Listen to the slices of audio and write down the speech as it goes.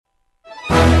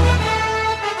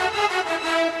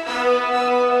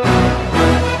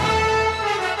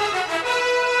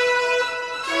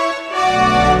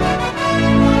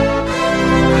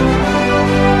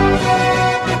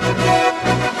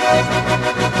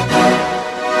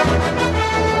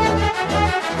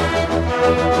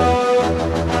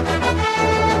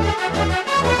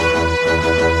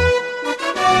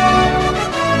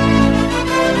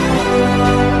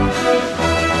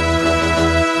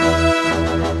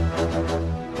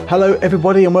Hello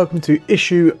everybody and welcome to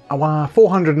issue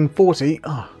 440.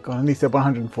 Oh god, I need to say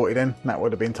 140 then. That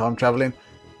would have been time travelling.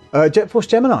 Jet Force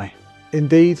Gemini.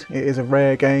 Indeed, it is a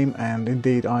rare game and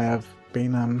indeed I have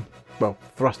been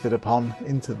thrusted upon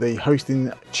into the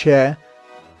hosting chair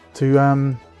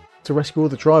to rescue all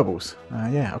the tribals.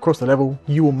 Across the level,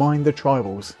 you will mind the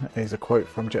tribals, is a quote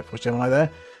from Jet Force Gemini there.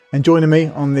 And joining me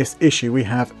on this issue we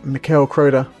have Mikhail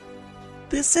Kroder.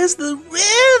 This is the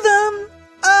rhythm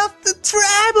of the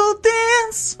tribal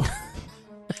dance.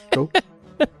 Cool.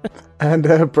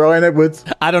 And Brian Edwards.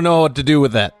 I don't know what to do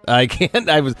with that. I can't.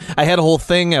 I had a whole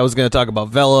thing. I was going to talk about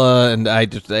Vela, and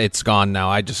it's gone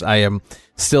now. I am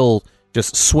still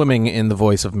just swimming in the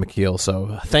voice of Mikhail.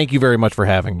 So thank you very much for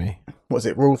having me. Was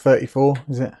it Rule 34?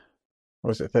 Is it,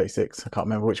 or is it 36? I can't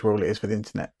remember which rule it is for the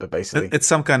internet, but basically it's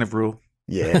some kind of rule.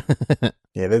 Yeah,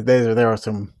 yeah. There are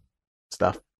some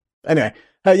stuff. Anyway.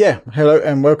 Hello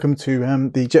and welcome to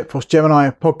the Jet Force Gemini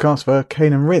podcast for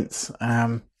Kane and Rince.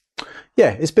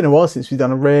 It's been a while since we've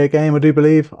done a rare game, I do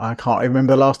believe. I can't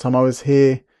remember the last time I was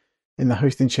here in the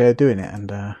hosting chair doing it,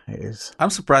 and it is... I'm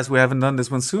surprised we haven't done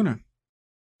this one sooner.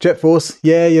 Jet Force,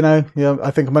 I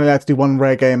think I'm only allowed to do one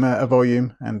rare game a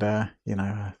volume, and,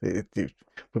 we've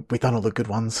done all the good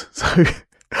ones, so...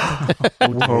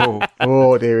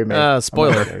 oh, dearie me.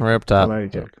 Spoiler, right up top. I'm only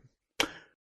joking.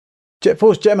 Jet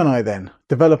Force Gemini then,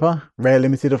 developer, Rare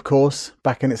Limited of course,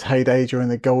 back in its heyday during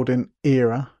the golden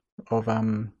era of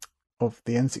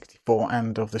the N64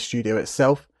 and of the studio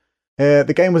itself.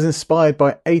 The game was inspired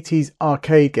by 80s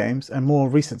arcade games and more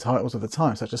recent titles of the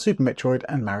time, such as Super Metroid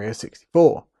and Mario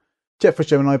 64. Jet Force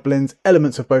Gemini blends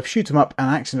elements of both shoot-'em-up and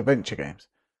action-adventure games.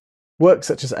 Works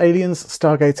such as Aliens,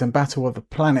 Stargate and Battle of the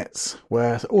Planets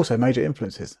were also major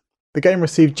influences. The game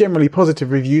received generally positive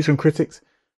reviews from critics.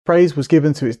 Praise was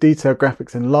given to its detailed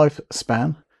graphics and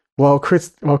lifespan, while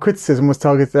criticism was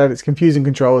targeted at its confusing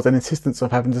controls and insistence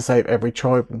of having to save every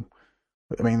tribal.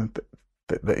 I mean,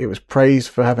 it was praised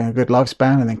for having a good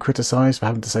lifespan and then criticised for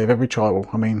having to save every tribal.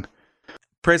 I mean...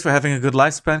 Praise for having a good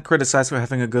lifespan, criticised for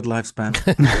having a good lifespan.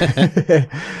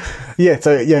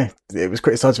 It was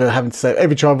criticised for having to save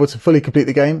every tribal to fully complete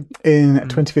the game. In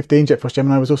 2015, Jet Force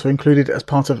Gemini was also included as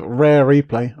part of Rare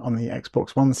Replay on the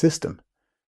Xbox One system.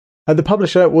 The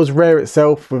publisher was Rare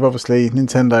itself, with obviously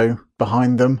Nintendo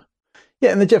behind them.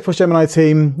 Yeah, and the Jet Force Gemini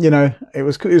team, it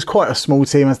was quite a small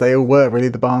team, as they all were really.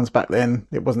 The Barnes back then,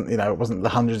 it wasn't the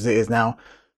hundreds it is now.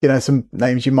 Some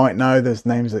names you might know, there's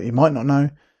names that you might not know.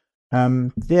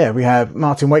 We have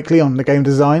Martin Wakely on the game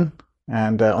design,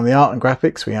 and on the art and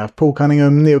graphics we have Paul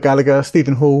Cunningham, Neil Gallagher,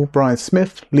 Stephen Hall, Brian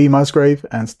Smith, Lee Musgrave,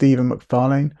 and Stephen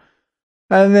McFarlane.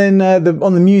 And then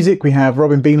on the music, we have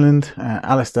Robin Beanland,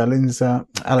 Alistair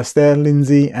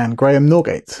Lindsay, and Graham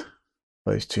Norgate.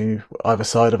 Those two, either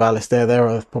side of Alistair there,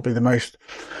 are probably the most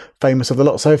famous of the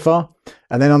lot so far.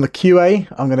 And then on the QA,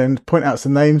 I'm going to point out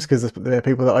some names because they're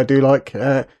people that I do like.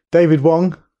 David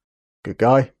Wong, good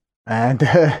guy. And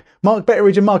Mark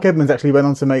Betteridge and Mark Edmonds actually went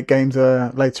on to make games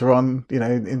later on,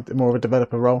 in more of a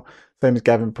developer role. Same as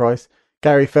Gavin Price.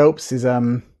 Gary Phelps is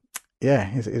a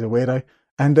weirdo.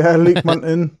 And Luke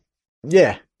Munton,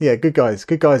 good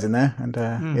guys in there. And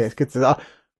it's good to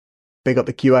big up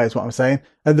the QA is what I'm saying.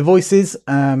 And the voices,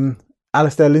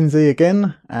 Alistair Lindsay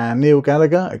again, and Neil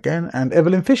Gallagher again, and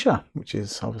Evelyn Fisher, which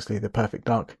is obviously the Perfect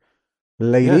Dark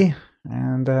lady. Yeah.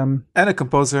 And a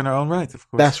composer in her own right, of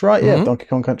course. That's right, yeah. Mm-hmm. Donkey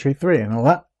Kong Country 3 and all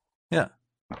that. Yeah.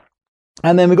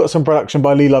 And then we've got some production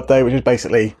by Lee Loveday, which is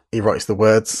basically he writes the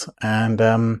words. And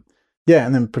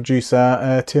and then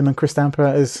producer Tim and Chris Stamper,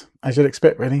 as you'd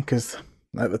expect, really, because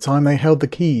at the time they held the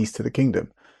keys to the kingdom.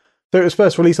 So it was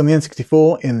first released on the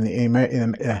N64 in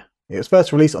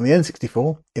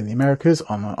the Americas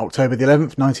on October the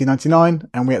 11th, 1999,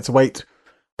 and we had to wait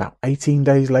about 18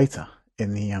 days later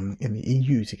in the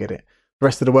EU to get it. The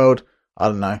rest of the world, I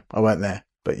don't know, I weren't there,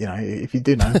 but if you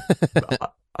do know,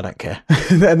 I don't care.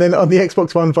 And then on the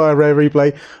Xbox One via Rare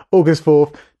Replay, August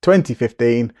 4th,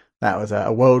 2015. That was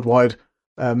a worldwide,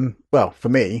 for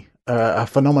me, a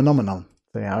phenomenon.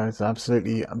 So, I was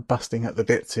absolutely busting at the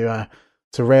bit to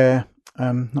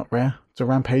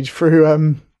rampage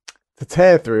through, to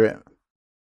tear through it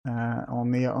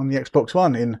on the Xbox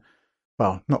One in,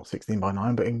 not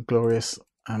 16:9, but in glorious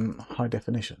high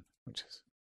definition, which is.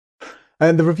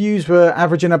 And the reviews were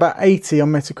averaging about 80 on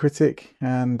Metacritic,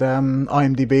 and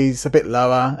IMDb's a bit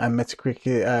lower, and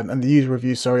Metacritic and the user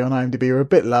reviews, on IMDb are a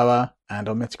bit lower, and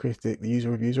on Metacritic the user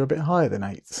reviews are a bit higher than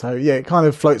 8. So yeah, it kind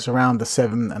of floats around the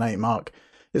 7 and 8 mark.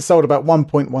 It sold about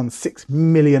 1.16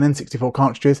 million N64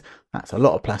 cartridges. That's a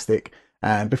lot of plastic.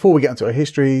 And before we get into our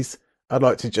histories, I'd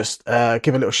like to just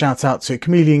give a little shout out to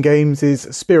Chameleon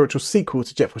Games' spiritual sequel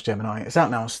to Jet Force Gemini. It's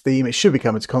out now on Steam. It should be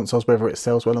coming to consoles, whether it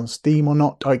sells well on Steam or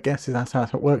not, I guess, is that's how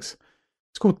it works.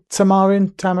 It's called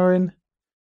Tamarin.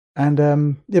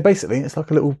 And basically, it's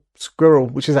like a little squirrel,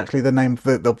 which is actually the name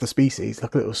of the species,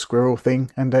 like a little squirrel thing.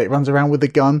 And it runs around with a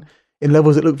gun in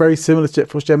levels that look very similar to Jet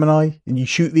Force Gemini. And you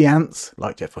shoot the ants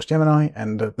like Jet Force Gemini,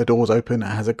 and the doors open. It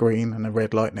has a green and a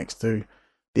red light next to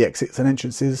the exits and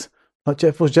entrances like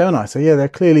Jet Force Gemini. So yeah, they're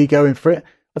clearly going for it.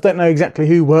 I don't know exactly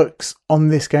who works on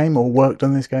this game or worked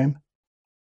on this game,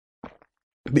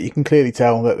 but you can clearly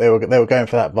tell that they were going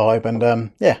for that vibe.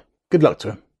 And good luck to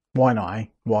them. Why not?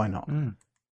 Why not?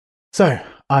 So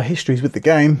our histories with the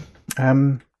game. So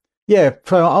I'm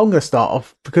going to start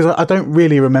off because I don't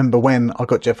really remember when I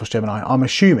got Jet Force Gemini. I'm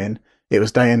assuming it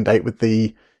was day and date with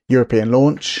the European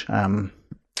launch. I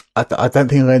don't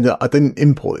think I didn't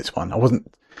import this one. I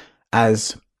wasn't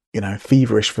as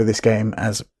feverish for this game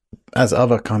as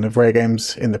other kind of Rare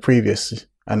games in the previous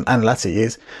and latter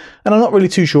years, and I'm not really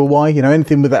too sure why.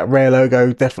 Anything with that Rare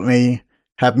logo definitely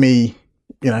had me,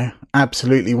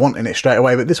 absolutely wanting it straight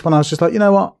away. But this one, I was just like, you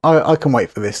know what, I can wait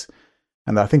for this,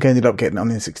 and I think I ended up getting it on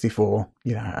the N64,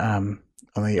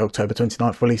 on the October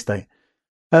 29th release date.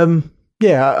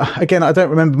 Again, I don't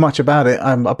remember much about it.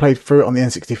 I played through it on the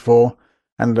N64,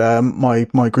 and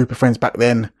my group of friends back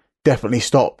then definitely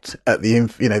stopped at the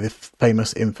the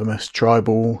famous infamous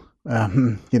tribal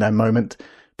moment,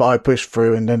 but I pushed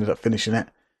through and ended up finishing it,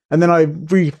 and then I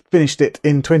refinished it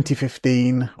in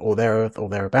 2015 or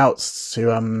thereabouts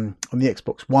to on the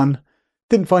Xbox One.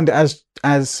 Didn't find it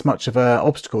as much of an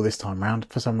obstacle this time round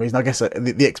for some reason. I guess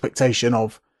the expectation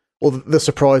of, or the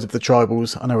surprise of the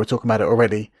tribals, I know we're talking about it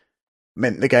already,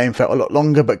 meant the game felt a lot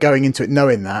longer, but going into it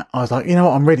knowing that, I was like, you know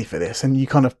what, I'm ready for this. And you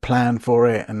kind of plan for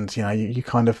it, and you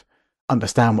kind of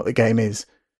understand what the game is.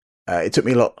 It took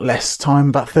me a lot less time,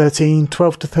 about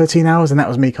 12 to 13 hours, and that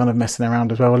was me kind of messing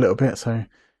around as well a little bit. So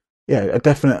yeah, a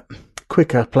definite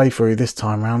quicker playthrough this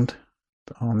time round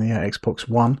on the Xbox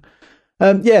One.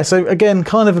 So again,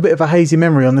 kind of a bit of a hazy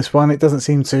memory on this one. It doesn't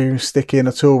seem to stick in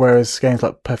at all, whereas games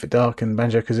like Perfect Dark and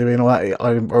Banjo-Kazooie and all that,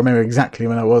 I remember exactly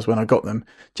when I got them.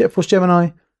 Jet Force Gemini,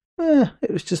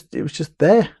 it was just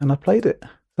there, and I played it.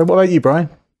 So what about you, Brian?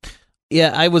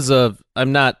 Yeah,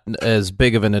 I'm not as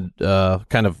big of an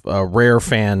kind of a Rare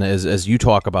fan as you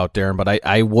talk about, Darren, but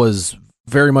I was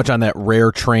very much on that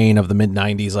Rare train of the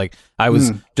mid-90s. Like, I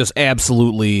was just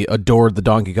absolutely adored the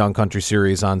Donkey Kong Country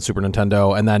series on Super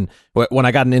Nintendo. And then when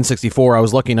I got an N64, I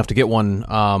was lucky enough to get one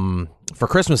for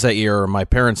Christmas that year. My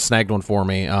parents snagged one for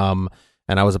me, and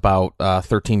I was about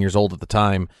 13 years old at the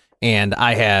time. And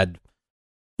I had,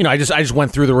 I just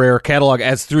went through the Rare catalog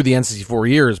as through the N64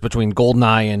 years between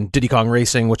GoldenEye and Diddy Kong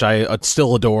Racing, which I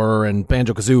still adore, and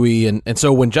Banjo-Kazooie. And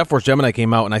so when Jet Force Gemini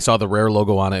came out and I saw the Rare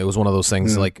logo on it, it was one of those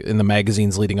things like in the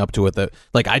magazines leading up to it that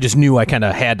like I just knew I kind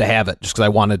of had to have it just because I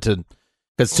wanted to.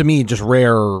 Because to me, just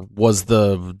Rare was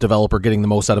the developer getting the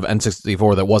most out of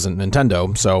N64 that wasn't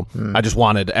Nintendo. So I just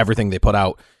wanted everything they put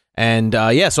out. And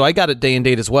so I got it day and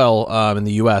date as well in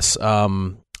the US.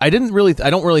 I don't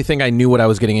really think I knew what I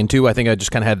was getting into. I think I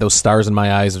just kind of had those stars in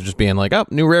my eyes of just being like, oh,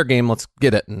 new Rare game, let's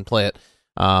get it and play it.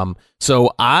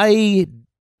 So I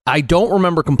don't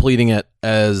remember completing it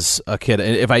as a kid.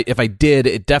 If I did,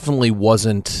 it definitely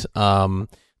wasn't the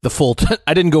full.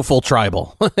 I didn't go full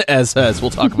tribal as we'll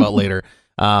talk about later.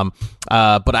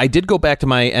 But I did go back to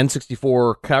my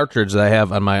N64 cartridge that I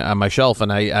have on my shelf,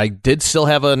 and I did still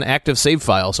have an active save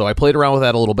file. So I played around with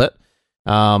that a little bit.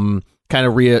 Kind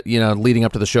of leading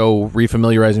up to the show,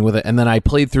 refamiliarizing with it, and then I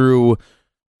played through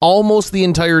almost the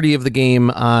entirety of the game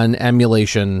on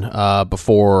emulation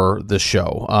before the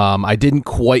show. I didn't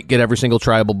quite get every single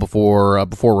tribal before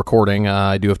recording.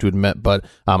 I do have to admit, but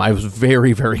I was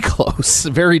very, very close,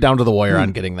 very down to the wire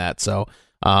on getting that. So,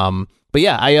 but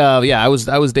yeah, I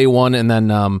was day one, and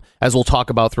then as we'll talk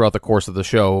about throughout the course of the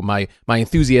show, my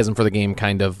enthusiasm for the game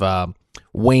kind of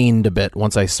waned a bit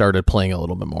once I started playing a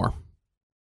little bit more.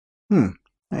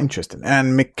 Interesting.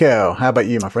 And Mikkel, how about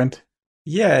you, my friend?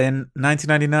 Yeah, in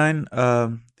 1999,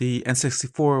 the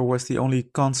N64 was the only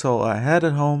console I had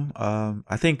at home.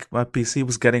 I think my PC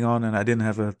was getting on, and I didn't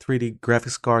have a 3D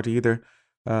graphics card either.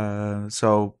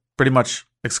 So pretty much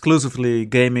exclusively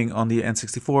gaming on the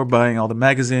N64, buying all the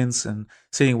magazines and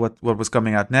seeing what was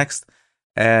coming out next.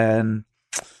 And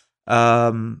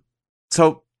so,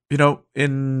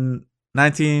 in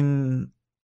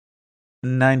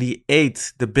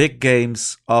 1998, the big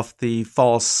games of the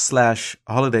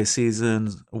fall/holiday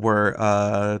season were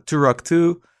Turok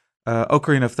 2,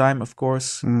 Ocarina of Time, of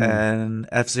course, and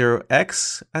F-Zero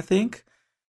X, I think.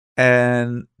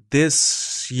 And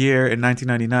this year in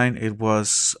 1999, it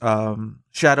was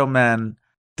Shadow Man,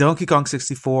 Donkey Kong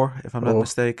 64, if I'm not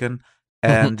mistaken,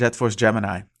 and Jet Force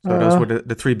Gemini. So those were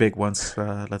the three big ones,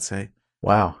 let's say.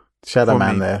 Wow. Shadow For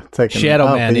Man me. there. Taking Shadow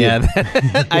oh, Man, for you. yeah.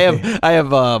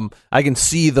 I can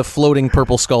see the floating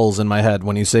purple skulls in my head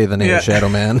when you say the name Shadow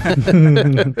Man.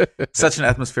 Such an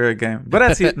atmospheric game, but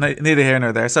that's neither here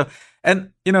nor there. So, and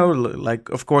like,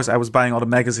 of course, I was buying all the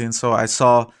magazines, so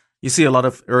you see a lot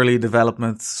of early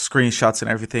development screenshots and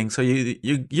everything. So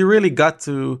you really got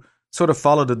to sort of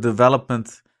follow the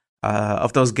development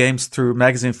of those games through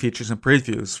magazine features and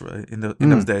previews in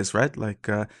those days, right? Like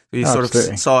you sort of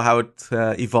saw how it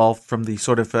evolved from the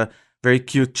sort of very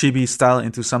cute chibi style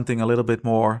into something a little bit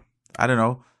more, I don't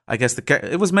know. I guess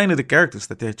it was mainly the characters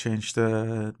that they changed,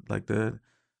 like the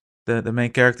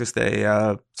main characters. They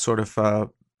sort of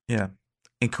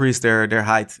increased their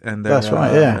height and their That's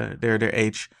right, yeah. their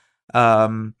age.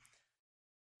 So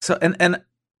and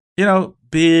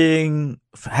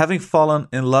having fallen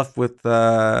in love with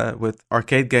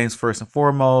arcade games first and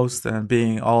foremost, and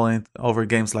being all in over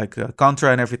games like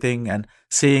Contra and everything, and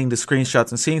seeing the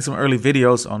screenshots and seeing some early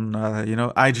videos on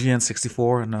IGN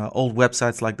 64 and old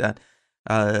websites like that.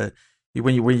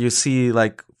 When you see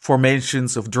like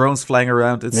formations of drones flying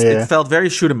around, it felt very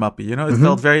shoot 'em up-y, It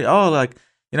felt very and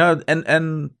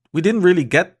we didn't really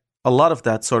get a lot of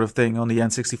that sort of thing on the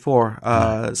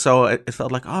N64. So it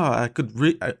felt like, I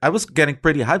was getting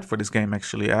pretty hyped for this game,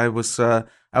 actually. I was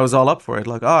all up for it.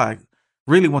 Like, I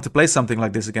really want to play something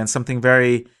like this again. Something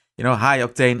very, high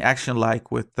octane action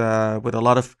like with a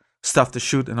lot of stuff to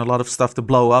shoot and a lot of stuff to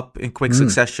blow up in quick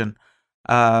succession.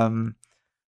 So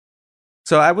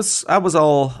I was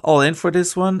all in for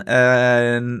this one,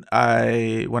 and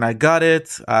when I got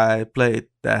it, I played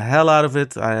the hell out of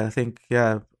it. I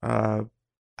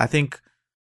think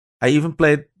I even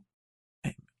played.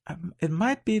 It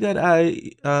might be that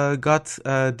I got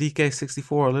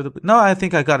DK64 a little bit. No, I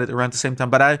think I got it around the same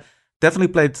time. But I definitely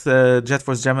played Jet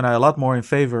Force Gemini a lot more in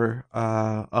favor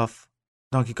of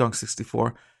Donkey Kong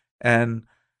 64, and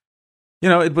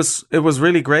it was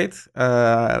really great.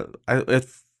 It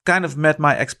kind of met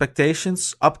my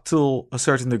expectations up to a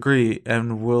certain degree,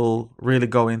 and we'll really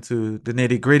go into the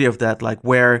nitty-gritty of that, like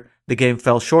where the game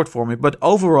fell short for me. But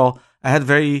overall, I had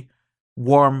very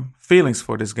warm feelings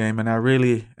for this game, and I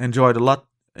really enjoyed it a lot.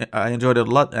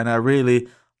 And I really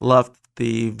loved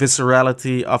the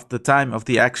viscerality of the time of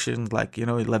the action, like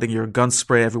letting your gun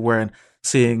spray everywhere and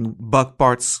seeing bug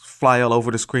parts fly all over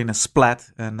the screen and splat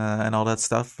and all that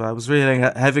stuff. I was really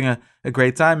having a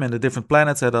great time, and the different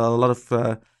planets had a lot of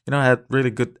had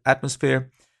really good atmosphere.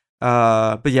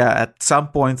 But yeah, at some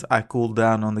point I cooled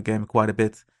down on the game quite a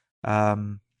bit.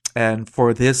 And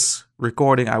for this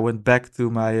recording, I went back to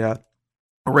my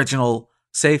original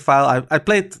save file. I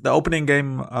played the opening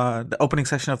game, the opening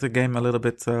section of the game a little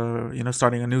bit,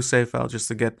 starting a new save file just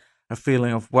to get a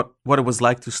feeling of what it was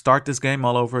like to start this game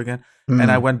all over again.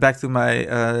 And I went back to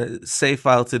my save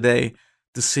file today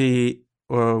to see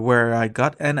where I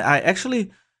got. And I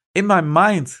actually, in my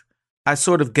mind, I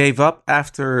sort of gave up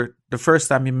after the first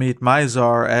time you meet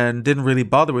Mizar and didn't really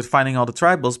bother with finding all the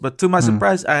tribals. But to my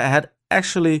surprise, I had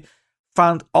actually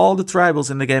found all the tribals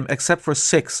in the game except for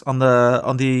 6 on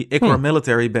the Ikra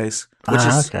military base, which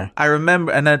I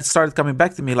remember, and it started coming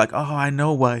back to me like, I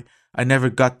know why I never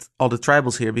got all the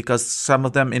tribals here, because some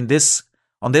of them on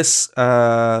this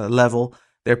level,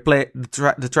 the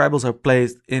tribals are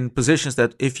placed in positions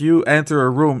that if you enter a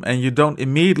room and you don't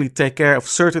immediately take care of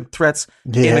certain threats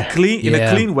in a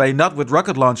clean way, not with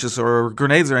rocket launches or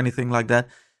grenades or anything like that,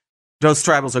 those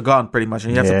tribals are gone pretty much,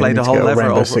 and you have to play the whole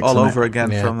level all over again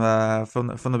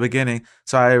from the beginning.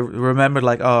 So I remembered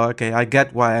like, I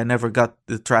get why I never got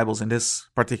the tribals in this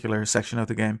particular section of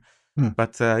the game.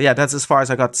 But that's as far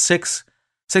as I got. Six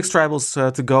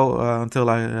tribals to go until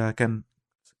I can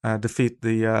defeat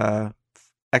the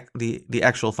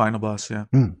actual final boss. Yeah.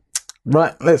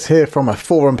 Right, let's hear from a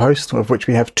forum post, of which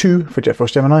we have 2 for Jet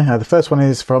Force Gemini. The first one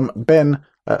is from Ben,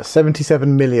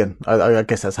 77 million. I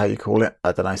guess that's how you call it.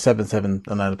 I don't know, 77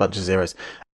 and then a bunch of zeros.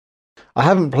 I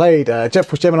haven't played Jet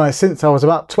Force Gemini since I was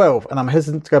about 12, and I'm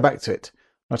hesitant to go back to it.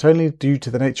 Not only due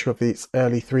to the nature of its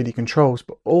early 3D controls,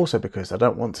 but also because I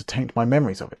don't want to taint my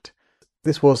memories of it.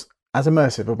 This was as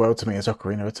immersive a world to me as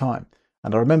Ocarina of Time,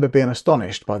 and I remember being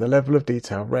astonished by the level of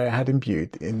detail Rare had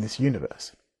imbued in this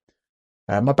universe.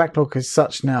 My backlog is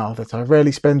such now that I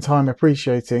rarely spend time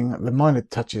appreciating the minor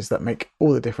touches that make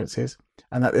all the differences,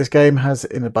 and that this game has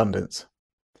in abundance.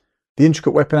 The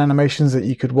intricate weapon animations that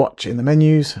you could watch in the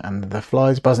menus, and the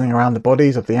flies buzzing around the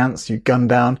bodies of the ants you gunned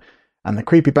down, and the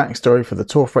creepy backstory for the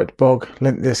Torfret bog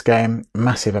lent this game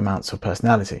massive amounts of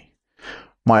personality.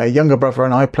 My younger brother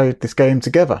and I played this game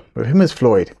together, with him as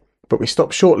Floyd, but we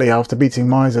stopped shortly after beating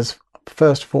Miser's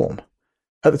first form.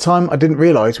 At the time, I didn't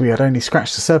realise we had only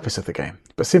scratched the surface of the game,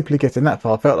 but simply getting that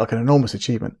far felt like an enormous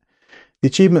achievement. The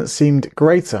achievement seemed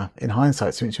greater in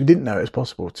hindsight since we didn't know it was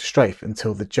possible to strafe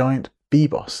until the giant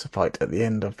B-boss fight at the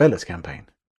end of Vela's campaign.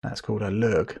 That's called a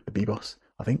Lurg, the B-boss,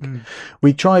 I think.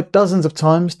 We tried dozens of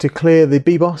times to clear the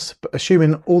B-boss, but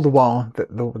assuming all the while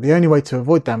that the only way to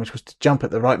avoid damage was to jump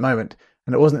at the right moment,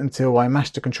 and it wasn't until I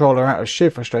mashed the controller out of sheer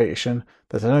frustration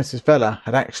that I noticed Vela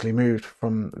had actually moved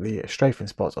from the strafing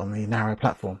spot on the narrow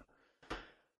platform.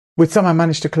 We'd somehow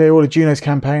managed to clear all of Juno's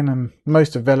campaign and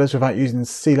most of Vela's without using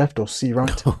C left or C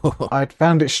right. I'd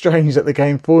found it strange that the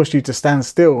game forced you to stand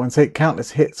still and take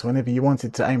countless hits whenever you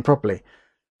wanted to aim properly,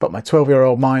 but my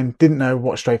 12-year-old mind didn't know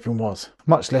what strafing was,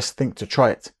 much less think to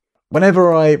try it.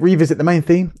 Whenever I revisit the main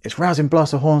theme, its rousing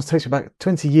blast of horns takes me back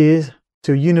 20 years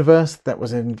to a universe that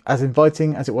was as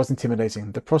inviting as it was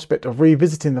intimidating. The prospect of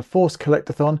revisiting the forced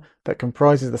collectathon that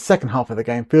comprises the second half of the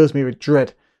game fills me with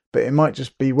dread, but it might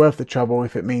just be worth the trouble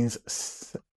if it means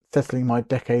settling my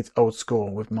decades-old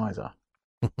score with Miser.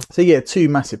 So yeah, two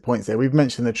massive points there. We've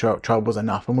mentioned the troubles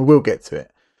enough, and we will get to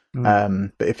it.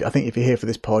 But I think if you're here for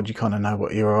this pod, you kind of know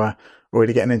what you're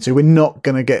already getting into. We're not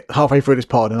going to get halfway through this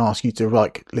pod and ask you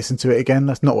to listen to it again.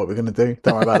 That's not what we're going to do.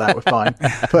 Don't worry about that. We're fine.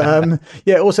 But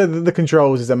yeah, also the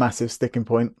controls is a massive sticking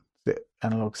point, the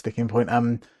analog sticking point.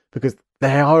 Because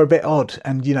they are a bit odd,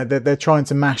 and they're trying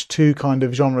to mash two kind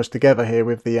of genres together here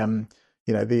with the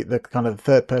the kind of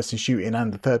third person shooting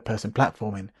and the third person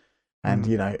platforming, and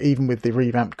even with the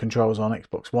revamped controls on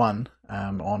Xbox One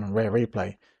on Rare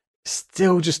Replay,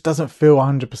 still just doesn't feel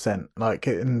 100% like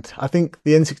it. And I think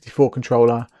the N64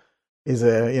 controller is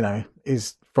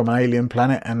is from an alien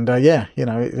planet, and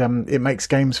it makes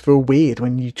games feel weird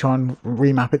when you try and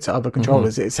remap it to other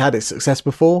controllers. It's had its success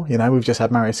before. We've just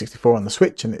had Mario 64 on the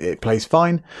Switch, and it plays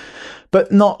fine,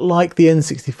 but not like the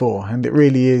N64. And it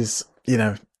really is,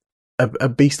 a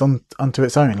beast unto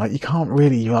its own. Like, you can't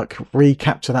really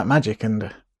recapture that magic.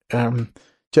 And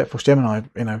Jet Force Gemini,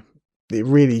 it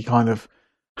really kind of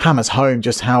hammers home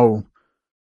just how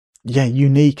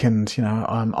unique and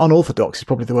unorthodox is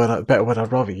probably the better word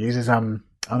I'd rather use, is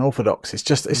unorthodox.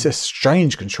 It's a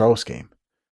strange control scheme,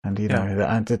 and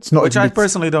and it's not, which I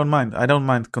personally don't mind. I don't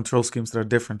mind control schemes that are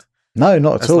different. No,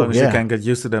 not at all. As long as you can get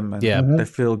used to them, and they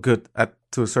feel good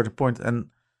to a certain point. And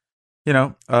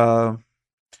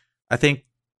I think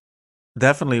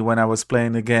definitely when I was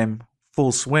playing the game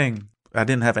full swing, I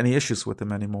didn't have any issues with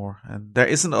them anymore. And there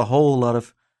isn't a whole lot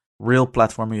of real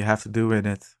platforming you have to do in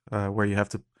it, where you have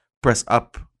to press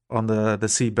up on the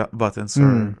C buttons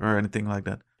or anything like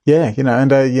that. Yeah,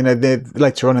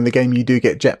 later on in the game you do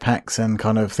get jetpacks and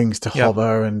kind of things to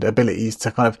hover and abilities to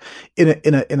kind of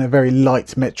in a very light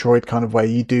Metroid kind of way.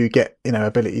 You do get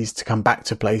abilities to come back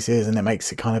to places, and it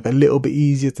makes it kind of a little bit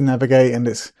easier to navigate. And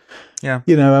it's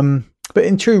but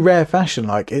in true Rare fashion,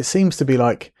 like, it seems to be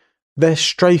like they're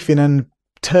strafing and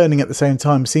turning at the same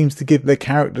time seems to give their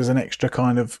characters an extra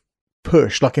kind of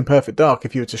push. Like in Perfect Dark,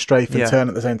 if you were to strafe and turn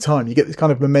at the same time, you get this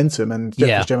kind of momentum, and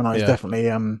Jet Force Gemini is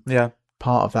definitely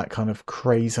part of that kind of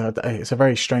craze. It's a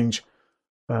very strange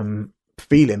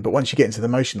feeling, but once you get into the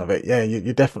motion of it,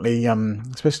 you're definitely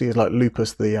especially as like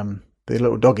Lupus, the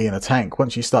little doggy in a tank,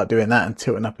 once you start doing that and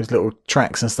tilting up his little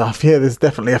tracks and stuff, there's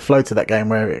definitely a flow to that game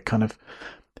where it kind of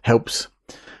helps.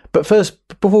 But first,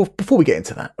 before we get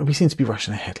into that, we seem to be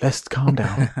rushing ahead. Let's calm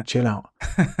down, chill out.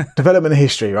 Development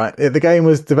history, right? The game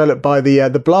was developed by the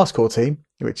Blast Core team,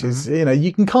 which is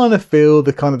you can kind of feel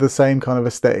the same kind of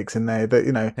aesthetics in there.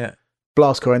 That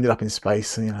Blast Core ended up in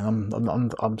space.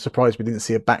 I'm surprised we didn't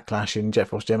see a backlash in Jet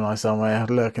Force Gemini somewhere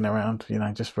lurking around,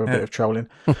 just for a bit of trolling.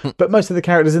 But most of the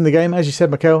characters in the game, as you said,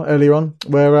 Mikkel, earlier on,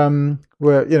 were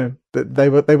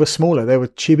they were smaller. They were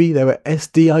chibi. They were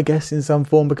SD, I guess, in some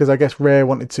form, because I guess Rare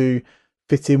wanted to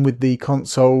fit in with the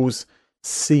console's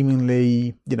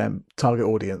seemingly target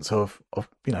audience of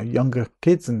younger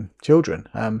kids and children.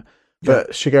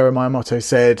 But Shigeru Miyamoto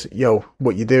said, "Yo,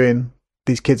 what you doing?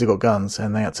 These kids have got guns,"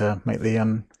 and they had to make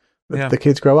the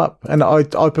kids grow up. And I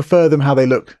prefer them how they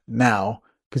look now,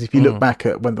 because if you look back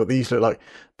at when they used to look like,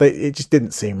 it just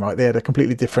didn't seem right. They had a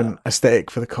completely different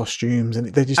aesthetic for the costumes, and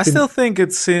they just. I still think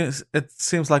it seems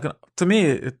like to me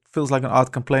it feels like an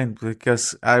odd complaint,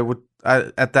 because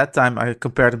at that time I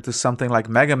compared him to something like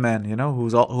Mega Man,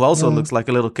 who also looks like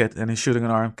a little kid and he's shooting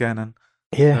an arm cannon.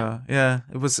 It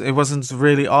wasn't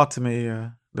really odd to me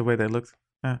the way they looked.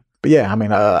 But yeah, I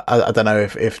mean, I don't know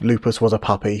if Lupus was a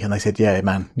puppy and they said, "Yeah,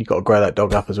 man, you got to grow that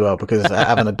dog up as well," because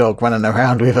having a dog running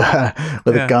around with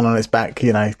a gun on its back,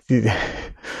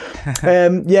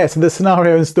 So the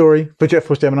scenario and story for Jet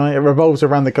Force Gemini, it revolves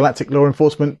around the galactic law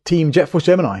enforcement team Jet Force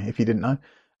Gemini, if you didn't know,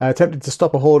 attempting to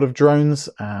stop a horde of drones,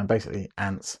 basically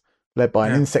ants, led by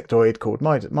an insectoid called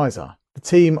Mizar. The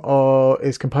team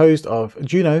is composed of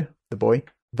Juno, the boy,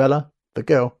 Vela, the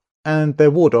girl, and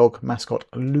their war dog mascot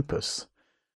Lupus.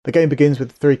 The game begins with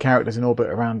the three characters in orbit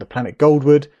around the planet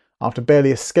Goldwood, after barely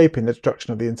escaping the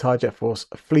destruction of the entire Jet Force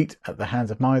fleet at the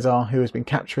hands of Mizar, who has been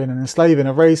capturing and enslaving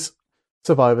a race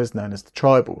survivors known as the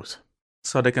Tribals.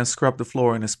 So they can scrub the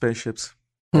floor in the spaceships.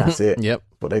 That's it. Yep.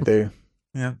 What they do.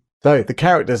 Yeah. So the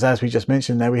characters, as we just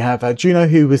mentioned there, we have Juno,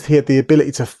 who had the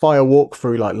ability to fire walk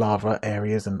through like lava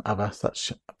areas and other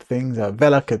such things.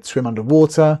 Vela could swim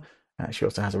underwater. She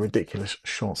also has a ridiculous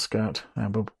short skirt.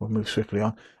 We'll move swiftly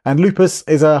on. And Lupus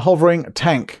is a hovering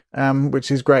tank,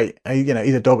 which is great. He's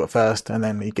a dog at first, and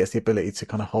then he gets the ability to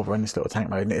kind of hover in this little tank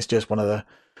mode, and it's just one of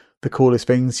the coolest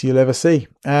things you'll ever see.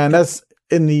 And as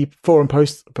in the forum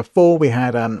post before, we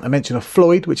had a mention of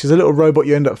Floyd, which is a little robot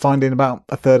you end up finding about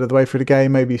a third of the way through the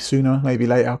game, maybe sooner, maybe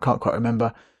later. I can't quite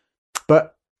remember.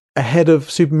 But ahead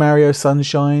of Super Mario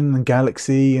Sunshine and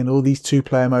Galaxy and all these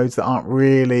two-player modes that aren't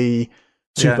really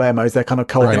two-player modes, they're kind of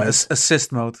co-op modes.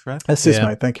 Assist mode, right? Assist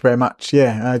mode, thank you very much.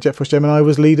 Yeah, Jet Force Gemini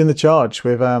was leading the charge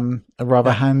with a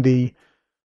rather handy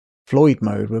Floyd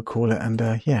mode, we'll call it. And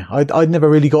I'd never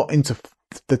really got into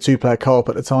the two-player co-op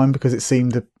at the time because it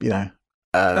seemed,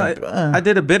 I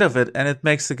did a bit of it, and it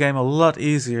makes the game a lot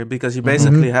easier because you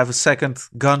basically have a second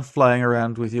gun flying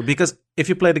around with you. Because if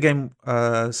you play the game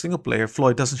single player,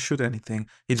 Floyd doesn't shoot anything;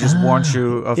 he just warns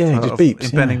you of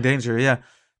impending danger. Yeah,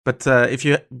 but if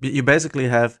you basically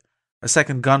have a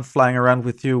second gun flying around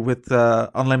with you with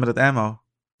unlimited ammo.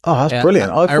 Oh, that's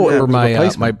brilliant! I thought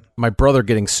remember my brother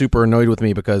getting super annoyed with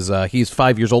me because he's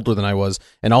 5 years older than I was,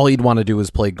 and all he'd want to do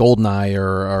is play GoldenEye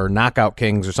or Knockout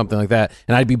Kings or something like that,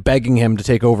 and I'd be begging him to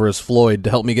take over as Floyd to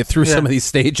help me get through some of these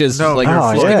stages.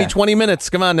 Just give me 20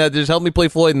 minutes, come on, just help me play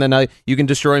Floyd, and then you can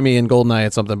destroy me in GoldenEye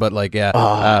and something. But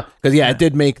it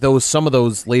did make some of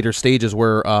those later stages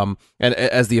where, and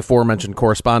as the aforementioned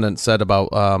correspondent said about.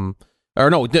 Or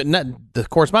no, not the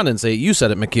correspondent say you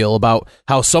said it, McKeel, about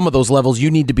how some of those levels you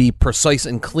need to be precise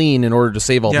and clean in order to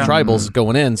save all the tribals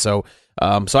going in. So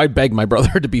I begged my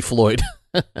brother to be Floyd.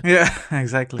 Yeah,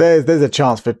 exactly. There's a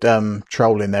chance for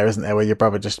trolling there, isn't there, where your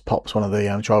brother just pops one of the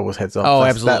tribals' heads off? Oh,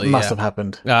 absolutely. That must have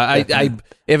happened.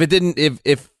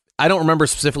 If I don't remember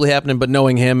specifically happening, but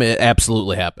knowing him, it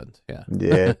absolutely happened. Yeah.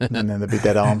 Yeah, and then there'd be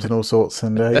dead arms and all sorts,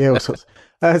 and all sorts.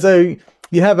 So.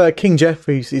 You have King Jeff,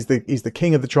 he's the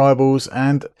king of the tribals,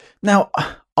 and now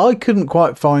I couldn't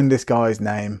quite find this guy's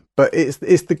name, but it's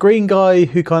the green guy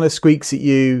who kind of squeaks at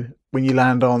you when you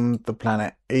land on the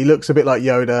planet. He looks a bit like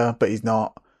Yoda, but he's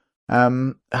not.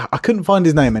 I couldn't find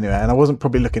his name anywhere, and I wasn't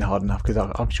probably looking hard enough because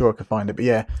I'm sure I could find it. But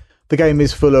yeah, the game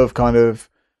is full of there's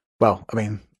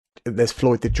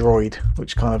Floyd the droid,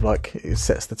 which kind of it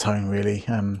sets the tone really.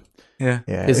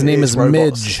 His name is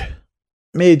robots.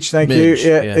 Midge, thank you.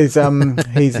 Yeah, yeah. It's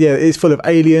full of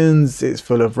aliens. It's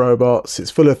full of robots. It's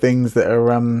full of things that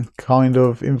are kind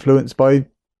of influenced by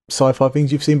sci-fi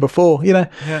things you've seen before. Yeah,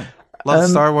 a lot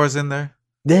of Star Wars in there.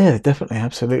 Yeah, definitely,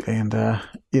 absolutely, and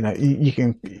you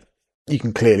can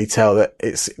clearly tell that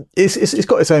it's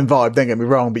got its own vibe. Don't get me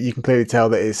wrong, but you can clearly tell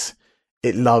that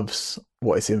it loves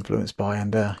what it's influenced by,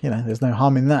 and there's no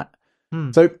harm in that.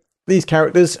 So. These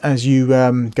characters, as you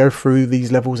go through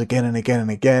these levels again and again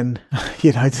and again,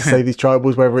 to save these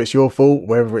tribals, whether it's your fault,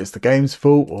 whether it's the game's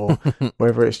fault, or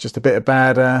whether it's just a bit of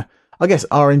bad, I guess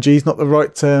RNG is not the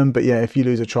right term, but if you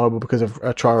lose a tribal because of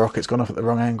a tri-rocket's gone off at the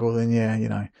wrong angle,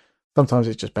 then sometimes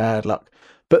it's just bad luck.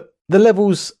 But the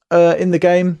levels in the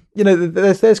game,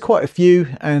 there's quite a few,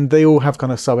 and they all have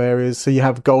kind of sub-areas. So you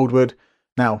have Goldwood.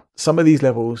 Now, some of these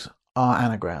levels are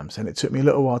anagrams, and it took me a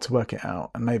little while to work it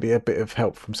out, and maybe a bit of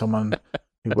help from someone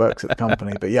who works at the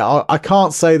company. But I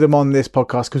can't say them on this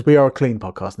podcast because we are a clean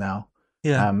podcast now.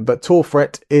 Yeah. But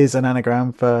Torfret is an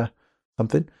anagram for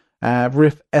something.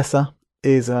 Riff Essa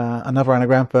is another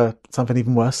anagram for something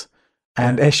even worse,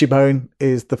 and Eshibone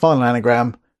is the final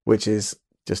anagram, which is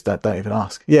just that. Don't even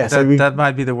ask. Yeah, that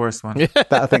might be the worst one.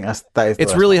 I think that is.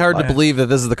 It's really hard to believe that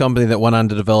this is the company that went on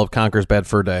to develop Conker's Bad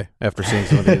Fur Day. After seeing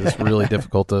some of these, it's really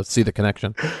difficult to see the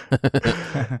connection.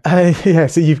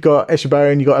 So you've got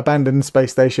Eshibone, you've got Abandoned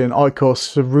Space Station, Icor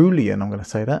Cerulean, I'm going to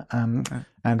say that,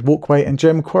 and Walkway and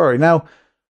Gem Quarry. Now,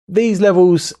 these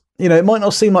levels, it might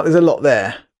not seem like there's a lot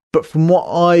there, but from what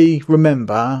I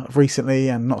remember recently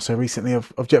and not so recently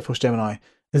of Jet Force Gemini,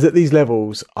 is that these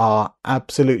levels are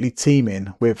absolutely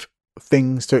teeming with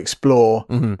things to explore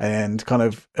and kind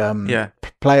of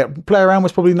play around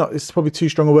was probably not. It's probably too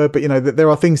strong a word, but there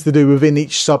are things to do within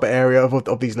each sub area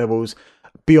of these levels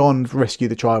beyond rescue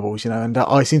the tribals. And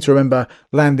I seem to remember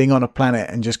landing on a planet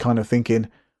and just kind of thinking,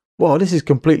 "Well, this is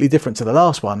completely different to the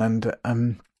last one," and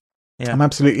I'm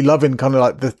absolutely loving kind of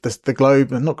like the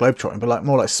globe, and not globe trotting, but like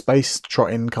more like space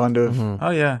trotting kind of. Oh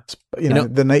yeah,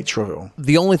 the nature of it all.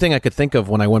 The only thing I could think of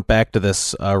when I went back to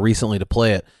this recently to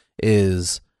play it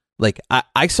is like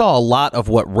I saw a lot of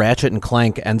what Ratchet and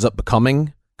Clank ends up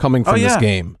becoming coming from this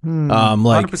game.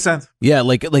 100%. Yeah,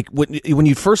 like when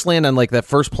you first land on like that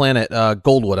first planet,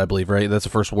 Goldwood, I believe, right? That's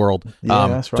the first world. Yeah,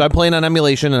 that's right. So I'm playing on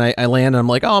emulation, and I land, and I'm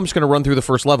like, oh, I'm just going to run through the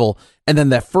first level. And then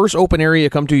that first open area you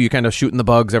come to, you're kind of shooting the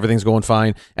bugs, everything's going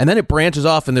fine. And then it branches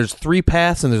off, and there's 3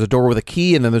 paths, and there's a door with a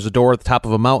key, and then there's a door at the top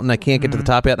of a mountain. I can't get to the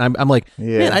top yet. And I'm like,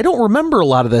 man, I don't remember a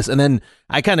lot of this. And then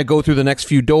I kind of go through the next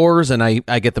few doors, and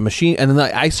I get the machine, and then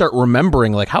I start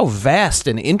remembering like how vast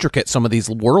and intricate some of these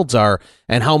worlds are,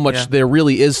 and how much there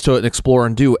really is to explore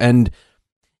and do. And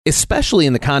especially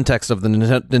in the context of the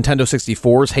Nintendo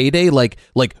 64's heyday, like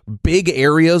big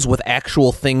areas with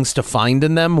actual things to find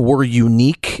in them were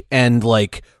unique and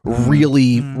like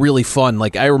really fun.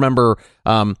 Like I remember,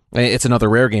 it's another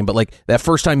Rare game, but like that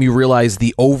first time you realize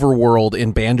the overworld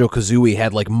in Banjo-Kazooie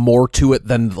had like more to it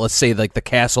than, let's say, like the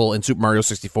castle in Super Mario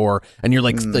 64, and you're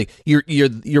like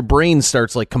your brain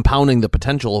starts like compounding the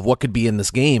potential of what could be in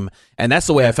this game. And that's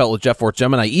the way I felt with Jet Force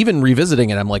Gemini. Even revisiting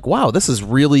it, I'm like, wow, this is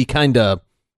really kind of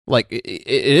like it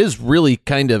is really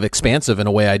kind of expansive in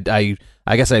a way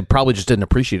I guess I probably just didn't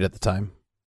appreciate it at the time.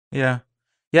 Yeah,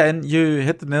 and you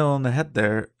hit the nail on the head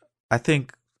there. I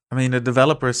mean, the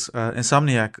developers,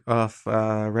 Insomniac of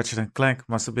Ratchet and Clank,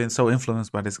 must have been so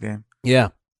influenced by this game. Yeah,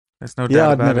 there's no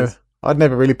doubt about it. I'd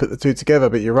never really put the two together,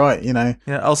 but you're right.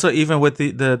 Yeah. Also, even with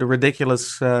the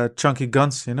ridiculous chunky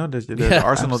guns, the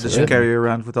arsenal that you carry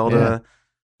around with all the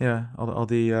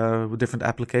different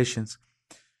applications.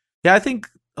 Yeah, I think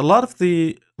a lot of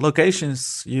the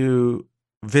locations you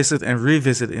visit and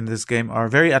revisit in this game are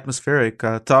very atmospheric.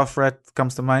 Tafret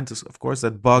comes to mind, of course,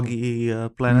 that boggy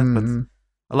planet,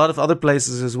 but a lot of other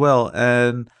places as well.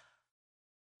 And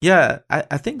yeah,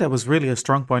 I think that was really a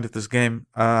strong point of this game.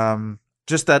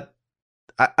 Just that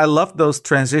I love those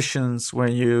transitions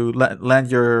when you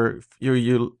land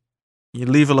you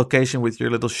leave a location with your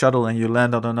little shuttle and you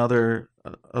land on another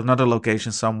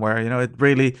location somewhere. It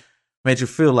really made you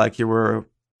feel like you were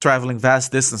traveling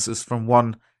vast distances from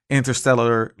one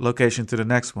interstellar location to the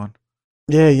next one.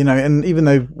 Yeah, and even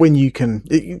though when you can,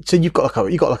 so you've got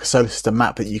like a solar system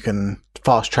map that you can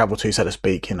fast travel to, so to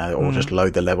speak, or just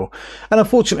load the level. And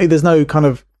unfortunately, there's no kind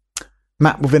of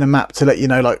map within a map to let you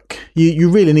know. Like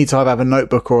you really need to either have a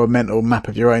notebook or a mental map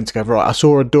of your own to go, right, I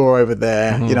saw a door over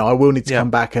there. I will need to come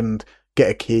back and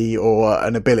get a key or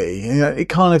an ability. It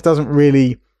kind of doesn't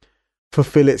really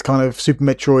fulfill its kind of Super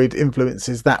Metroid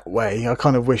influences that way. I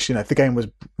kind of wish, if the game was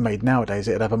made nowadays,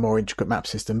 it'd have a more intricate map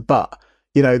system. But,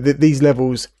 these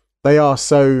levels, they are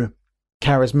so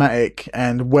charismatic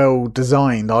and well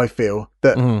designed, I feel,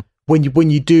 that when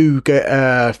you do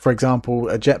get, for example,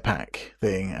 a jetpack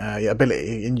thing,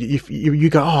 ability, and you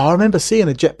go, oh, I remember seeing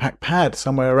a jetpack pad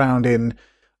somewhere around in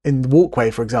the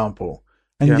walkway, for example.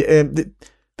 And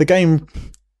the game...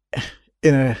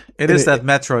 It is that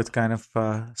Metroid kind of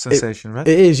sensation, right?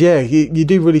 It is, yeah. You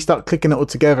do really start clicking it all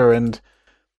together, and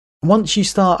once you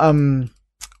start,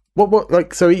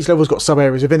 so each level's got sub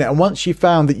areas within it, and once you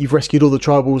found that you've rescued all the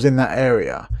tribals in that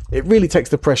area, it really takes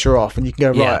the pressure off, and you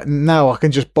can go, right, now I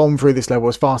can just bomb through this level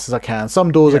as fast as I can.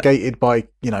 Some doors are gated by,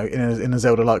 in a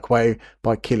Zelda-like way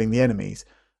by killing the enemies.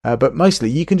 But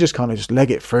mostly you can just kind of just leg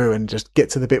it through and just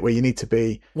get to the bit where you need to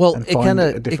be. Well,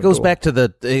 it goes back to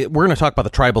we're going to talk about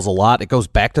the tribals a lot. It goes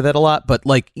back to that a lot, but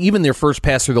like even their first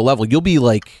pass through the level, you'll be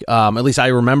like, at least I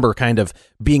remember kind of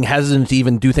being hesitant to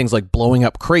even do things like blowing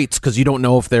up crates because you don't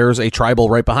know if there's a tribal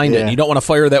right behind it. And you don't want to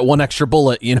fire that one extra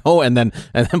bullet, and then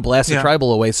blast the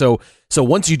tribal away. So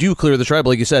once you do clear the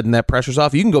tribal, like you said, and that pressure's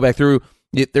off, you can go back through.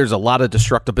 There's a lot of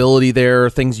destructibility there,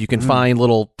 things you can find,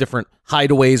 little different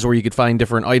hideaways where you could find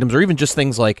different items, or even just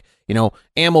things like,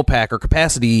 ammo pack or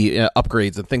capacity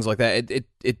upgrades and things like that.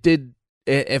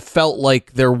 It felt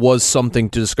like there was something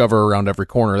to discover around every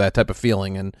corner, that type of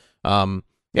feeling. And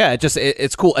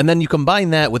it's cool. And then you combine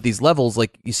that with these levels,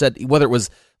 like you said, whether it was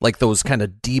like those kind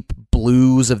of deep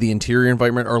blues of the interior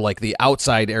environment or like the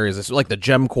outside areas, like the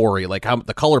gem quarry, like how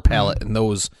the color palette in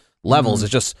those levels is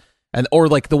just... or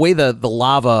like the way the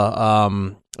lava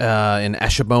in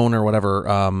Eshabone or whatever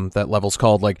that level's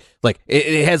called, like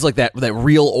it has like that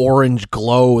real orange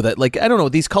glow that, like, I don't know,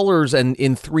 these colors and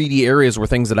in 3D areas were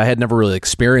things that I had never really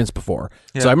experienced before.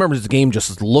 So I remember this game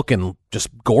just looking just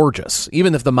gorgeous,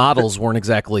 even if the models weren't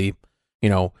exactly,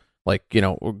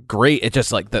 great. It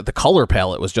just like the color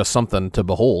palette was just something to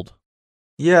behold.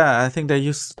 Yeah, I think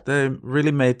they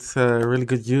really made really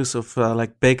good use of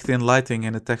like baked in lighting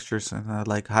in the textures and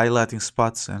like highlighting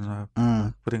spots and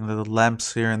putting little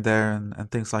lamps here and there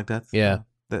and things like that. Yeah.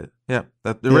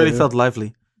 That really felt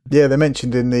lively. Yeah, they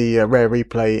mentioned in the Rare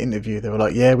Replay interview, they were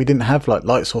like, yeah, we didn't have like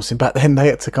light sourcing back then. They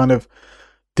had to kind of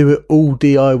do it all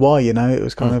DIY, it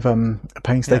was kind of a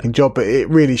painstaking job, but it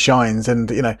really shines. And,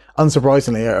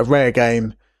 unsurprisingly, a Rare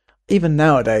game, even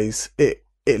nowadays, it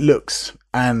looks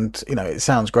and, it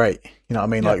sounds great. You know what I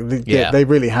mean? Like, they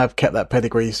really have kept that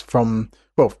pedigree from,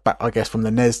 well, back, I guess, from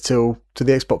the NES to the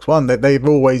Xbox One. They've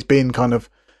always been kind of,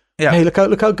 hey, look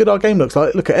how good our game looks.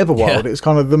 Like, look at Everwild. It's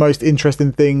kind of the most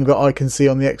interesting thing that I can see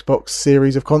on the Xbox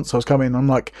series of consoles coming. I'm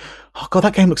like, oh god,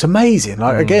 that game looks amazing.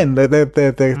 Like, again,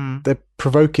 they're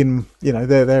provoking.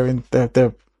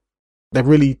 They're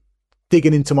really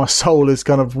digging into my soul as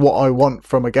kind of what I want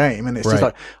from a game. And it's just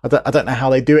like, I don't know how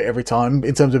they do it every time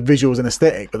in terms of visuals and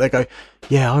aesthetic, but they go,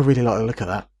 yeah, I really like the look of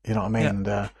that. You know what I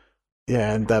mean?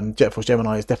 And Jet Force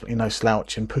Gemini is definitely no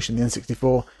slouch in pushing the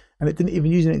N64. And it didn't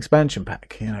even use an expansion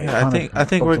pack. I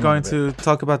think we're going to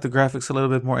talk about the graphics a little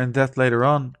bit more in depth later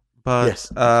on. But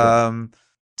yes,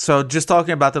 so just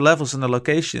talking about the levels and the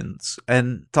locations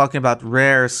and talking about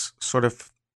Rare's sort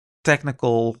of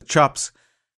technical chops,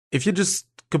 if you just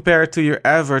compare it to your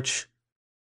average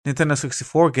Nintendo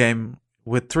 64 game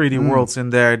with 3D worlds in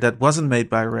there that wasn't made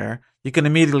by Rare, you can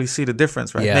immediately see the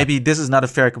difference, right? Yeah. Maybe this is not a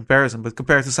fair comparison, but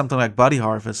compared to something like Body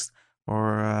Harvest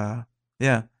or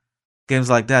games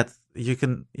like that, you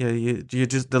can you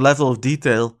just, the level of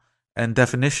detail and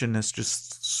definition is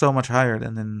just so much higher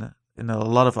than in a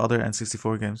lot of other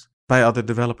N64 games by other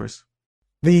developers.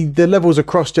 The levels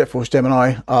across Jet Force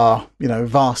Gemini are,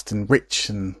 vast and rich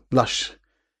and lush,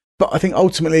 but I think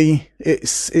ultimately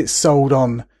it's sold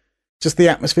on just the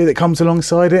atmosphere that comes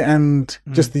alongside it and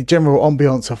just the general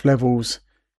ambiance of levels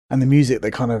and the music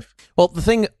that kind of... Well, the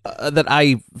thing that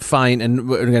I find,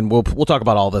 and again, we'll talk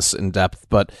about all this in depth,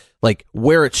 but like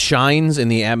where it shines in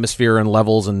the atmosphere and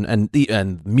levels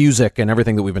and music and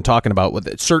everything that we've been talking about, with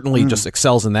it certainly just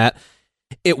excels in that.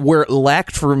 Where it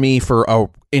lacked for me for a,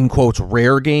 in quotes,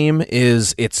 Rare game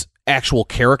is its actual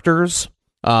characters.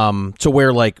 To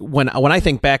where, like, when I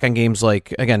think back on games,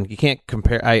 like, again, you can't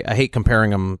compare. I hate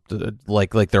comparing them to,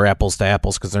 like they're apples to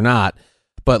apples, because they're not.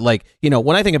 But like,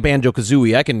 when I think of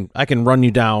Banjo-Kazooie, I can run you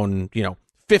down,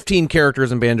 15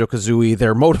 characters in Banjo-Kazooie,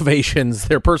 their motivations,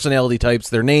 their personality types,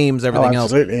 their names, everything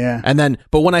else. Absolutely, yeah. And then,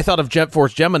 but when I thought of Jet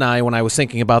Force Gemini, when I was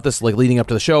thinking about this, like leading up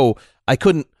to the show, I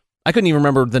couldn't even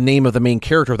remember the name of the main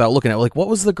character without looking at it. Like, what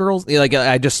was the girl's? Like,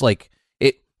 I just like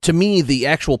it. To me, the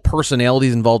actual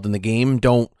personalities involved in the game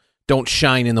don't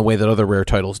shine in the way that other Rare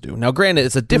titles do. Now, granted,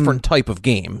 it's a different type of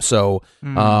game, so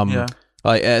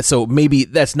so maybe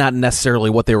that's not necessarily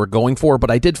what they were going for.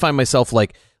 But I did find myself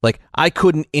like I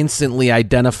couldn't instantly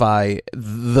identify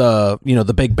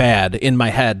the big bad in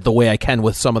my head the way I can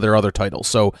with some of their other titles.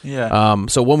 So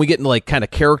so when we get into like kind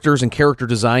of characters and character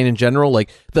design in general,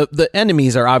 like the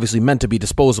enemies are obviously meant to be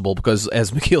disposable, because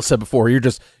as Mikhail said before,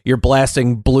 you're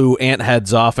blasting blue ant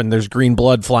heads off and there's green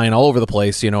blood flying all over the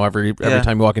place, every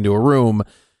time you walk into a room.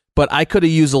 But I could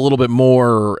have used a little bit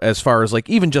more as far as like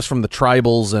even just from the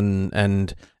tribals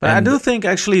and I do think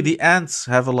actually the ants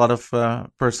have a lot of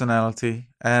personality,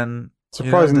 and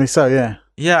surprisingly so.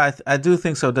 Yeah, I do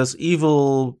think so. Those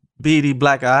evil, beady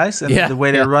black eyes, and the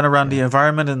way they run around the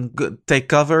environment and take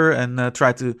cover and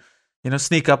try to,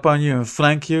 sneak up on you and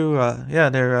flank you.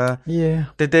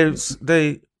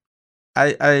 They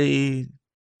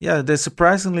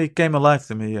surprisingly came alive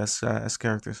to me as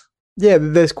characters. Yeah,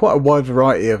 there's quite a wide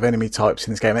variety of enemy types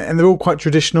in this game, and they're all quite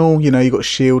traditional. You've got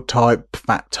shield type,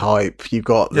 fat type, you've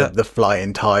got the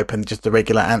flying type, and just the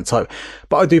regular ant type.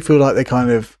 But I do feel like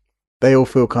they all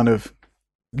feel kind of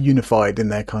unified in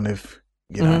their kind of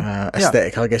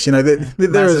aesthetic. I guess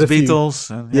there is a few beetles.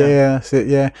 That's it.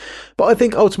 Yeah, but I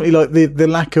think ultimately, like the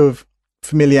lack of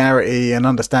familiarity and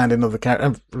understanding of the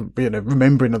character,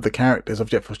 remembering of the characters of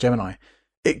Jet Force Gemini,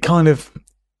 it kind of.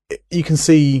 You can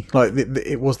see, like,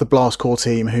 it was the Blast Corps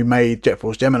team who made Jet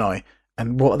Force Gemini,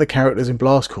 and what are the characters in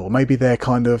Blast Corps? Maybe they're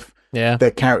kind of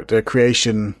their character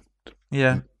creation.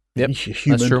 Yeah,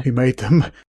 human who made them.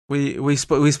 We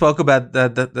spoke about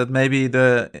that maybe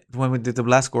when we did the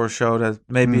Blast Corps show, that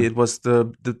maybe it was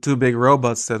the two big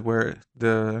robots that were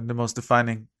the most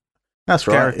defining. That's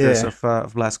right. characters Yeah.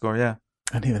 of Blastcore. Yeah,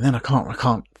 And even then, I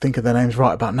can't think of their names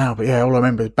right about now. But yeah, all I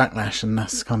remember is Backlash, and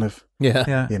that's kind of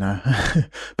Yeah. you know.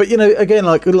 But you know, again,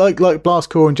 like Blast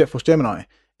Core and Jet Force Gemini,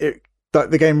 like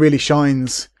the game really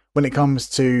shines when it comes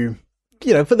to,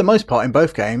 you know, for the most part in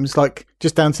both games, like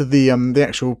just down to the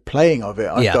actual playing of it.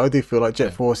 I do feel like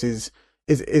Jet Force is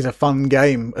a fun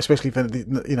game, especially for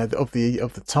the, you know, of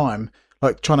the time.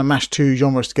 Like trying to mash two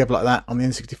genres together like that on the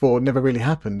N64 never really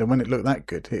happened, and when it looked that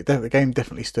good, the game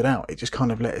definitely stood out. It just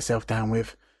kind of let itself down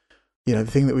with, you know, the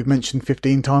thing that we've mentioned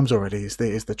 15 times already is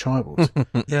the tribals.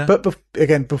 yeah. But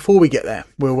again, before we get there,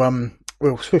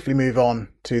 we'll swiftly move on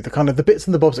to the kind of the bits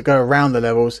and the bobs that go around the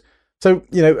levels. So,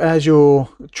 you know, as you're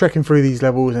trekking through these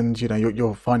levels, and you know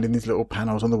you're finding these little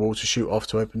panels on the wall to shoot off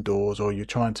to open doors, or you're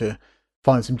trying to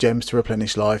find some gems to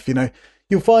replenish life, you know,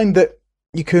 you'll find that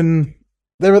you can.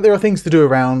 There are things to do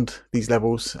around these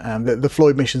levels. The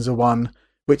Floyd missions are one,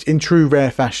 which in true Rare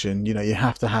fashion, you know, you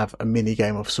have to have a mini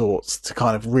game of sorts to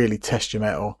kind of really test your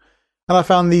mettle. And I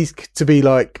found these to be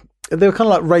like, they were kind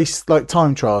of like race, like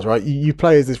time trials, right? You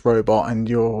play as this robot, and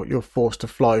you're forced to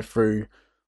fly through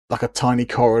like a tiny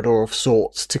corridor of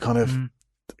sorts to kind of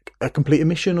complete a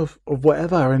mission of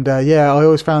whatever. And yeah, I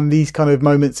always found these kind of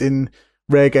moments in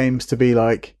Rare games to be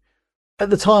like, at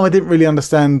the time I didn't really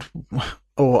understand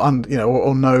or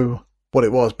know what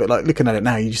it was, but like looking at it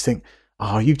now, you just think,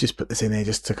 oh, you've just put this in there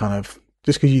just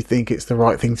because you think it's the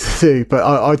right thing to do. But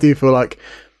I do feel like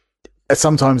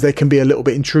sometimes they can be a little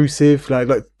bit intrusive, like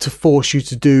to force you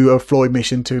to do a Floyd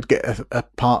mission to get a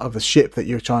part of the ship that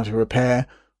you're trying to repair,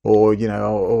 or you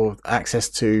know, or access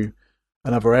to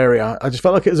another area. I just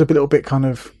felt like it was a little bit kind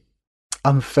of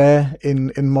unfair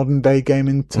in modern day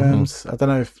gaming terms. I don't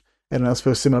know if anyone else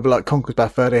feels similar, but like Conquest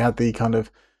Bad Fur, they had the kind of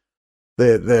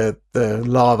the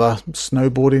lava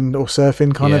snowboarding or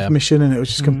surfing kind of mission, and it was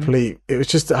just complete. It was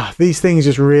just these things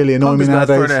just really annoy me nowadays.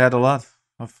 Conquest Bad Fur had a lot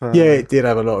of yeah, it did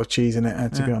have a lot of cheese in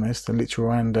it, to be honest, and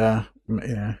literal and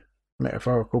you know,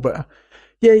 metaphorical. But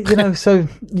yeah, you know, so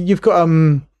you've got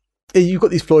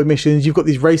these Floyd missions, you've got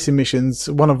these racing missions,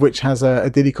 one of which has a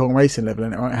Diddy Kong racing level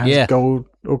in it, right? It has Gold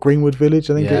or Greenwood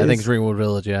Village, I think. Yeah, I think it's Greenwood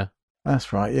Village. Yeah.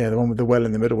 That's right, yeah, the one with the well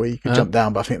in the middle where you can jump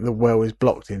down, but I think the well is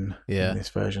blocked in this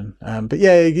version. But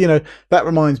yeah, you know, that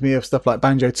reminds me of stuff like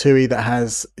Banjo-Tooie that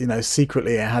has, you know,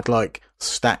 secretly it had like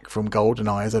Stack from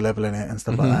GoldenEye as a level in it and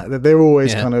stuff like that. They're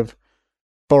always kind of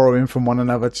borrowing from one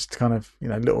another, just kind of, you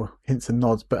know, little hints and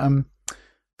nods. But did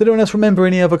anyone else remember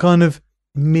any other kind of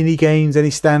mini games, any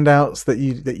standouts that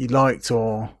you liked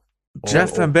or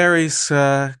Jeff and Barry's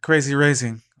Crazy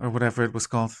Racing or whatever it was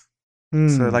called?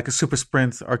 So like a super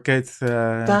sprint arcade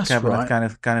cabinet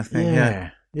kind of thing.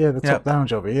 Yeah, the top down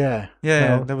jobby. Yeah,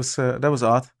 that was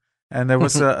odd, and there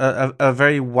was a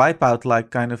very Wipeout like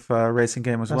kind of racing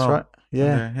game as well. That's right.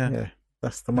 Yeah.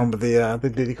 That's the one with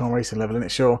the Diddy Kong racing level in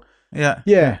it. Sure.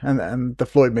 Yeah. And the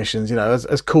Floyd missions. You know,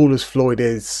 as cool as Floyd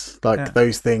is, like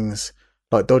those things,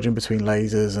 like dodging between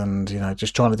lasers and, you know,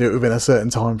 just trying to do it within a certain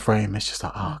time frame. It's just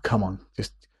like, oh, come on,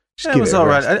 just it was all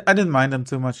right. I didn't mind them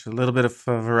too much. A little bit of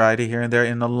variety here and there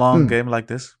in a long game like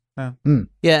this. Yeah,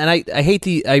 and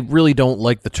I really don't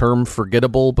like the term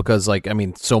forgettable because, like, I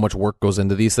mean, so much work goes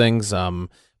into these things.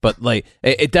 But like,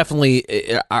 it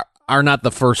definitely are not the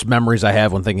first memories I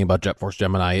have when thinking about Jet Force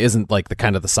Gemini. It isn't like the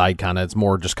kind of the side content. It's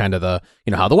more just kind of the,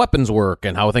 you know, how the weapons work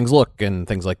and how things look and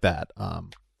things like that.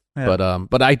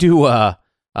 But I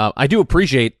do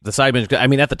appreciate the side missions. I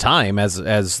mean, at the time, as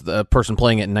the person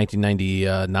playing it in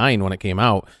 1999 when it came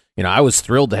out, you know, I was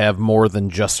thrilled to have more than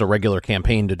just a regular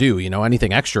campaign to do. You know,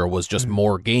 anything extra was just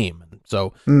more game.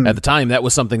 So at the time, that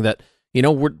was something that, you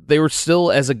know, they were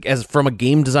still as from a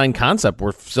game design concept,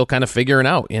 we're still kind of figuring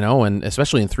out. You know, and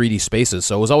especially in 3D spaces.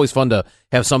 So it was always fun to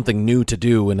have something new to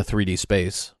do in a 3D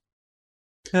space.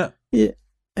 Yeah.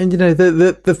 And you know,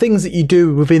 the things that you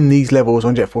do within these levels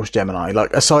on Jet Force Gemini,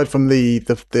 like aside from the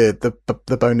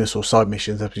bonus or side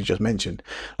missions as you just mentioned,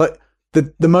 like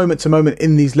the moment to moment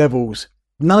in these levels,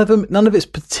 none of it's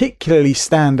particularly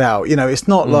stand out. You know, it's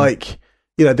not like,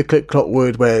 you know, the Click Clock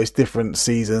Wood where it's different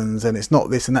seasons and it's not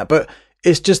this and that, but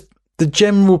it's just the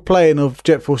general playing of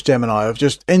Jet Force Gemini, of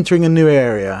just entering a new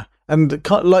area. And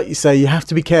like you say, you have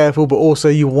to be careful, but also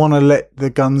you want to let the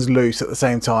guns loose at the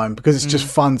same time because it's just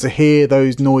fun to hear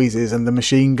those noises and the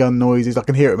machine gun noises. I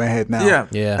can hear it in my head now.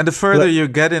 Yeah. And the further you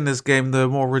get in this game, the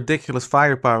more ridiculous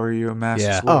firepower you amass.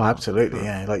 Yeah. As well. Oh, absolutely.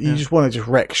 Yeah. Like you just want to just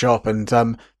wreck shop, and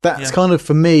that's kind of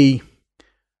for me.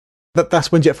 That's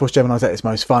when Jet Force Gemini is at its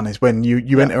most fun. Is when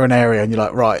you enter an area and you're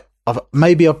like, right, I've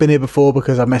been here before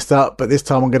because I messed up, but this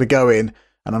time I'm going to go in.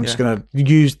 And I'm just going to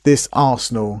use this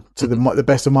arsenal to the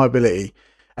best of my ability.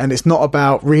 And it's not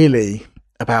about really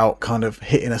about kind of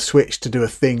hitting a switch to do a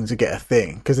thing to get a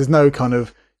thing, because there's no kind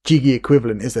of jiggy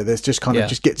equivalent, is there? There's just kind of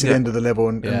just get to the end of the level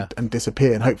and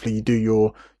disappear, and hopefully you do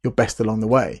your best along the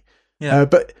way.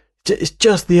 But it's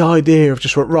just the idea of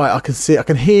just right, I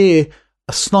can hear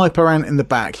a sniper ant in the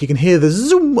back, you can hear the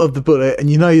zoom of the bullet, and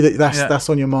you know that's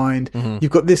on your mind.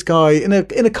 You've got this guy in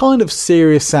a kind of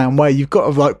serious sound way, you've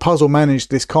got to like puzzle manage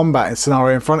this combat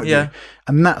scenario in front of you,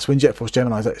 and that's when Jet Force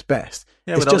Gemini is at its best.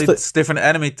 Yeah, with all these different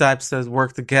enemy types that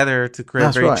work together to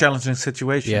create very challenging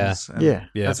situations.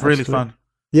 That's really fun.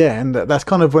 Yeah, and that's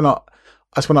kind of when I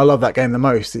love that game the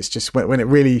most. It's just when it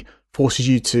really forces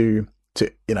you to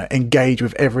engage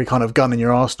with every kind of gun in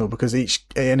your arsenal, because each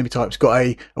enemy type's got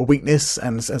a weakness,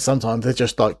 and sometimes they're they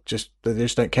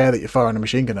just don't care that you're firing a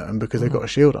machine gun at them because they've got a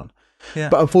shield on.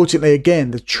 But unfortunately,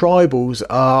 again, the tribals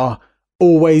are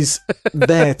always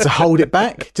there to hold it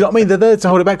back. Do you know what I mean? They're there to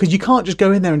hold it back, because you can't just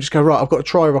go in there and just go, right, I've got a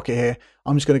tri-rocket here,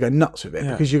 I'm just going to go nuts with it,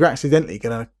 because you're accidentally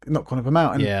going to knock one of them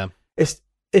out. And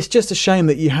it's just a shame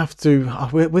that you have to,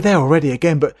 we're there already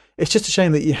again, but it's just a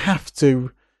shame that you have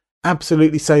to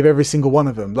absolutely save every single one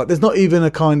of them. Like, there's not even a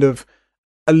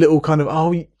little kind of,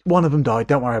 one of them died,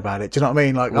 don't worry about it. Do you know what I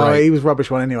mean? Like, he was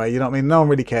rubbish one anyway. You know what I mean? No one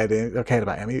really cared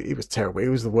about him. He was terrible. He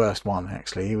was the worst one,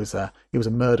 actually. He was a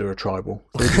murderer tribal.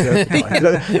 So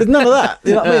there's none of that.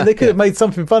 You know what I mean? They could have made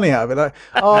something funny out of it. Like,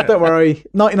 don't worry,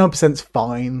 99%'s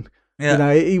fine.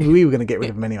 Yeah. We were going to get rid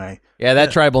of him anyway. Yeah,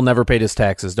 that tribal never paid his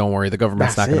taxes. Don't worry, the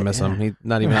government's not going to miss him. He's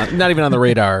not even on the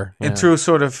radar. In true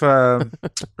sort of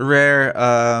rare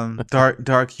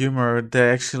dark humor, they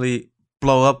actually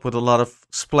blow up with a lot of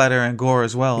splatter and gore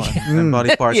as well, and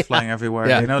body parts flying everywhere.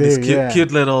 Yeah. You know, these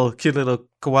cute little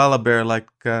koala bear like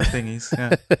thingies.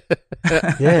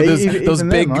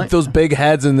 Those big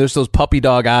heads, and there's those puppy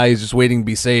dog eyes just waiting to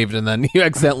be saved, and then you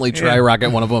accidentally try rocket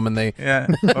one of them, and they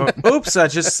oops, I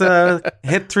just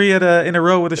hit 3 in a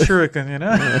row with a shuriken. You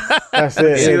know, that's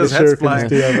it. See those heads flying.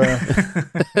 Do they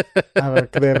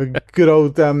have a good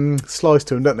old slice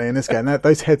to them, don't they? In this game,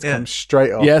 those heads come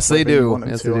straight off. Yes, they do.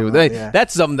 Yes, they do.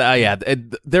 That's something that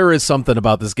there is something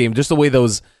about this game, just the way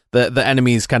the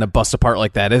enemies kind of bust apart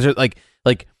like that. Is it like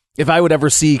if I would ever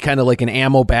see kind of like an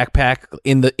ammo backpack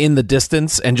in the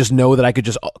distance and just know that I could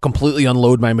just completely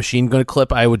unload my machine gun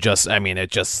clip, I would just,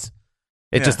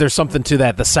 there's something to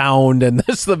that, the sound and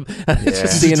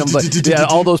just seeing them,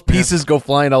 all those pieces go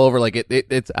flying all over. Like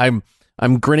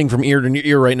I'm grinning from ear to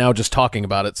ear right now just talking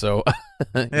about it. So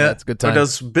it's a good time. Or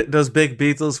those big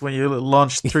beetles when you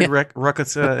launch 3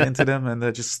 rockets into them, and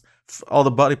they're just all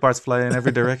the body parts fly in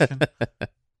every direction.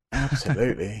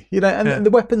 Absolutely. And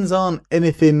the weapons aren't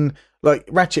anything like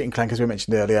Ratchet and Clank, as we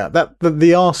mentioned earlier. That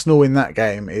the arsenal in that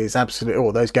game is absolutely,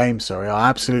 or those games, sorry, are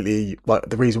absolutely like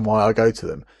the reason why I go to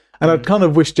them. And I kind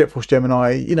of wish Jet Force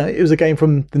Gemini, it was a game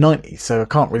from the 90s, so I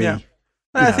can't really.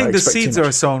 I think the seeds are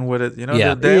sown with it.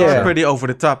 They are pretty over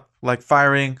the top. Like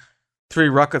firing 3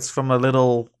 rockets from a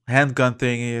little handgun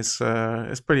thing is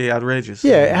pretty outrageous.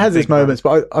 Yeah, it has its moments,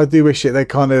 but I do wish they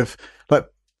kind of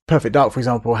like Perfect Dark, for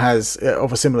example, has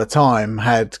of a similar time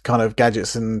had kind of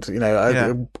gadgets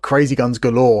and crazy guns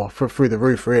galore through the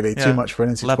roof. Really, too much for an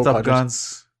N64 laptop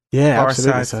guns. Yeah,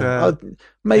 absolutely. So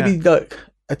maybe like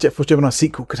a Jet Force Gemini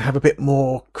sequel could have a bit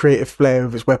more creative flair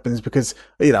with its weapons, because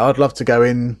I'd love to go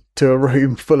into a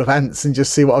room full of ants and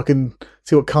just see what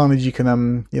carnage you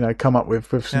can come up with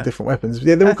some different weapons.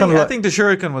 Yeah, they're all I think the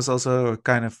shuriken was also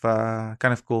kind of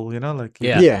cool. Like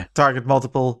target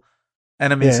multiple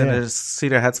enemies and just see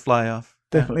their heads fly off.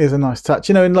 Definitely is a nice touch.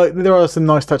 And like there are some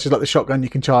nice touches, like the shotgun, you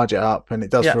can charge it up, and it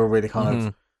does feel really kind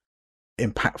of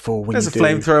impactful when There's a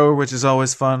flamethrower, which is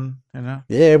always fun. Yeah,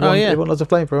 everyone loves a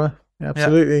flamethrower.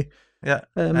 Absolutely.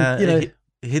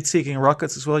 Heat-seeking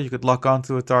rockets as well. You could lock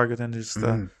onto a target and just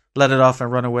let it off and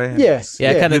run away. And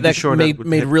kind of that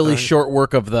made really short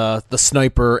work of the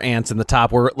sniper ants in the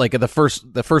top, where like at the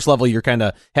first level you're kind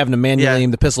of having to manually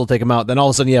aim the pistol, take them out. Then all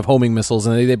of a sudden you have homing missiles,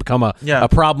 and they become a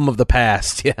problem of the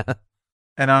past. Yeah.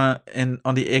 And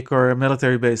on the Acre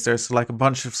military base, there's like a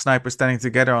bunch of snipers standing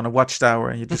together on a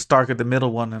watchtower, and you just target the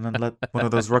middle one and then let one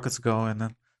of those rockets go, and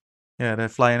then they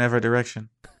fly in every direction.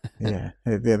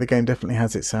 The game definitely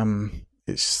has its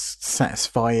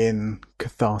satisfying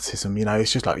cathartism.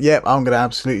 It's just like, I'm going to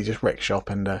absolutely just wreck shop,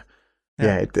 and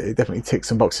it definitely ticks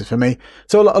some boxes for me.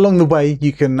 So along the way,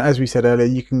 you can, as we said earlier,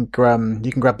 you can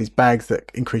grab these bags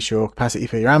that increase your capacity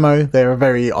for your ammo. They're a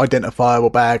very identifiable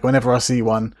bag. Whenever I see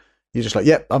one, you're just like,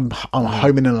 I'm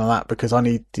homing in on that, because I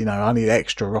need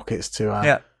extra rockets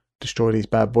to destroy these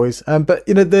bad boys. But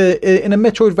in a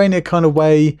Metroidvania kind of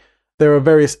way, there are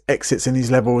various exits in these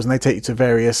levels, and they take you to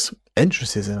various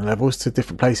entrances in the levels to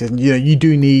different places. And you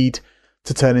do need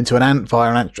to turn into an ant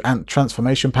via an ant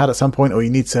transformation pad at some point, or you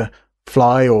need to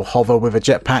fly or hover with a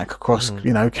jetpack across,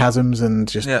 chasms and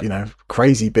just,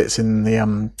 crazy bits in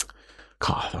the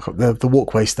the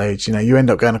walkway stage. You end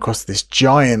up going across this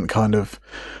giant kind of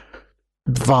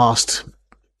vast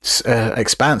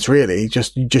expanse, really,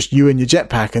 just you and your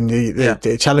jetpack, and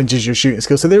it challenges your shooting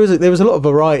skills. So there was a lot of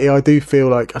variety. I do feel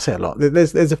like, I say a lot,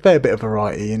 there's a fair bit of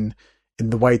variety in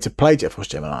the way to play Jet Force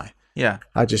Gemini. Yeah,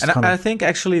 I think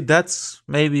actually that's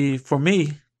maybe for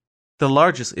me the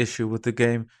largest issue with the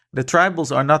game. The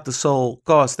tribals are not the sole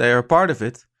cause; they are a part of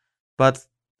it. But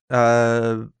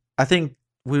I think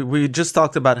we just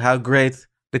talked about how great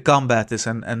the combat is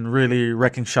and really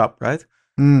wrecking shop, right?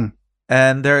 Mm.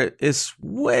 And there is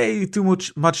way too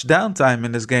much downtime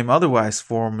in this game otherwise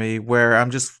for me, where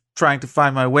I'm just trying to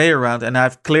find my way around, and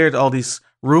I've cleared all these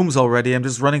rooms already. I'm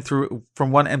just running through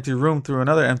from one empty room through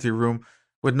another empty room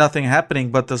with nothing happening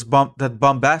but that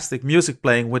bombastic music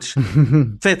playing, which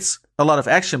fits a lot of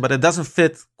action, but it doesn't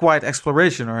fit quite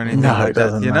exploration or anything like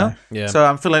that, know? Yeah. So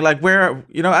I'm feeling like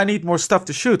I need more stuff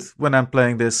to shoot when I'm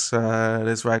playing this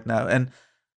right now. And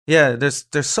yeah, there's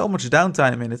so much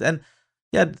downtime in it. And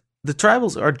yeah, the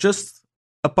tribals are just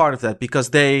a part of that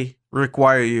because they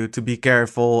require you to be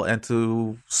careful and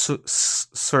to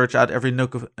search out every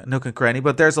nook and cranny.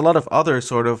 But there's a lot of other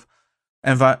sort of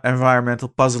environmental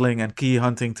puzzling and key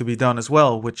hunting to be done as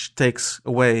well, which takes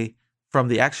away from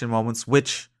the action moments,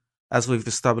 which, as we've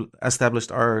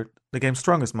established, are the game's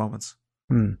strongest moments.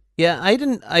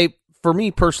 Yeah, for me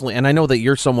personally, and I know that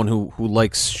you're someone who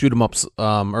likes shoot 'em ups,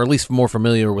 or at least more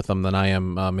familiar with them than I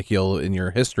am, Mikhail, in your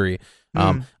history.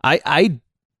 I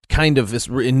kind of,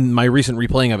 in my recent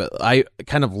replaying of it, I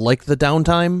kind of like the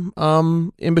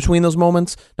downtime in between those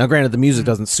moments. Now, granted, the music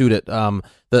doesn't suit it.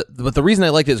 But the reason I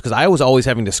liked it is because I was always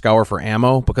having to scour for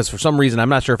ammo, because for some reason, I'm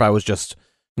not sure if I was just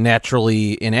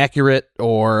naturally inaccurate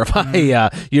or if I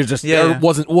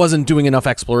wasn't doing enough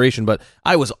exploration, but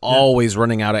I was always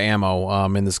running out of ammo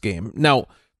in this game. Now,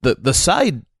 the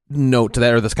side note to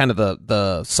that, or this kind of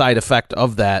the side effect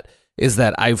of that, is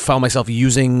that I found myself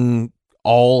using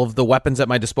all of the weapons at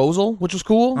my disposal, which was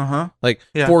cool.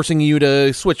 Forcing you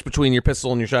to switch between your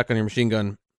pistol and your shotgun and your machine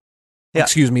gun. Yeah.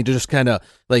 Excuse me, to just kind of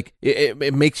like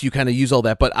it makes you kind of use all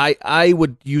that. But I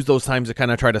would use those times to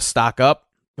kind of try to stock up.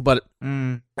 But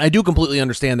I do completely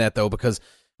understand that, though, because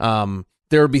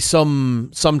there would be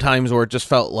some times where it just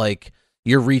felt like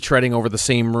you're retreading over the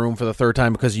same room for the third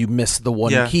time because you missed the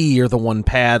one key or the one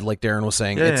pad, like Darren was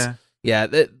saying.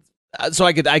 So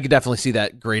I could definitely see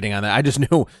that grading on that. I just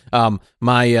knew during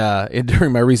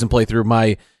my recent playthrough,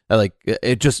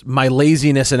 my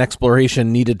laziness and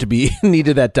exploration needed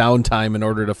that downtime in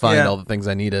order to find all the things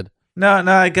I needed. No,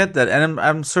 I get that, and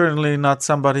I'm certainly not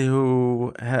somebody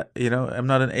who, I'm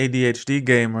not an ADHD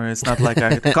gamer. It's not like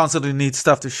I constantly need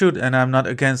stuff to shoot, and I'm not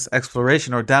against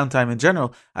exploration or downtime in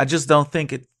general. I just don't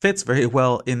think it fits very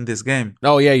well in this game.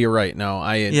 Oh yeah, you're right. No,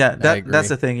 I agree. That's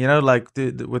the thing. Like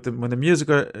when the music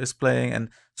is playing and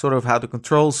sort of how the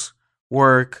controls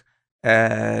work,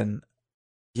 and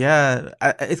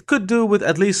it could do with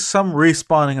at least some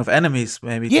respawning of enemies,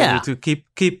 maybe to keep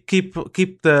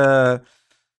the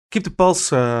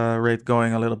pulse rate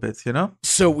going a little bit,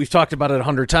 So we've talked about it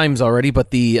 100 times already, but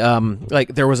the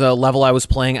there was a level I was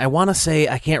playing. I want to say,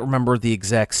 I can't remember the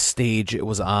exact stage it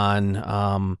was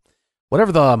on.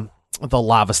 Whatever the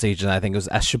lava stage, and I think it was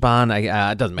Esteban.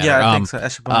 It doesn't matter. Yeah, I think so.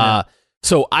 Esteban.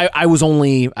 So I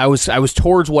was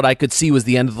towards what I could see was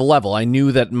the end of the level. I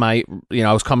knew that I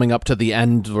was coming up to the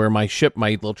end where my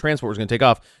little transport was going to take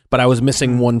off, but I was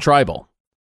missing one tribal.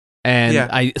 And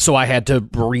I had to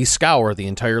rescour the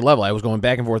entire level. I was going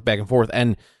back and forth,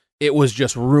 and it was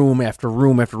just room after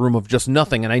room after room of just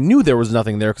nothing. And I knew there was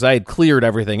nothing there because I had cleared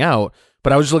everything out.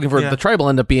 But I was just looking for the tribal.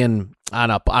 Ended up being on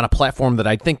a platform that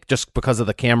I think, just because of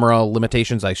the camera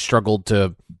limitations, I struggled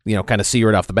to kind of see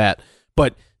right off the bat.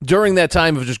 But during that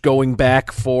time of just going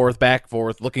back forth,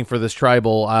 looking for this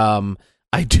tribal,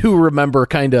 I do remember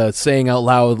kind of saying out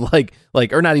loud, like,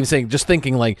 or not even saying, just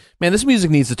thinking, like, man, this music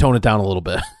needs to tone it down a little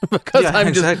bit because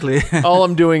all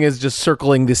I'm doing is just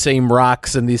circling the same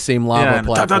rocks and these same lava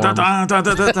platforms.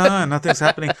 Nothing's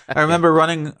happening. I remember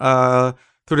running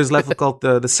through this level called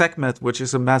the Sekhmet, which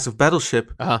is a massive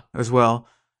battleship as well,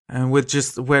 and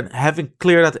when having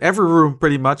cleared out every room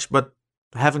pretty much, but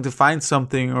having to find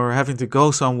something or having to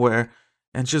go somewhere.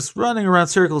 And just running around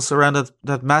circles around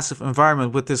that massive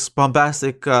environment with this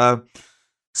bombastic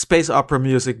space opera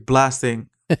music blasting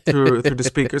through the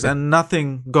speakers, and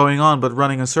nothing going on but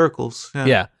running in circles.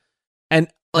 Yeah. And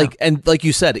Like and like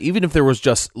you said, even if there was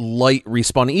just light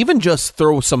respawning, even just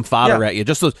throw some fodder at you,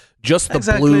 just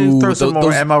the blue, throw some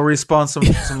more ammo respawn,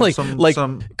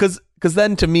 because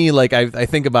then to me, like I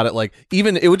think about it, like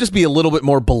even it would just be a little bit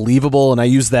more believable, and I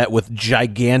use that with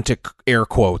gigantic air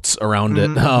quotes around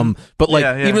it. But like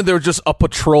even if there was just a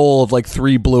patrol of like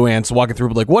 3 blue ants walking through,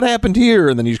 like what happened here,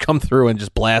 and then you come through and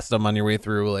just blast them on your way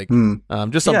through, like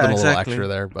just something a little extra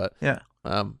there. But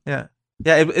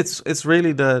it's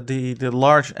really the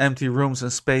large empty rooms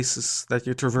and spaces that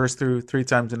you traverse through 3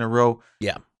 times in a row.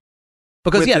 Yeah,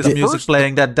 because with the music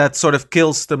playing that sort of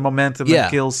kills the momentum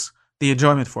and kills the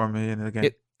enjoyment for me in the game.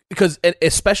 Because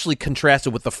especially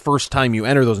contrasted with the first time you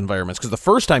enter those environments, because the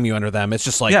first time you enter them, it's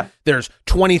just like there's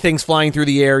 20 things flying through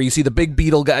the air. You see the big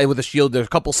beetle guy with a shield. There's a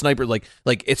couple snipers. Like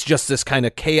it's just this kind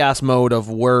of chaos mode of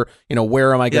where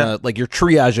am I gonna like you're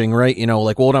triaging, right?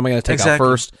 Like what am I gonna take out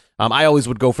first? I always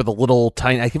would go for the little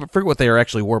tiny. I forget what they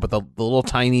actually were, but the little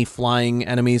tiny flying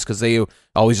enemies, because they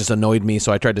always just annoyed me.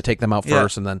 So I tried to take them out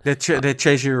first, and then they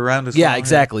chase you around as well. Yeah,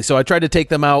 exactly. So I tried to take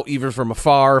them out even from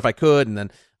afar if I could, and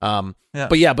then.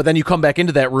 But then you come back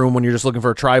into that room when you're just looking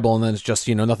for a tribal, and then it's just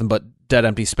nothing but dead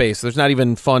empty space. There's not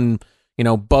even fun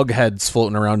bug heads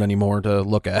floating around anymore to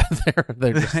look at.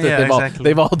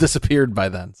 They've all disappeared by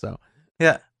then. So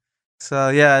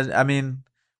I mean,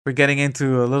 we're getting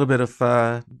into a little bit of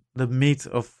the meat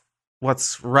of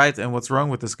what's right and what's wrong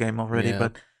with this game already.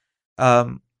 But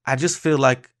I just feel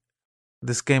like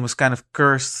this game was kind of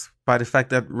cursed by the fact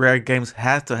that Rare games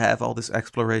had to have all this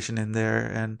exploration in there,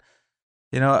 and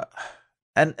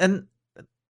and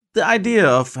the idea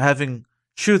of having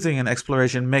shooting and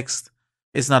exploration mixed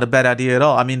is not a bad idea at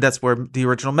all. I mean, that's where the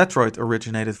original Metroid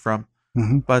originated from.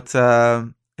 But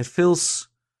it feels,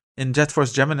 in Jet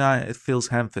Force Gemini, it feels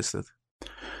ham-fisted.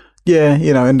 Yeah,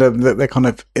 and the kind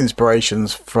of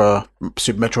inspirations for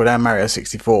Super Metroid and Mario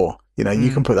 64,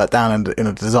 you can put that down in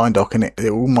a design doc and it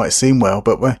all might seem well,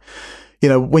 but when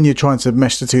you're trying to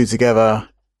mesh the two together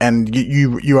and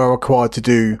you are required to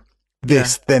do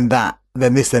this, then that,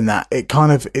 then this, then that. It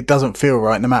doesn't feel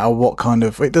right, no matter what kind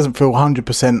of. It doesn't feel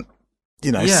 100%,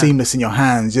 seamless in your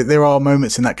hands. There are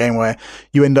moments in that game where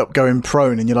you end up going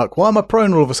prone, and you're like, "Why am I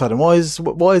prone all of a sudden? Why is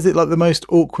it like the most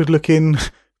awkward looking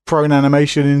prone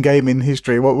animation in gaming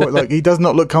history? What like he does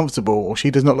not look comfortable, or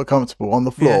she does not look comfortable on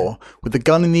the floor with the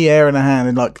gun in the air in her hand,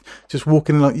 and like just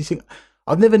walking in like you think."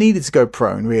 I've never needed to go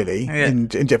prone really in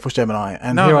Jet Force Gemini,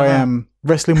 and I am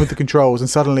wrestling with the controls, and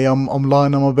suddenly I'm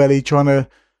lying on my belly trying to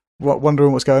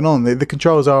wondering what's going on. The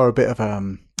controls are a bit of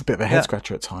a head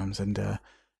scratcher at times, and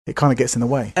it kind of gets in the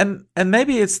way. And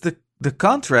maybe it's the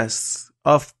contrasts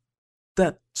of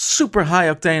that super high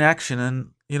octane action,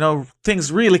 and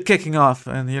things really kicking off,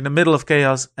 and you're in the middle of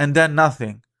chaos, and then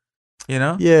nothing. In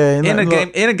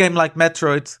a game like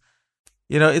Metroid.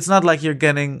 It's not like you're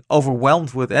getting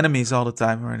overwhelmed with enemies all the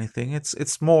time or anything.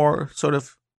 It's more sort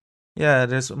of,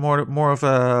 there's more of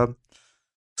a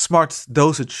smart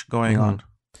dosage going on.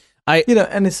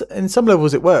 And it's, in some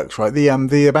levels it works, right?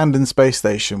 The abandoned space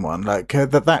station one, like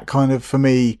that kind of for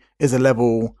me is a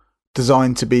level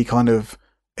designed to be kind of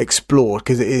explored,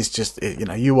 because it is just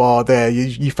you are there,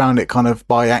 you found it kind of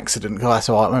by accident. That's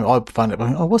how I found it.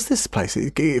 Oh, what's this place?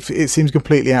 It seems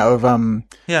completely out of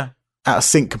out of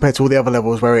sync compared to all the other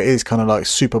levels where it is kind of like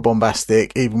super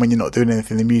bombastic. Even when you're not doing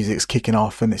anything, the music's kicking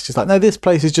off, and it's just like, no, this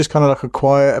place is just kind of like a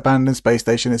quiet abandoned space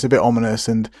station. It's a bit ominous,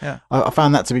 and I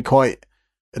found that to be quite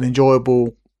an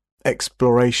enjoyable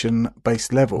exploration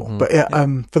based level. But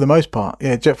for the most part,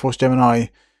 Jet Force Gemini,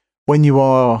 when you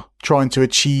are trying to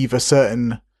achieve a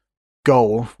certain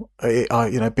goal, be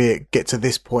it get to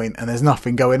this point and there's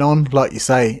nothing going on, like you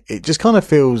say, it just kind of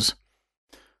feels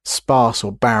sparse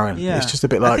or barren. It's just a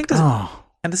bit like,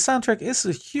 and the soundtrack is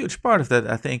a huge part of that,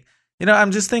 I think.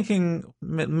 I'm just thinking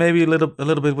maybe a little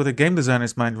bit with a game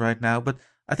designer's mind right now, but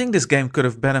I think this game could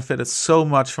have benefited so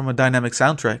much from a dynamic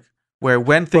soundtrack, where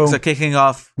when things are kicking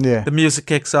off, the music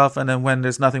kicks off, and then when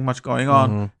there's nothing much going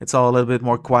on, it's all a little bit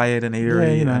more quiet and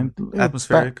eerie and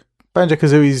atmospheric.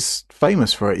 Banjo-Kazooie's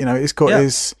famous for it. It's got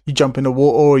his, you jump in the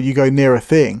water or you go near a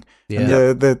thing.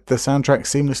 And the soundtrack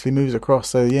seamlessly moves across.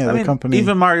 So the company,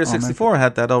 even Mario 64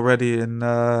 had that already in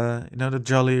the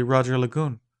Jolly Roger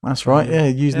Lagoon. That's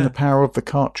right. Using the power of the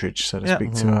cartridge, so to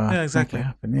speak, to exactly make it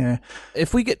happen.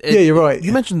 If we get, you're right.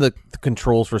 You mentioned the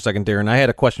controls for a second, Darren. I had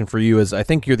a question for you. As I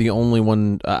think you're the only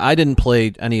one. I didn't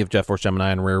play any of Jet Force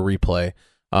Gemini and Rare Replay.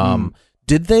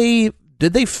 Did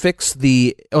they fix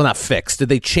the? Oh, not fix. Did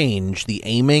they change the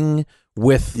aiming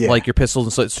with like your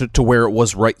pistols and so to where it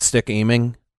was right stick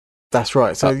aiming? That's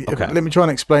right. So let me try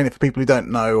and explain it for people who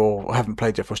don't know or haven't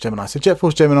played Jet Force Gemini. So Jet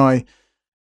Force Gemini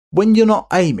when you're not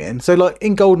aiming, so like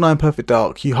in GoldenEye and Perfect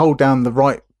Dark, you hold down the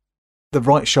right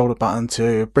shoulder button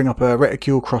to bring up a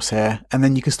reticule crosshair, and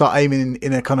then you can start aiming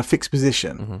in a kind of fixed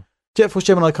position. Mm-hmm. Jet Force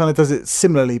Gemini kind of does it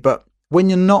similarly, but when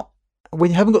you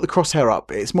haven't got the crosshair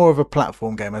up, it's more of a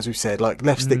platform game, as we've said, like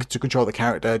left stick to control the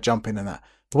character, jumping and that.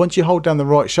 But once you hold down the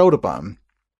right shoulder button,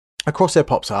 a crosshair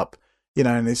pops up,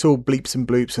 and it's all bleeps and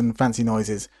bloops and fancy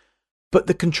noises. But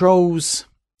the controls,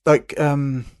 like,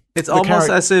 it's almost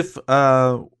as if,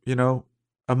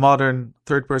 a modern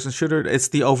third-person shooter, it's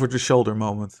the over-the-shoulder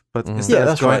moment. But instead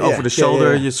of going over the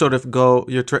shoulder, you sort of go,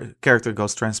 your character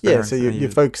goes transparent. Yeah, so you're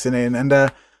focusing in. And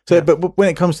but when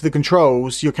it comes to the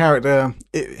controls, your character,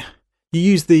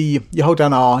 you hold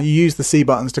down R, you use the C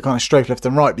buttons to kind of strafe left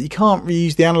and right, but you can't really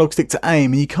use the analog stick to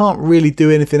aim, and you can't really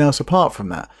do anything else apart from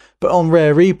that. But on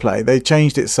Rare Replay, they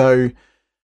changed it so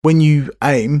when you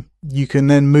aim, you can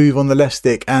then move on the left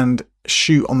stick and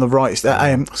shoot on the right stick.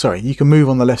 You can move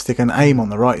on the left stick and aim on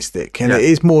the right stick, and it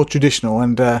is more traditional.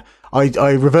 And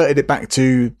I reverted it back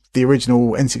to the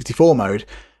original N64 mode,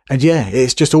 and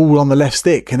it's just all on the left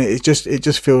stick, and it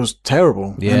just feels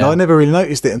terrible. Yeah. And I never really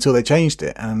noticed it until they changed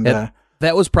it. And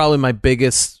that was probably my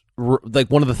biggest, like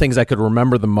one of the things I could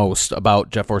remember the most about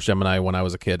Jet Force Gemini when I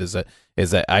was a kid is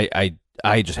that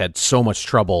I just had so much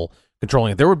trouble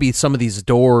controlling it. There would be some of these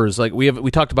doors, like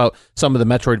we talked about some of the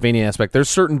Metroidvania aspect. There's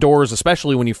certain doors,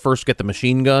 especially when you first get the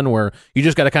machine gun, where you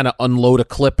just got to kind of unload a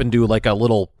clip and do like a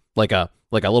little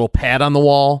pad on the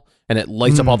wall, and it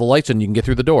lights up all the lights, and you can get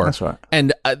through the door. That's right.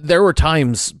 And there were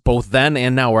times both then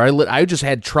and now where I just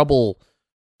had trouble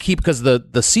because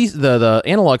the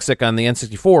analog stick on the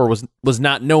N64 was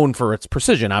not known for its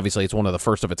precision. Obviously, it's one of the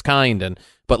first of its kind,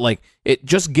 but like it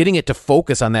just getting it to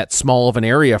focus on that small of an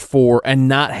area and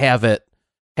not have the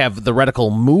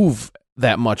reticle move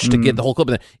that much to get the whole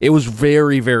clip. It was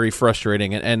very, very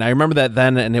frustrating, and I remember that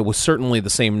then, and it was certainly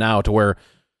the same now, to where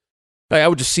I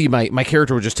would just see my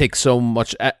character would just take so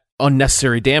much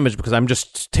unnecessary damage because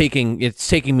it's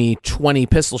taking me 20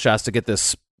 pistol shots to get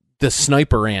this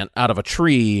sniper ant out of a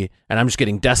tree, and I'm just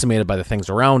getting decimated by the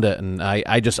things around it. And I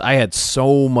had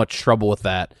so much trouble with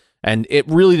that, and it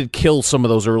really did kill some of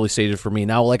those early stages for me.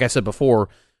 Now, like I said before,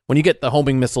 when you get the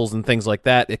homing missiles and things like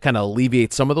that, it kind of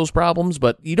alleviates some of those problems,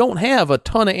 but you don't have a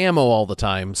ton of ammo all the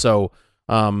time. So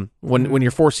when you're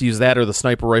forced to use that or the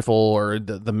sniper rifle or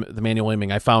the manual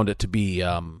aiming, I found it to be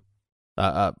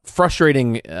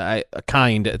frustrating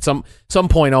kind at some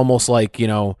point, almost like,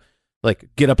 like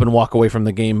get up and walk away from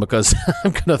the game because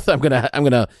I'm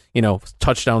gonna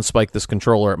touchdown spike this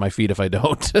controller at my feet if I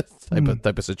don't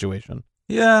type of situation.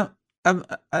 Yeah,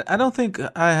 I don't think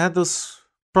I had those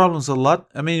problems a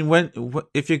lot. I mean,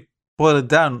 if you boil it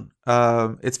down,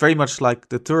 it's very much like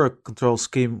the turret control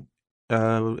scheme.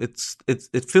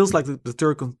 It feels like the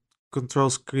turret control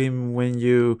scheme when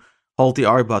you hold the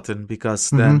R button,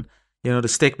 because then the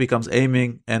stick becomes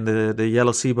aiming, and the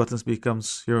yellow C buttons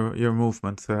becomes your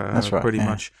movement. That's right, pretty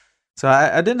much. So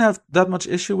I didn't have that much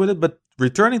issue with it, but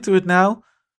returning to it now,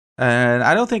 and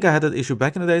I don't think I had that issue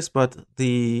back in the days, but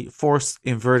the forced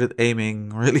inverted aiming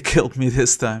really killed me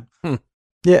this time.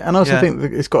 Yeah, and I also think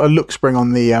that it's got a look spring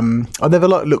on the. I never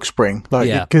liked look spring,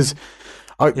 because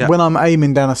when I'm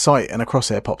aiming down a sight and a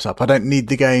crosshair pops up, I don't need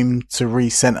the game to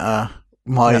recenter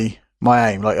my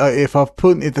aim. Like if I've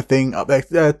pointed the thing up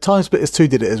there, Time Splitters 2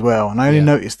 did it as well, and I only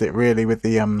noticed it really with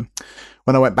the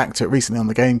when I went back to it recently on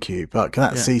the GameCube. Like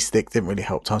that C stick didn't really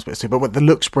help Time Splitters 2, but with the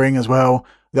look spring as well,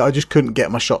 that I just couldn't get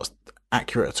my shots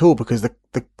accurate at all because the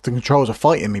controls are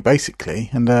fighting me basically,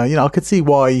 and I could see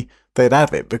why they'd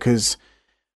have it, because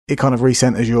it kind of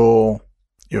recenters your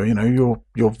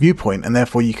viewpoint, and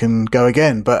therefore you can go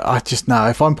again. But I just know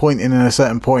if I'm pointing in a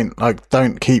certain point, like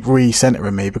don't keep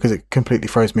recentering me, because it completely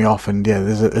throws me off. And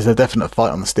there's a definite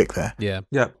fight on the stick there. Yeah.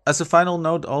 As a final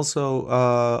note, also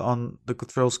on the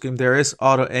control scheme, there is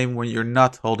auto aim when you're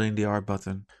not holding the R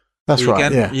button. That's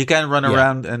right. You can run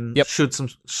around and shoot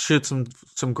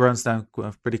some grunts down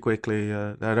pretty quickly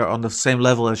that are on the same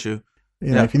level as you.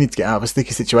 If you need to get out of a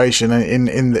sticky situation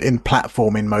in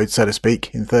platforming mode, so to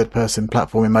speak, in third person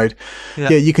platforming mode,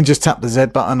 you can just tap the Z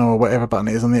button or whatever button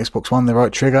it is on the Xbox One, the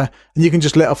right trigger, and you can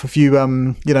just let off a few,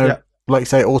 like you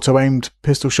say, auto-aimed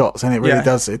pistol shots, and it really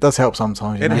does help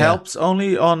sometimes. It helps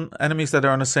only on enemies that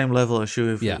are on the same level as you.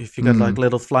 If you got like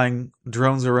little flying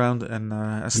drones around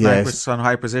and snipers on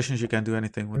high positions, you can't do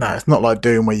anything with that. It's not like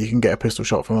Doom where you can get a pistol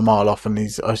shot from a mile off and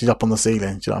she's up on the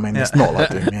ceiling. Do you know what I mean? It's not like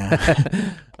Doom, man,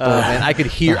 I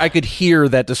could hear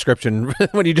that description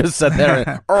when you just said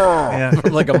there,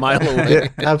 from like a mile away.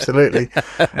 Absolutely.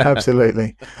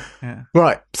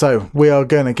 Right, so we are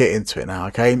going to get into it now.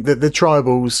 Okay, the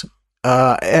tribals,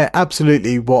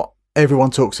 absolutely what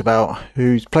everyone talks about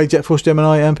who's played Jet Force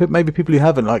Gemini, and maybe people who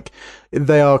haven't. Like,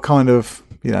 they are kind of,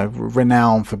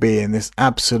 renowned for being this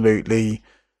absolutely,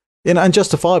 and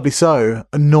justifiably so,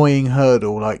 annoying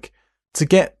hurdle. Like, to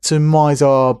get to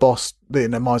Mizar boss,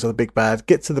 Mizar the big bad,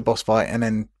 get to the boss fight, and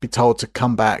then be told to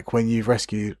come back when you've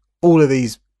rescued all of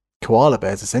these koala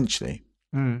bears, essentially.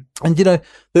 And there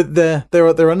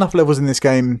are enough levels in this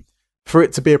game for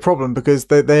it to be a problem, because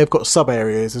they have got sub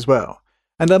areas as well.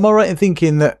 And am I right in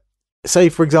thinking that, say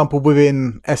for example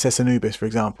within SS Anubis, for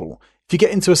example, if you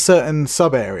get into a certain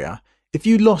sub area, if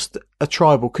you lost a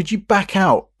tribal, could you back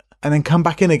out and then come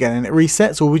back in again and it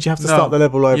resets, or would you have to start the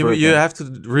level over again? You have to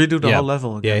redo the whole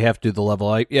level again. Yeah, you have to do the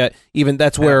level. Even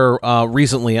that's where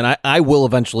recently, and I will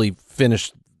eventually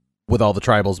finish with all the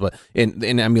tribals, but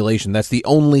in emulation, that's the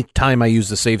only time I use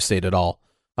the save state at all.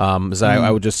 I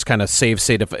would just kind of save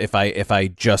state if I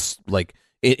just, like,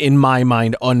 in my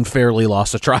mind, unfairly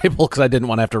lost a tribal, because I didn't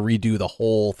want to have to redo the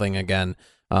whole thing again.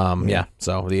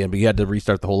 So you had to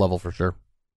restart the whole level for sure.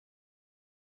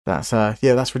 That's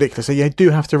ridiculous. So you do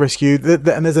have to rescue, and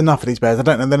there's enough of these bears. I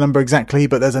don't know the number exactly,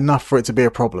 but there's enough for it to be a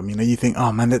problem. You think,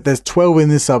 oh man, there's 12 in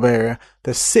this sub area,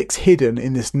 there's 6 hidden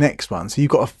in this next one, so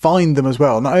you've got to find them as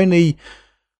well. Not only,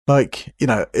 like,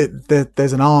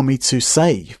 there's an army to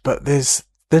save, but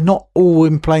they're not all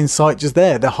in plain sight just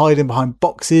there. They're hiding behind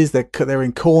boxes, they're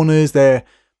in corners, they're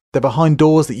behind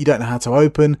doors that you don't know how to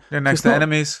open. They're next to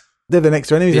enemies. They're the next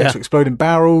to enemies, next to exploding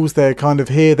barrels, they're kind of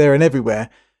here, there, and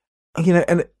everywhere.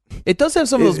 And it does have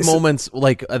some of those moments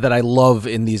like that I love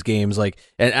in these games, like,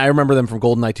 and I remember them from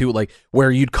GoldenEye 2, like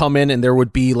where you'd come in and there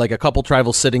would be like a couple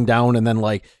tribals sitting down, and then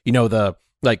like the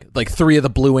like 3 of the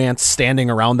blue ants standing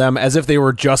around them, as if they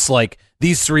were just like,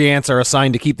 these 3 ants are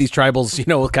assigned to keep these tribals,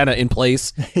 kind of in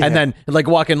place. And then like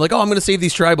walk in like, oh, I'm going to save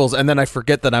these tribals, and then I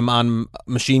forget that I'm on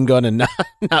machine gun and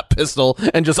not pistol,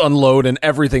 and just unload, and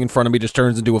everything in front of me just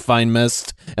turns into a fine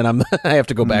mist, and I have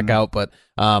to go back out. But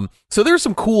so there's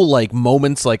some cool like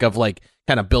moments like of like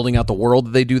kind of building out the world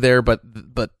that they do there, but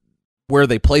where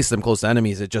they place them close to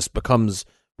enemies, it just becomes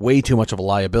way too much of a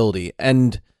liability.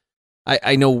 And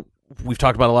I know we've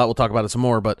talked about it a lot, we'll talk about it some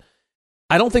more, but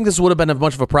I don't think this would have been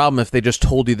much of a problem if they just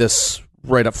told you this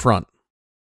right up front.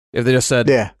 If they just said,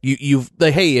 hey,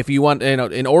 if you want,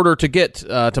 in order to get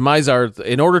to Mizar,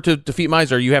 in order to defeat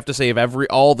Mizar, you have to save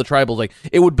all the tribals. Like,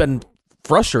 it would have been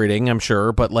frustrating, I'm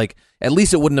sure, but like, at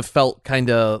least it wouldn't have felt kind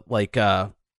of like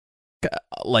a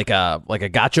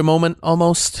gotcha moment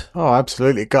almost. Oh,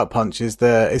 absolutely. Gut punch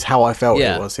is how I felt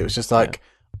it was. It was just like,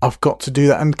 I've got to do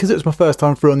that. And because it was my first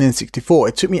time through on the N64,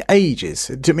 it took me ages.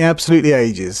 It took me absolutely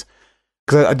ages,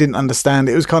 because I didn't understand.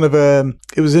 It was kind of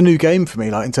it was a new game for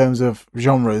me, like in terms of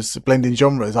genres, blending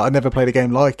genres. I'd never played a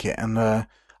game like it, and I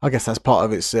guess that's part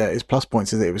of its plus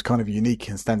points, is that it was kind of unique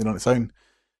and standing on its own.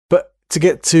 But to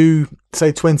get to,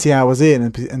 say, 20 hours in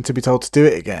and to be told to do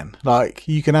it again, like,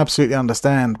 you can absolutely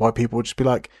understand why people would just be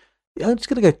like, I'm just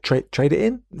going to go trade it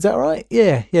in. Is that right?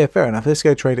 Yeah, fair enough. Let's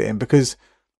go trade it in, because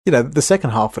the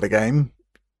second half of the game,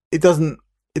 it doesn't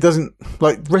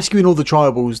like, rescuing all the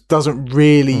tribals doesn't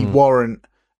really warrant,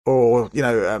 or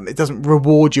it doesn't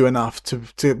reward you enough to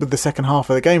with the second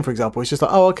half of the game, for example. It's just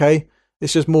like, oh, okay,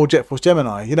 it's just more Jet Force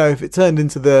Gemini. If it turned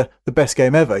into the best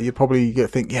game ever, you'd probably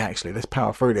think, yeah, actually, let's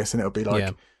power through this, and it'll be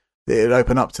like, it'll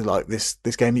open up to like this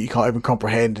game that you can't even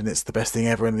comprehend, and it's the best thing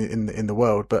ever in the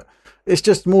world. But it's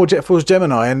just more Jet Force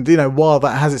Gemini, and while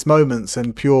that has its moments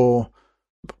and pure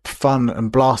fun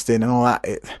and blasting and all that,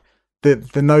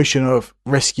 the notion of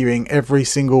rescuing every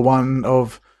single one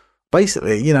of,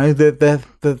 basically, they're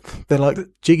like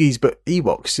Jiggies but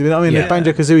Ewoks. You know what I mean? If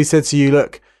Banjo-Kazooie said to you,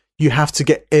 look, you have to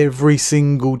get every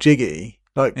single Jiggy,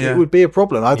 like, it would be a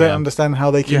problem. I don't understand how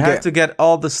they can have to get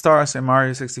all the stars in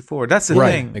Mario 64. That's the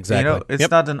thing. Exactly. It's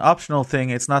not an optional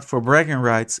thing. It's not for bragging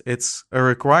rights. It's a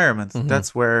requirement. Mm-hmm.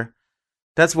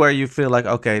 That's where you feel like,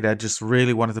 okay, they just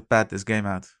really wanted to pad this game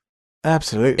out.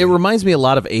 Absolutely. It reminds me a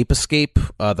lot of Ape Escape,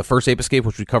 the first Ape Escape,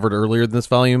 which we covered earlier in this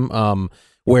volume,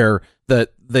 where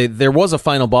there was a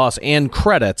final boss and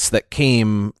credits that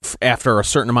came after a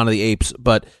certain amount of the apes,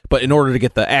 but in order to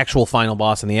get the actual final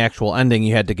boss and the actual ending,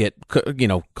 you had to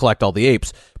collect all the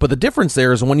apes. But the difference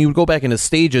there is when you would go back into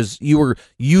stages, you were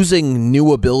using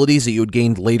new abilities that you had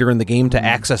gained later in the game to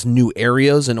access new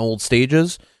areas in old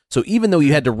stages. So even though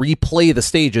you had to replay the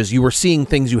stages, you were seeing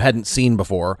things you hadn't seen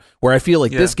before. Where I feel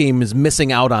like this game is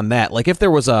missing out on that. Like if there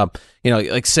was a,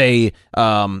 like say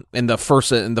in the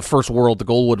first world, the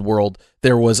Goldwood world,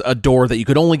 there was a door that you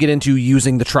could only get into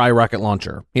using the tri-rocket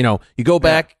launcher. You go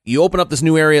back, you open up this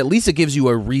new area. At least it gives you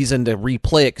a reason to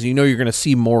replay it because you're going to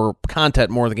see more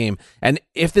content, more of the game. And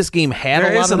if this game had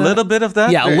there a lot is of a little bit of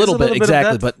that. Yeah, There a is little bit,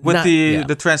 exactly. But with not,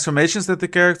 the transformations that the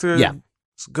character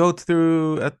go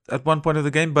through at one point of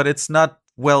the game, but it's not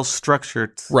well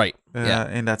structured, right?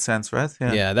 In that sense, right?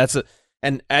 Yeah, that's it.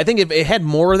 And I think if it had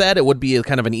more of that, it would be a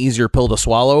kind of an easier pill to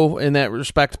swallow in that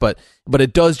respect. But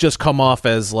it does just come off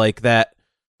as like that.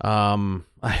 I'm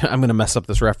going to mess up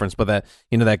this reference, but that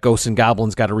that Ghosts and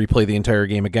Goblins got to replay the entire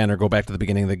game again or go back to the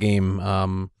beginning of the game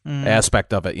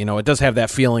aspect of it. It does have that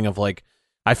feeling of like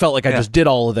I felt like I just did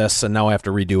all of this and now I have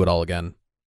to redo it all again.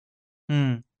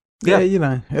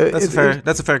 Yeah,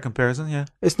 that's a fair comparison. Yeah,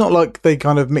 it's not like they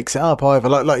kind of mix it up either.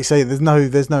 Like you say, there's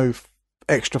no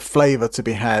extra flavor to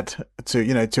be had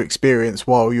to experience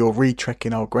while you're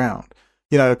retrekking old ground.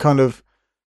 Kind of.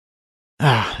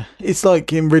 It's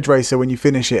like in Ridge Racer when you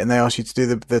finish it and they ask you to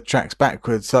do the tracks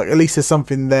backwards. Like at least there's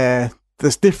something there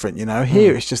that's different.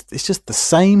 Here it's just the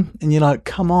same, and you're like,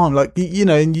 come on, like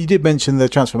And you did mention the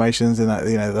transformations and that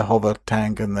the hover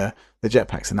tank and the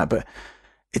jetpacks and that, but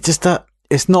it's just that.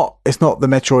 It's not the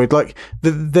Metroid. Like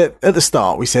the at the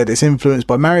start we said it's influenced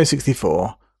by Mario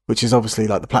 64, which is obviously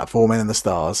like the platforming and the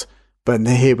stars. But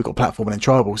here we've got platforming and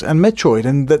tribals and Metroid,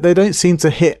 and they don't seem to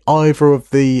hit either of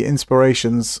the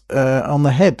inspirations on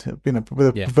the head, with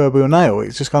a proverbial nail.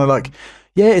 It's just kind of like,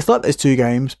 it's like those two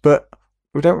games, but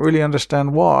we don't really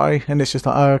understand why. And it's just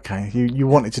like, oh, okay, you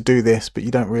wanted to do this, but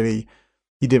you didn't really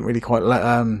quite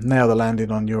nail the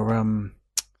landing on your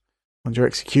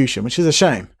execution, which is a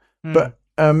shame. But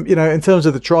in terms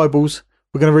of the tribals,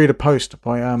 we're going to read a post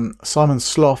by Simon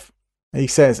Sloth. He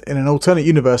says, in an alternate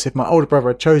universe, if my older brother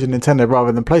had chosen Nintendo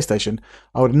rather than PlayStation,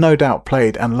 I would have no doubt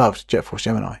played and loved Jet Force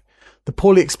Gemini. The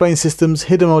poorly explained systems,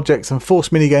 hidden objects and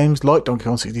forced minigames like Donkey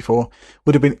Kong 64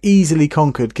 would have been easily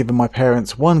conquered given my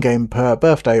parents' one game per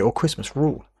birthday or Christmas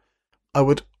rule. I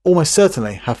would almost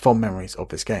certainly have fond memories of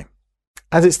this game.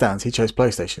 As it stands, he chose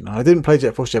PlayStation, and I didn't play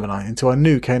Jet Force Gemini until I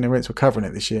knew Kane and Rince were covering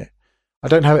it this year. I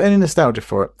don't have any nostalgia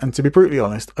for it, and to be brutally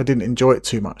honest, I didn't enjoy it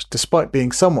too much, despite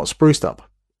being somewhat spruced up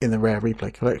in the Rare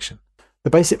Replay collection. The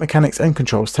basic mechanics and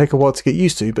controls take a while to get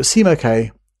used to, but seem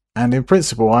okay, and in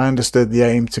principle I understood the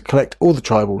aim to collect all the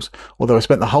tribals, although I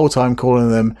spent the whole time calling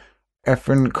them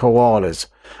effing koalas,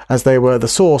 as they were the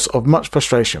source of much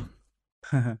frustration.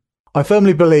 I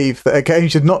firmly believe that a game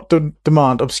should not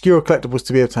demand obscure collectibles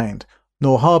to be obtained,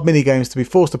 nor hard minigames to be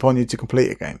forced upon you to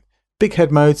complete a game. Big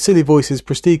head mode, silly voices,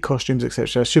 prestige costumes,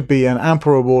 etc. should be an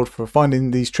ample reward for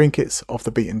finding these trinkets off the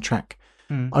beaten track.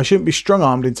 I shouldn't be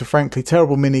strong-armed into frankly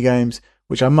terrible minigames,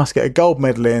 which I must get a gold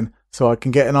medal in, so I can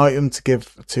get an item to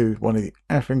give to one of the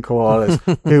effing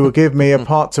koalas who will give me a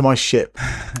part to my ship.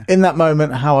 In that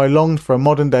moment, how I longed for a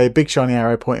modern-day big shiny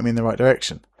arrow pointing me in the right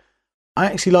direction. I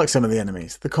actually like some of the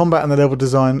enemies. The combat and the level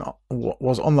design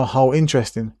was on the whole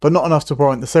interesting, but not enough to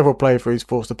warrant the several playthroughs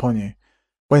forced upon you.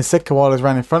 When said koalas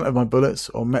ran in front of my bullets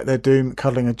or met their doom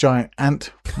cuddling a giant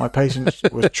ant, my patience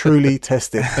was truly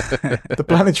tested. The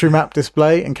planetary map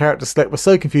display and character select were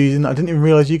so confusing I didn't even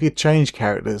realise you could change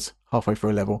characters halfway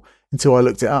through a level until I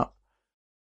looked it up.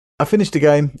 I finished the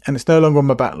game and it's no longer on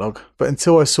my backlog, but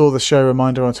until I saw the show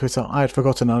reminder on Twitter, I had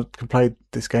forgotten I'd played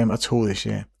this game at all this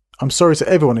year. I'm sorry to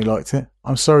everyone who liked it.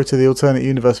 I'm sorry to the alternate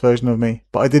universe version of me,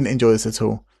 but I didn't enjoy this at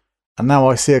all. And now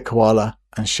I see a koala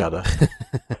and shudder.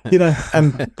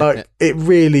 And like it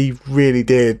really, really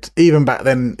did. Even back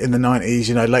then in the 90s,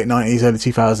 late 90s, early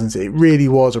 2000s, it really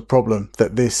was a problem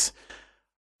that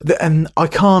and I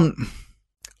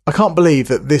can't believe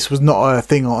that this was not a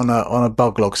thing on a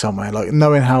bug log somewhere. Like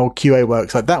knowing how QA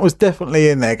works, like that was definitely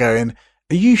in there going,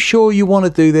 are you sure you want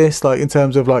to do this? Like in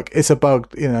terms of like, it's a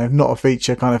bug, not a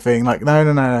feature kind of thing. Like,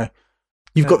 no.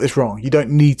 You've got this wrong. You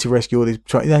don't need to rescue all these.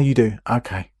 No, you do.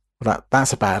 Okay. Well,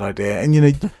 that's a bad idea.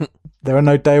 And there are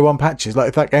no day one patches.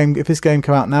 Like if this game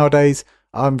came out nowadays,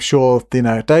 I'm sure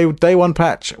day one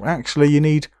patch. Actually, you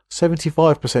need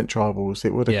 75% tribals.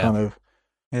 It would have kind of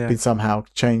been somehow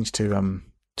changed to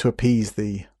appease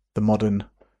the modern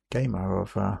gamer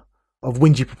of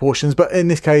whingy proportions. But in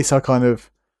this case, I kind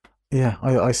of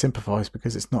I sympathise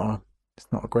because it's not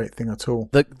a great thing at all.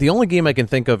 The only game I can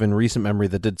think of in recent memory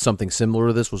that did something similar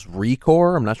to this was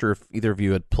Recore. I'm not sure if either of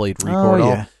you had played Recore at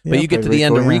all. But you get to the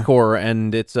end of Recore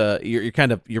and it's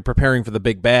you're preparing for the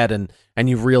big bad and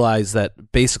you realize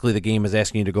that basically the game is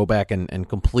asking you to go back and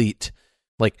complete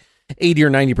like 80 or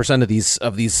 90%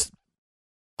 of these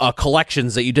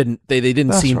collections that you they didn't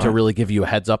That's seem to right. really give you a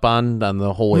heads up on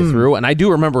the whole way through. And I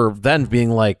do remember then being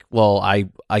like, well,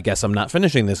 I guess I'm not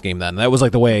finishing this game then. That was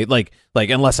like the way, like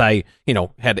unless I,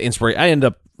 had inspiration. I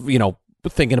ended up,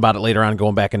 thinking about it later on,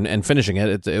 going back and finishing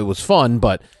it. It was fun,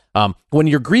 but when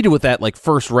you're greeted with that, like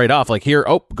first right off, like here,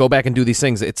 go back and do these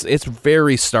things. It's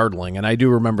very startling. And I do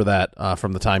remember that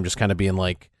from the time, just kind of being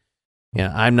like,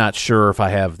 yeah, I'm not sure if I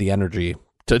have the energy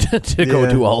to go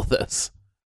do all of this.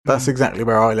 That's exactly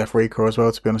where I left Recall as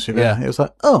well, to be honest with you. Yeah. It was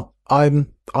like, oh, I'm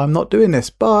not doing this.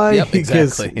 Bye. Yep,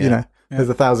 Because, exactly. Yeah. there's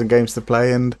 1,000 games to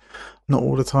play and not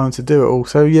all the time to do it all.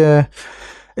 So, yeah,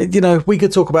 we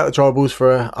could talk about the tribals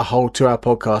for a whole 2-hour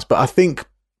podcast, but I think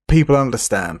people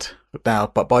understand now.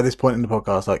 But by this point in the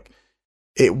podcast, like,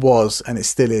 it was and it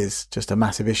still is just a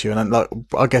massive issue. And like,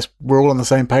 I guess we're all on the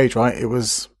same page, right? It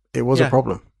was a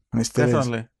problem, and it still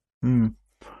Definitely. is.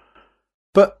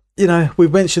 But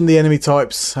we've mentioned the enemy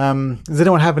types. Does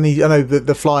anyone have any? I know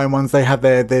the flying ones, they have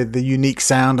their unique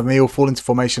sound, and they all fall into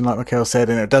formation, like Mikhail said,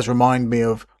 and it does remind me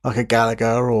of like a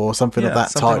Gallagher or something of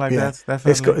that something type. like yeah, that,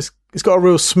 definitely. it's got a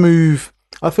real smooth.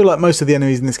 I feel like most of the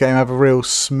enemies in this game have a real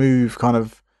smooth kind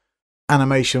of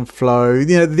animation flow.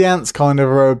 The ants kind of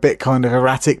are a bit kind of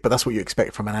erratic, but that's what you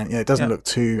expect from an ant. It doesn't look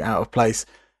too out of place.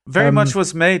 Very much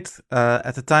was made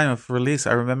at the time of release.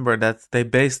 I remember that they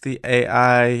based the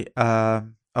AI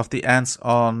of the ants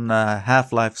on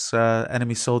Half-Life's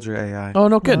enemy soldier AI. Oh,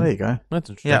 no Oh, kidding. there you go. That's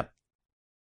interesting. Yeah.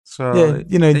 So Yeah,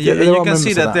 you there are can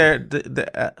see moments that of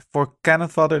they're for cannon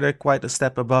fodder, they're quite a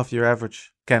step above your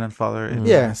average cannon fodder in,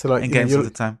 Yeah, so like in games you'll, of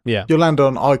the time. Yeah. you'll land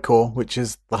on Icor, which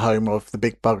is the home of the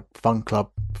Big Bug Fun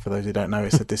Club. For those who don't know,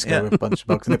 it's a disco with a bunch of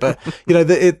bugs in it. But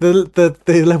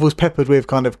the level's peppered with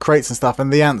kind of crates and stuff,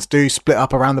 and the ants do split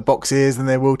up around the boxes, and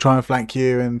they will try and flank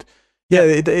you. And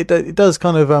it does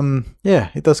kind of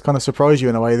it does kind of surprise you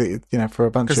in a way that for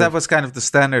a bunch of, Because that was kind of the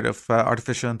standard of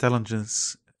artificial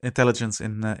intelligence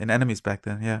in enemies back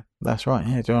then. Yeah. That's right.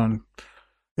 Yeah, John.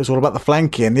 It was all about the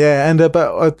flanking, yeah, and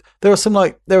but there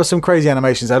are some crazy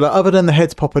animations there. Like, other than the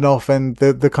heads popping off and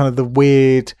the kind of the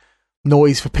weird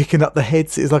noise for picking up the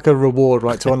heads is like a reward,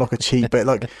 right, to unlock a cheat. But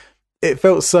like, it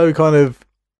felt so kind of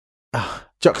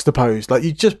juxtaposed. Like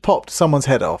you just popped someone's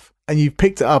head off and you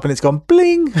picked it up and it's gone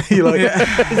bling. You're like, is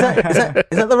that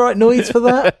the right noise for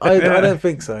that? I don't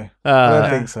think so. I don't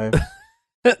think so.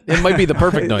 It might be the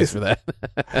perfect noise for that.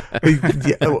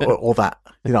 Yeah, or that,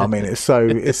 you know what I mean? It's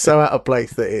so out of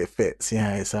place that it fits.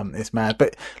 Yeah, it's mad.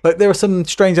 But like, there are some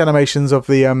strange animations of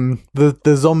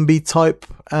the zombie type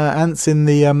ants in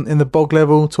the bog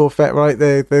level to effect, right?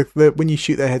 They when you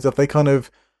shoot their heads off,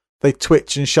 they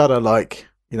twitch and shudder, like,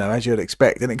 as you'd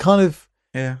expect, and it kind of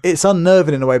it's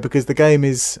unnerving in a way, because the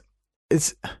game's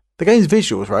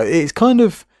visuals, right? It's kind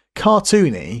of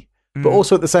cartoony, but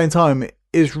also at the same time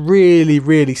is really,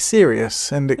 really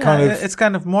serious, and it's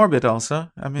kind of morbid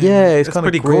also. I mean, it's kind of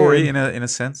pretty grim. gory in a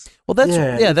sense. Well,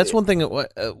 that's one thing that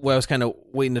what I was kind of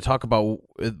waiting to talk about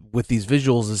with these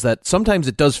visuals is that sometimes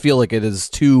it does feel like it is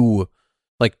two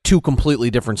completely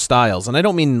different styles, and I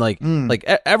don't mean like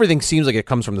everything seems like it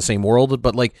comes from the same world,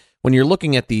 but like when you're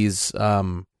looking at these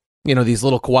these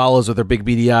little koalas with their big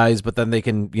beady eyes, but then they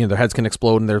can, their heads can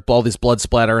explode and there's all this blood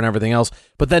splatter and everything else.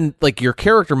 But then, like, your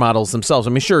character models themselves,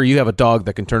 I mean, sure, you have a dog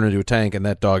that can turn into a tank, and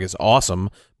that dog is awesome.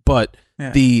 But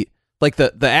the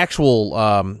actual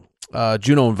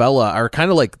Juno and Vela are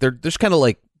kind of like, they're just kind of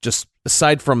like, just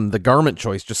aside from the garment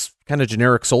choice, just kind of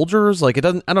generic soldiers. Like, it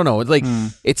doesn't, I don't know. Like,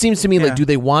 it seems to me like, do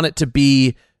they want it to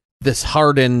be this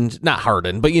not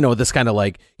hardened, but this kind of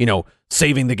like,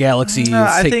 saving the galaxy,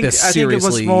 take this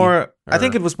seriously? I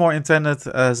think it was more intended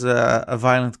as a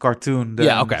violent cartoon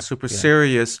than super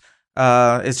serious.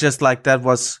 It's just like that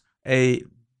was a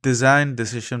design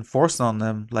decision forced on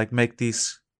them, like make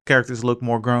these characters look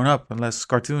more grown up and less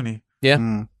cartoony.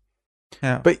 Yeah.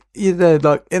 Yeah. But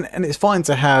like, and it's fine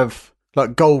to have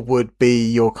like Goldwood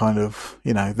be your kind of,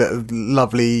 the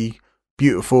lovely,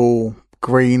 beautiful,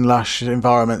 green, lush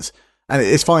environments. And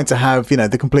it's fine to have,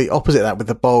 the complete opposite of that with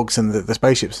the bogs and the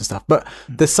spaceships and stuff. But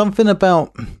there's something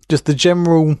about just the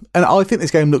general, and I think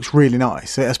this game looks really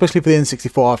nice, especially for the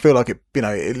N64. I feel like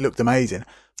it looked amazing.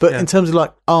 But in terms of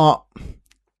like art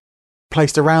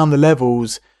placed around the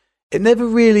levels, it never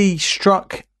really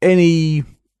struck any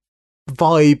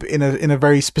vibe in a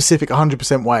very specific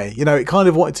 100% way. It kind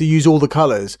of wanted to use all the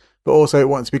colors, but also it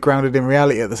wanted to be grounded in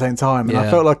reality at the same time. And I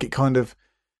felt like it kind of,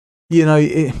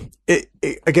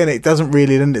 it doesn't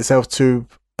really lend itself to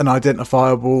an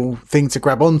identifiable thing to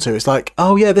grab onto. It's like,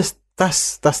 oh yeah,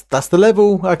 that's the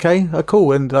level. Okay,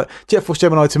 cool. And Jet Force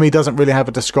Gemini to me doesn't really have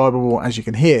a describable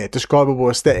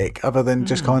aesthetic other than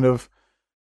just kind of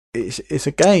it's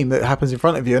a game that happens in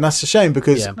front of you, and that's a shame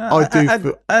because Yeah. I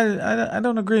do. I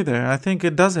don't agree there. I think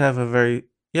it does have a very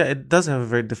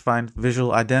defined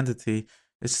visual identity.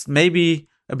 It's maybe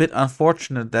a bit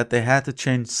unfortunate that they had to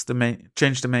change the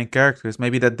main characters.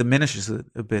 Maybe that diminishes it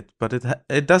a bit, but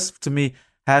it does to me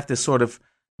have this sort of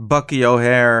Bucky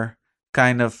O'Hare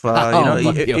kind of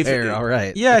Bucky O'Hare, all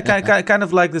right. Yeah, kind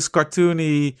of like this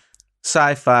cartoony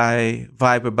sci-fi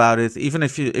vibe about it. Even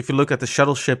if you look at the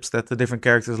shuttle ships that the different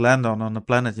characters land on the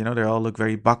planet, they all look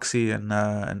very boxy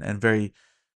and very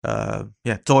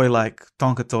toy-like,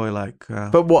 Tonka toy-like.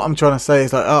 But what I'm trying to say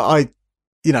is like I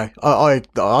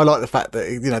like the fact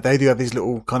that they do have these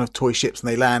little kind of toy ships and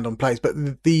they land on places,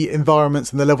 but the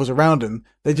environments and the levels around them,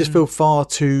 they just feel far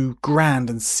too grand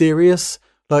and serious.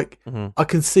 Like I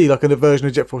can see like in a version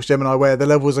of Jet Force Gemini where the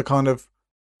levels are kind of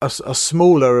are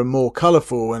smaller and more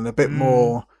colourful and a bit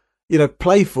more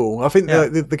playful. I think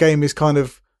the game is kind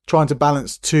of trying to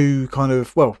balance two genres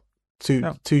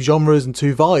and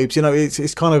two vibes.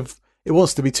 It's kind of, it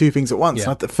wants to be two things at once.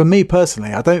 Yeah. For me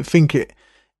personally, I don't think it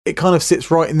kind of sits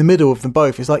right in the middle of them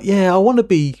both. It's like, I want to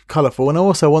be colourful and I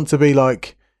also want to be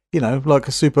like, like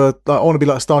a super, I want to be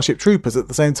like Starship Troopers at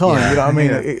the same time. Yeah. You know what I mean?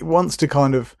 Yeah. It wants to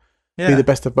kind of be the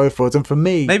best of both worlds. And for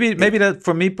me, maybe that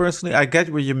for me personally, I get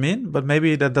what you mean, but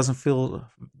maybe that doesn't feel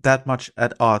that much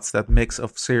at odds. That mix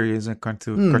of serious and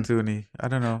cartoony. I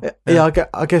don't know.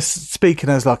 I guess speaking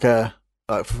as like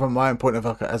from my own point of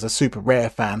view, as a super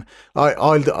Rare fan, I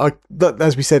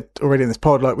as we said already in this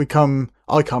pod, like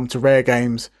I come to Rare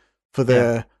games for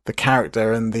the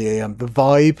character and the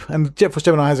vibe. And Jet Force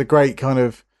Gemini has a great kind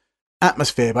of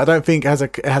atmosphere, but I don't think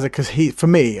for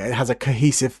me it has a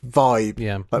cohesive vibe.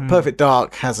 Yeah. Like Perfect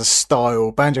Dark has a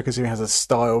style, Banjo-Kazooie has a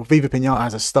style, Viva Pinata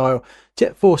has a style.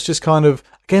 Jet Force just kind of,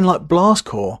 again, like Blast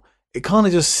Corps, it kind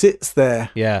of just sits there.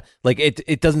 Yeah, like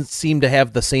it doesn't seem to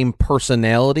have the same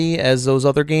personality as those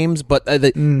other games, but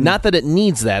not that it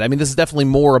needs that. I mean, this is definitely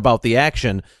more about the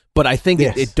action, but I think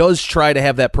it does try to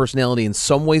have that personality in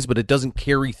some ways, but it doesn't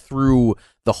carry through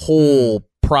the whole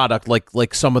product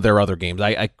like some of their other games.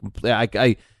 I like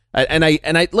I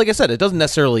said, it doesn't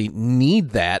necessarily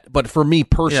need that, but for me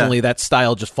personally, that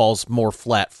style just falls more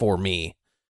flat for me.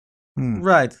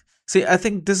 Right. See, I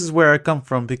think this is where I come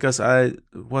from because I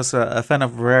was a fan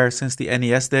of Rare since the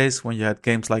NES days when you had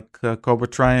games like Cobra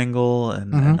Triangle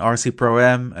and RC Pro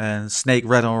M and Snake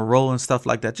Rattle and Roll and stuff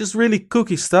like that. Just really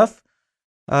kooky stuff.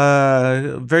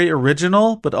 Very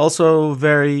original, but also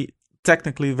very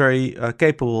technically very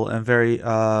capable and very,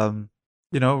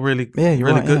 really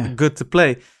good to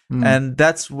play. And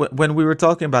that's when we were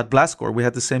talking about Blast Corps, we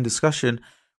had the same discussion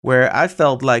where I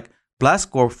felt like Blast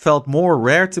Corps felt more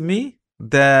Rare to me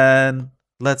than,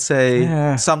 let's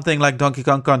say, something like Donkey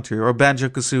Kong Country or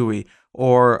Banjo-Kazooie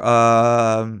or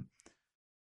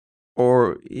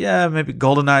maybe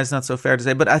GoldenEye is not so fair to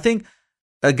say. But I think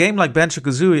a game like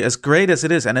Banjo-Kazooie, as great as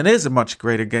it is, and it is a much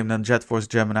greater game than Jet Force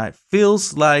Gemini,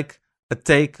 feels like a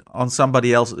take on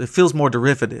somebody else. It feels more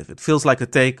derivative. It feels like a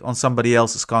take on somebody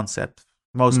else's concept,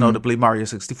 most notably Mario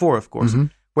 64, of course.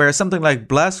 Whereas something like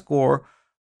Blast Corps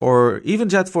or even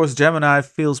Jet Force Gemini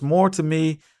feels more to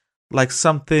me like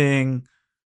something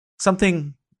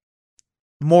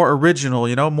more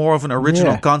original, more of an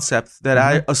original concept that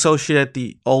I associate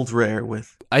the old Rare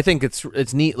with. I think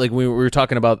it's neat. Like we were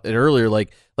talking about it earlier,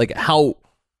 like how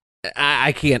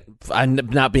I'm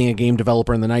not being a game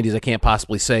developer in the 90s. I can't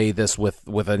possibly say this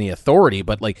with any authority,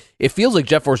 but like it feels like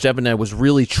Jet Force Gemini was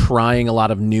really trying a lot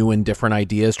of new and different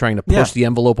ideas, trying to push the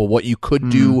envelope of what you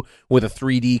could do with a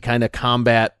 3D kind of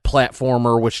combat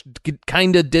platformer, which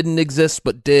kind of didn't exist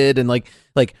but did, and like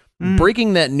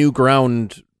breaking that new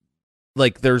ground.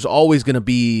 Like there's always going to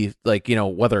be like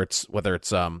whether it's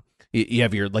you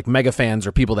have your like mega fans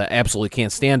or people that absolutely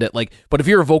can't stand it. Like, but if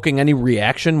you're evoking any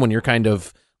reaction when you're kind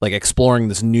of like exploring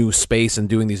this new space and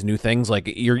doing these new things, like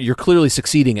you're clearly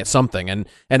succeeding at something. And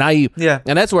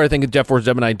that's where I think Jet Force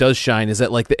Gemini does shine, is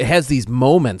that like it has these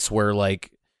moments where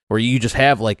you just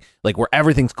have like where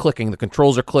everything's clicking, the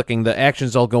controls are clicking, the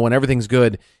action's all going, everything's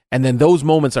good. And then those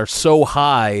moments are so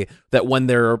high that when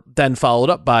they're then followed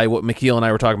up by what McKeel and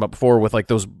I were talking about before with like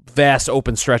those vast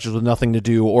open stretches with nothing to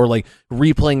do, or like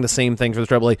replaying the same thing for the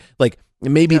treble, like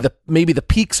maybe the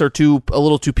peaks are a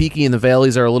little too peaky and the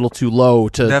valleys are a little too low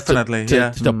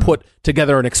to put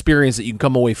together an experience that you can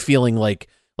come away feeling like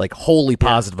wholly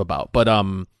positive about. But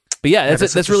yeah,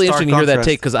 that's really interesting to hear that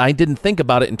take, because I didn't think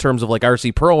about it in terms of like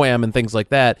RC Pro-Am and things like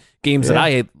that, games that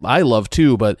I love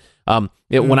too. But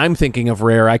when I'm thinking of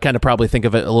Rare, I kind of probably think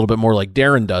of it a little bit more like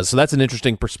Darren does. So that's an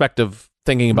interesting perspective,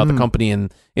 thinking about the company in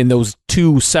those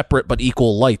two separate but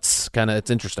equal lights. Kind of,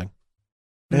 it's interesting.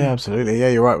 Yeah, absolutely. Yeah,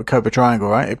 you're right with Cobra Triangle,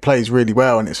 right? It plays really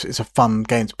well and it's a fun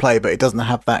game to play, but it doesn't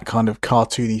have that kind of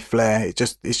cartoony flair.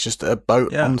 It's just a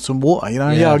boat Yeah. on some water, you know?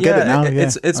 Yeah. Yeah, I get it Yeah, now. Yeah,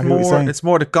 it's I hear what you're saying.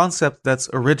 more the concept that's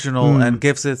original Mm. and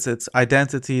gives it its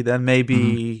identity than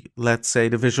maybe let's say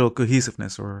the visual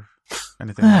cohesiveness or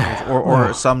anything like that, or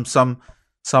Well.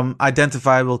 some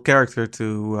identifiable character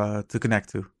to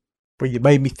connect to. Well, you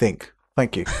made me think.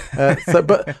 Thank you.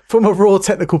 But from a raw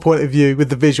technical point of view, with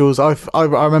the visuals, I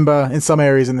remember in some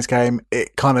areas in this game,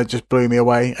 it kind of just blew me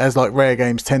away, as like Rare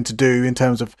games tend to do in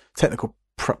terms of technical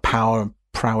power and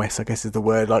prowess, I guess is the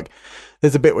word. Like,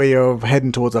 there's a bit where you're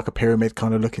heading towards like a pyramid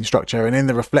kind of looking structure, and in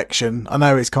the reflection, I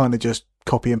know it's kind of just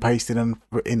copy and pasting and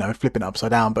flipping it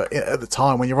upside down, but at the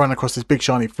time when you're running across this big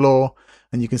shiny floor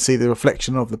and you can see the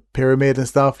reflection of the pyramid and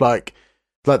stuff, like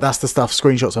that's the stuff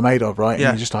screenshots are made of, right? Yeah.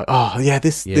 And you're just like, oh yeah,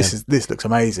 this looks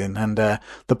amazing. And the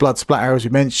blood splatter, as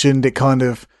we mentioned, it kind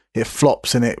of it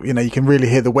flops and it, you can really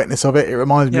hear the wetness of it. It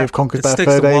reminds me of Conker's Bad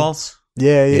Fur Day.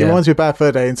 Yeah, it reminds me of Bad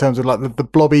Fur Day in terms of like the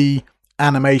blobby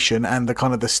animation and the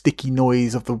kind of the sticky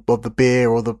noise of the beer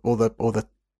or the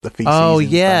feces. Oh in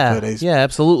Bad Fur yeah, Days. yeah,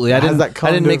 absolutely. I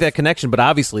didn't make that connection, but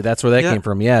obviously that's where that came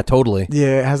from. Yeah, totally.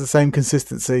 Yeah, it has the same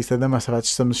consistency, so they must have had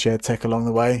some shared tech along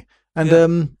the way.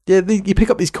 And you pick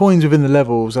up these coins within the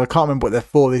levels. I can't remember what they're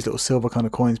for, these little silver kind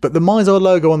of coins. But the Mizar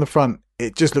logo on the front,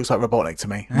 it just looks like Robotnik to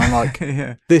me. And I'm like,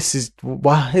 this is,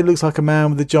 wow, it looks like a man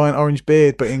with a giant orange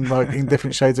beard, but in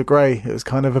different shades of grey. It was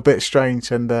kind of a bit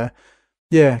strange. And I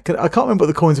can't remember what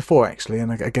the coins are for, actually.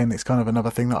 And again, it's kind of another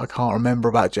thing that I can't remember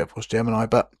about Jet Force Gemini.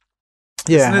 But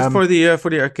yeah. Isn't it for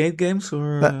the arcade games?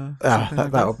 Or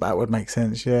that would make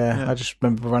sense, yeah. I just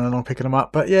remember running along picking them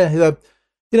up. But yeah,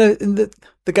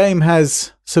 the game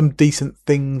has some decent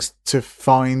things to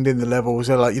find in the levels.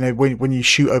 Like, when you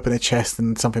shoot open a chest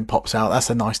and something pops out, that's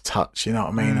a nice touch, you know what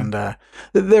I mean? And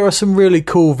there are some really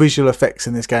cool visual effects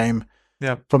in this game.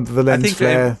 Yeah. From the lens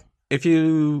flare. If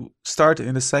you start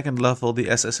in the second level, the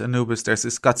SS Anubis, there's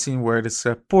this cutscene where this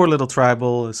poor little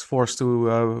tribal is forced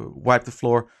to wipe the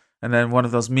floor, and then one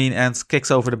of those mean ants kicks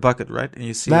over the bucket, right? And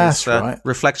you see this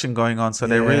reflection going on. So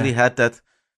they really had that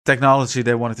technology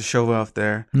they wanted to show off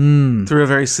there through a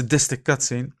very sadistic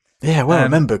cutscene. Yeah, well, I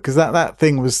remember, because that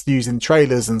thing was used in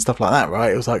trailers and stuff like that,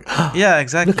 right? It was like, yeah,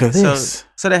 exactly. Look at this.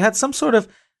 So they had some sort of,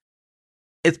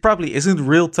 it probably isn't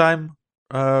real-time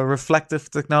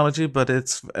reflective technology, but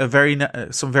it's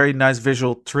some very nice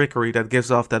visual trickery that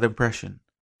gives off that impression.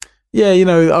 Yeah,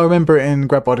 I remember it in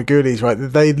Grab by the Ghoulies, right?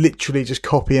 They literally just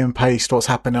copy and paste what's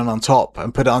happening on top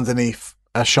and put it underneath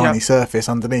a shiny surface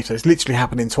underneath. So it's literally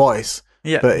happening twice.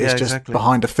 Yeah, but it's just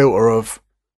behind a filter of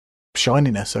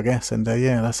shininess, I guess. And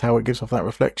that's how it gives off that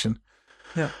reflection.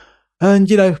 Yeah. And,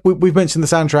 we've mentioned the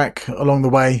soundtrack along the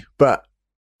way, but,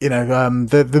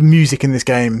 the music in this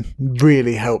game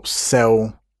really helps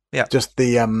sell just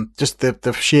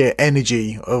the sheer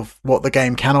energy of what the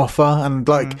game can offer. And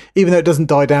even though it doesn't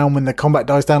die down when the combat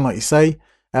dies down, like you say,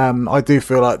 I do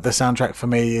feel like the soundtrack for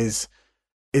me is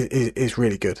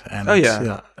really good. And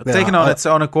taken on its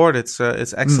own accord, it's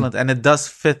excellent, and it does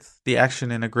fit the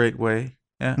action in a great way.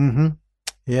 Yeah. Mm-hmm.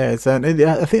 Yeah,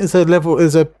 I think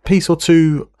there's a piece or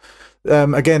two.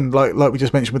 Again, like we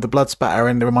just mentioned with the blood spatter,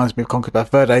 and it reminds me of Conker's Bad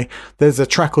Fur Day. There's a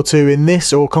track or two in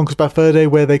this or Conker's Bad Fur Day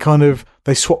where they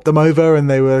swapped them over and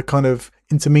they were kind of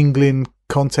intermingling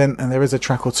content, and there is a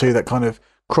track or two that kind of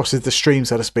crosses the stream,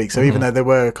 so to speak. So even though there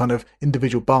were kind of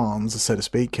individual barns, so to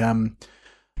speak,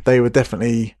 they were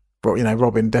definitely,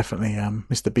 Robin definitely,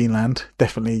 Mr. Beanland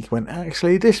definitely went,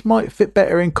 actually, this might fit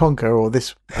better in Conker, or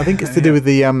this, I think it's to do with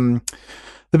the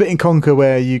bit in Conker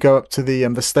where you go up to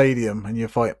the stadium and you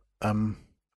fight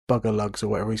Bugger Lugs or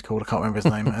whatever he's called. I can't remember his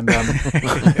name. And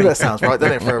that sounds right,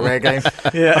 doesn't it, for a Rare game?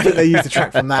 Yeah. I think they used the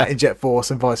track from that in Jet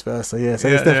Force and vice versa. Yeah, so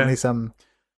there's definitely some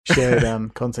shared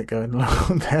content going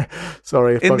on there.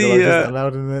 Sorry if Bugger Lugs isn't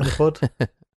allowed in the pod.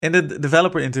 In the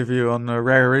developer interview on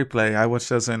Rare Replay, I watched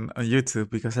those on YouTube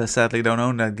because I sadly don't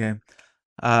own that game.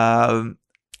 Robin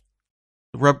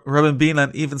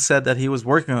Beanland even said that he was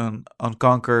working on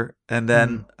Conker, and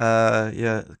then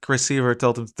Chris Seaver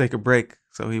told him to take a break,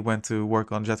 so he went to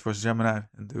work on Jet Force Gemini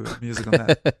and do music on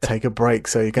that. Take a break,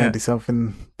 so you're going to do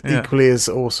something equally as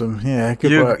awesome. Yeah,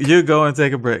 good work. You go and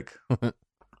take a break.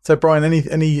 So, Brian,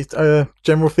 any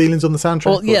general feelings on the soundtrack?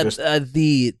 Well, yeah,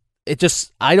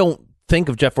 I don't think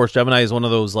of Jet Force Gemini as one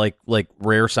of those like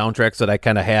rare soundtracks that I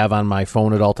kind of have on my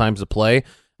phone at all times to play.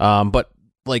 But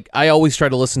I always try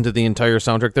to listen to the entire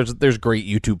soundtrack. There's great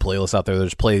YouTube playlists out there that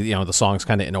just play the songs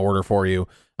kind of in order for you.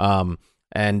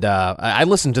 And I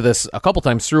listened to this a couple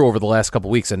times through over the last couple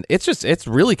weeks, and it's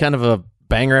really kind of a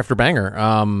banger after banger.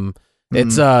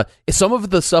 It's some of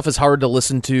the stuff is hard to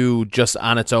listen to just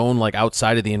on its own, like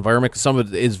outside of the environment. 'Cause some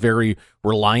of it is very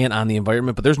reliant on the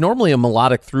environment, but there's normally a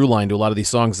melodic through line to a lot of these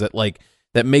songs that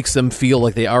makes them feel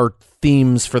like they are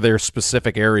themes for their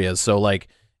specific areas. So like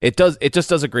it just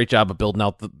does a great job of building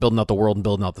out the world and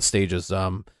building out the stages.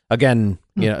 Again,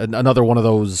 another one of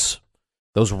those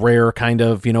rare kind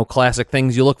of, classic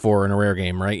things you look for in a rare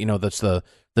game, right? That's the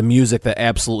music that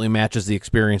absolutely matches the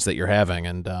experience that you're having.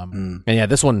 And yeah,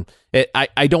 this one,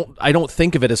 I don't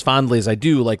think of it as fondly as I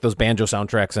do like those banjo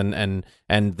soundtracks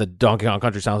and the Donkey Kong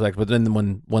Country soundtracks. But then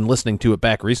when listening to it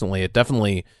back recently, it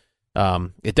definitely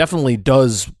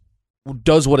does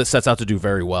what it sets out to do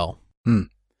very well.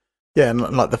 Yeah, and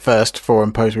like the first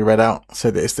forum post we read out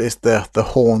said it's the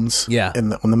horns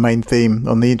on the main theme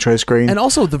on the intro screen. And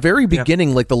also the very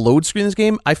beginning, like the load screen of this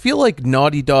game, I feel like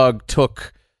Naughty Dog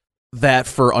took that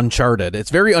for Uncharted. It's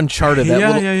very Uncharted.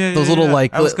 Those little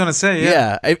like. I was gonna say,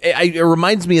 it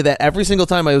reminds me of that every single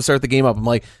time I would start the game up. I'm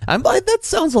like, that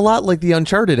sounds a lot like the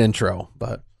Uncharted intro,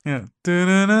 but yeah,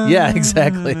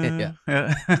 exactly.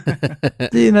 Yeah.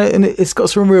 And it's got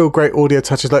some real great audio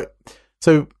touches. Like,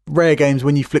 so rare games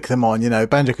when you flick them on,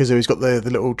 Banjo-Kazooie's got the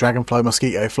little dragonfly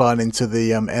mosquito flying into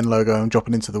the N logo and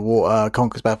dropping into the water.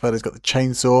 Conker's Bad Fur has got the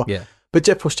chainsaw. Yeah. But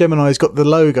Jet Force Gemini's got the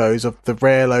logos of the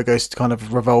rare logos kind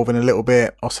of revolving a little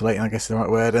bit, oscillating, I guess is the right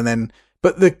word. And then,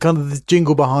 but the kind of the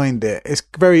jingle behind it, it's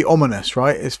very ominous,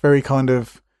 right? It's very kind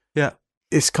of,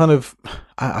 it's kind of,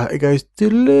 it goes,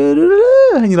 and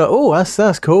you're like, oh,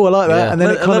 that's cool. I like that. Yeah. And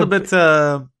then a little bit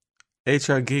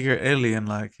H.R. Giger alien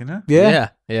like, Yeah,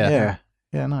 nice. Yeah.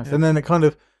 And then it kind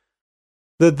of,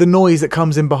 the noise that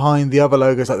comes in behind the other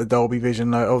logos like the Dolby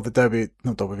Vision or the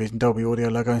Dolby Audio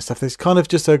logo and stuff. There's kind of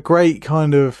just a great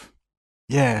kind of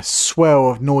swell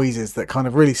of noises that kind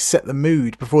of really set the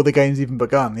mood before the game's even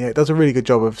begun. Yeah, it does a really good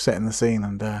job of setting the scene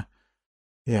and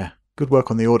good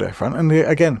work on the audio front. And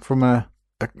again, from a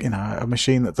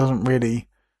machine that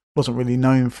wasn't really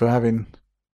known for having.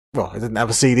 Well, it didn't have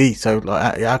a CD, so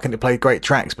like, how can it play great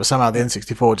tracks? But somehow the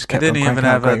N64 just kept. It didn't even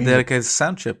have a music. dedicated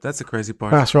sound chip. That's the crazy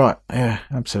part. That's right. Yeah,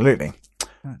 absolutely.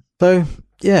 So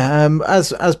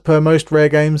as per most rare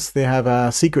games, they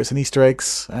have secrets and Easter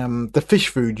eggs. The fish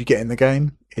food you get in the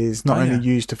game is not only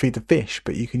used to feed the fish,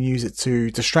 but you can use it to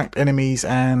distract enemies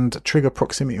and trigger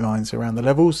proximity mines around the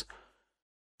levels.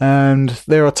 And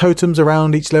there are totems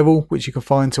around each level, which you can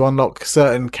find to unlock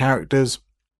certain characters.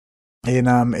 In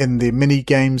the mini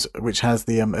games, which has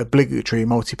the obligatory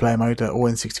multiplayer mode that all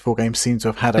N64 games seem to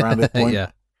have had around this point.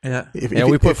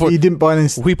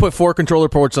 We put 4 controller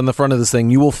ports on the front of this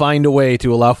thing. You will find a way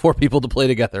to allow 4 people to play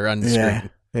together on the screen.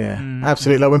 Yeah,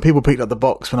 absolutely. Like when people picked up the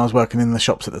box when I was working in the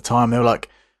shops at the time, they were like,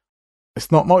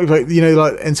 "It's not multiplayer."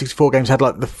 Like N64 games had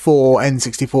like the 4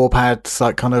 N64 pads,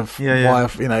 like kind of wire.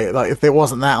 Like if there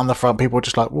wasn't that on the front, people were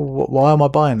just like, "Well, why am I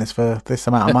buying this for this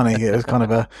amount of money?" It was kind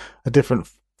of a different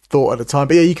thought at the time.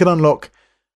 But yeah, you can unlock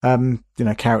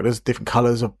characters, different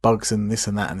colours of bugs and this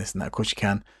and that and this and that. Of course you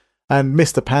can. And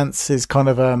Mr. Pants is kind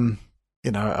of a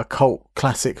cult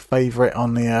classic favourite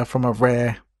on the from a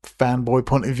rare fanboy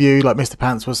point of view. Like Mr.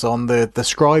 Pants was on the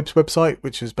Scribes website,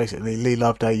 which was basically Lee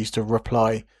Loveday used to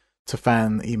reply to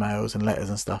fan emails and letters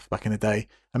and stuff back in the day.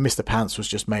 And Mr. Pants was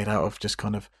just made out of just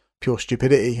kind of pure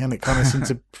stupidity, and it kind of seemed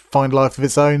to find life of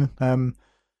its own.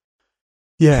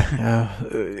 It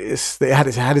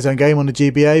had his own game on the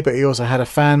GBA, but he also had a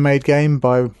fan-made game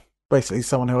by basically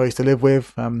someone who I used to live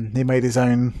with. He made his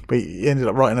own, but he ended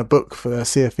up writing a book for the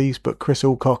Sea of Thieves book. Chris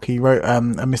Alcock, he wrote a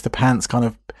Mr. Pants kind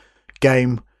of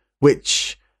game,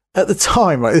 which at the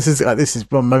time, right, this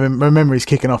is well, my memory's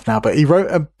kicking off now, but he wrote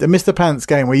a Mr. Pants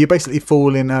game where you basically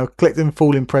collecting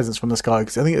falling presents from the sky,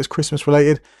 because I think it was Christmas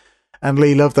related. And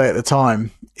Lee Loveday at the time,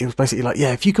 he was basically like,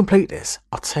 if you complete this,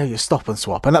 I'll tell you stop and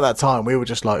swap. And at that time, we were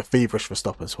just like feverish for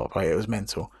stop and swap, right? It was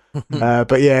mental.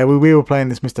 But yeah, we were playing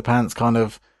this Mr. Pants kind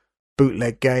of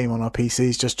bootleg game on our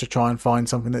PCs just to try and find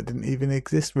something that didn't even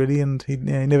exist, really. And he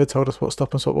never told us what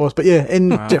stop and swap was. But yeah, in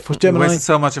Jet Force Gemini. You wasted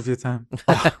so much of your time.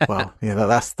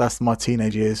 That's my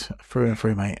teenage years through and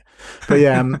through, mate. But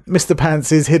yeah, Mr.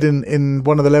 Pants is hidden in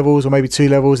one of the levels, or maybe 2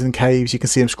 levels in caves. You can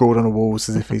see him scrawled on the walls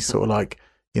as if he's sort of like,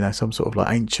 some sort of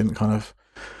like ancient kind of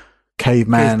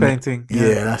caveman. Cave painting.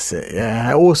 Yeah, that's it.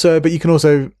 Yeah. Also, but you can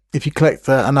also, if you collect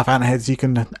enough ant heads, you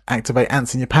can activate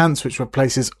ants in your pants, which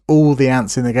replaces all the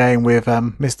ants in the game with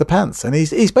Mr. Pants. And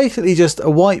he's basically just a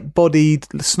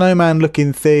white-bodied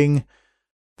snowman-looking thing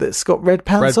that's got red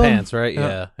pants on. Red pants, right?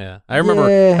 Yeah. I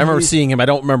remember seeing him. I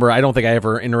don't think I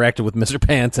ever interacted with Mr.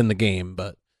 Pants in the game,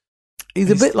 but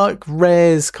he's a bit like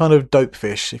Rare's kind of dope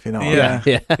fish, if you know what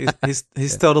I mean.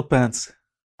 He's total pants.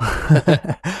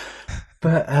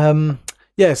 But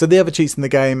Yeah, so the other cheats in the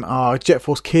game are Jet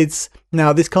Force Kids.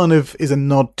 Now, this kind of is a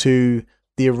nod to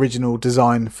the original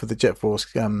design for the Jet Force,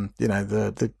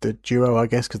 the duo, I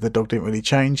guess, because the dog didn't really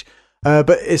change. But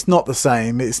it's not the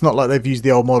same. It's not like they've used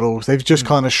the old models. They've just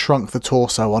kind of shrunk the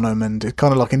torso on them, and it's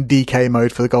kind of like in DK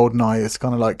mode for the GoldenEye. It's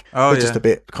kind of like they're just a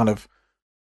bit kind of,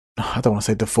 I don't want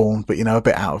to say deformed, but a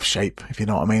bit out of shape, if you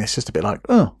know what I mean. It's just a bit like,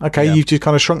 oh, okay, you've just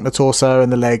kind of shrunk the torso,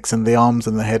 and the legs and the arms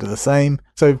and the head are the same.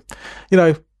 So,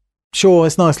 sure,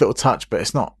 it's a nice little touch, but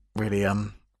it's not really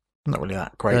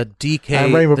that great. The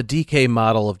DK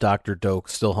model of Dr. Doak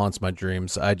still haunts my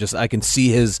dreams. I can see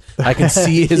his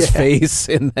face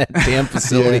in that damn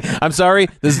facility. Yeah. I'm sorry,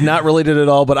 this is not related at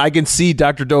all, but I can see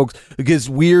Dr. Doak's his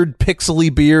weird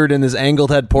pixely beard and his angled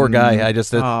head. Poor guy. I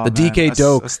just DK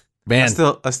Doak. Man,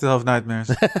 I still have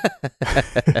nightmares.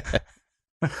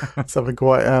 Something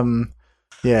quite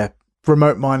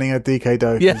remote mining a DK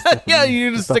Doak. Yeah,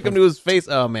 you just stick him to his face.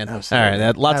 Oh man. Absolutely.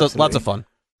 All right, lots of fun.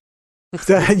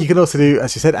 So you can also do,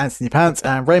 as you said, Ants in Your Pants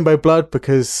and Rainbow Blood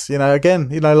because, again,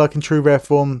 like in true rare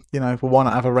form, well, why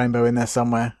not have a rainbow in there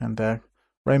somewhere? And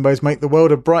rainbows make the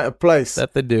world a brighter place.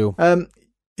 That they do.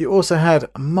 You also had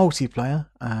multiplayer.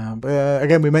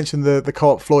 Again, we mentioned the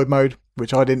co-op Floyd mode,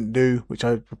 which I didn't do, which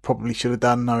I probably should have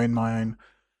done, knowing my own,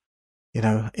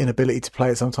 inability to play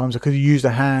it sometimes. I could have used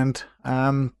a hand.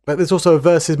 But there's also a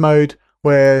versus mode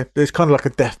where there's kind of like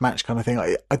a deathmatch kind of thing.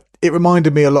 It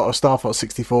reminded me a lot of Star Fox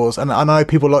 64's, and I know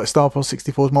people like Star Fox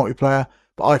 64's multiplayer,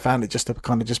 but I found it just to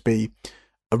kind of just be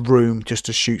a room just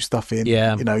to shoot stuff in,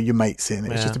 your mates in.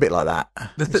 It was just a bit like that.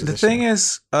 The thing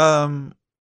is,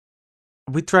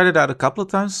 we tried it out a couple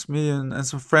of times, me and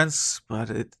some friends, but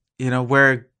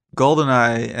where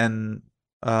GoldenEye and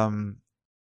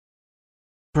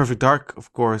Perfect Dark,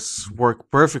 of course, work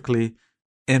perfectly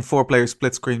in 4-player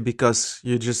split screen because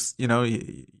you just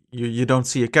you don't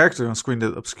see a character on screen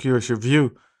that obscures your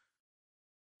view.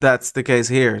 That's the case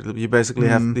here. You basically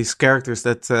have these characters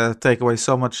that take away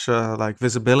so much like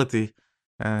visibility.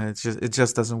 It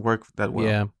just doesn't work that well.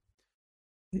 Yeah.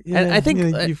 And I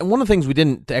think one of the things we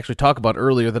didn't actually talk about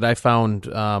earlier that I found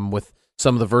with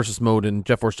some of the versus mode in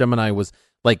Jet Force Gemini was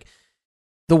like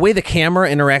the way the camera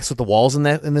interacts with the walls in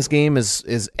this game is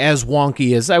as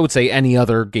wonky as I would say any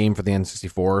other game for the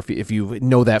N64. If you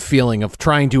know that feeling of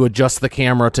trying to adjust the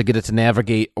camera to get it to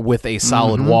navigate with a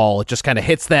solid wall, it just kind of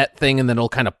hits that thing and then it'll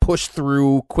kind of push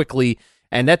through quickly.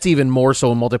 And that's even more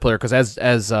so in multiplayer because as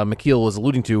McKeel was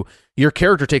alluding to, your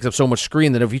character takes up so much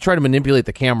screen that if you try to manipulate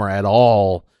the camera at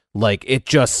all, like it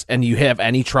just, and you have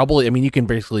any trouble, I mean, you can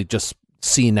basically just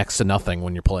see next to nothing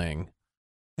when you're playing.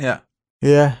 Yeah.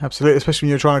 Yeah, absolutely. Especially when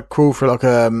you're trying to crawl for like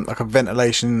a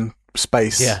ventilation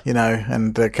space,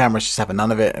 and the camera's just having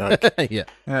none of it. Like,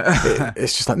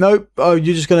 it's just like, nope. Oh,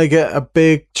 you're just gonna get a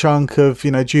big chunk of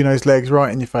Juno's legs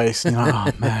right in your face. And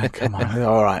oh man, come on.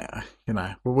 All right,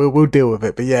 we'll deal with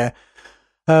it. But yeah,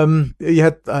 you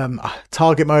had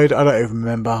target mode. I don't even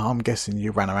remember. I'm guessing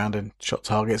you ran around and shot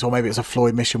targets, or maybe it's a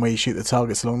Floyd mission where you shoot the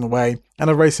targets along the way,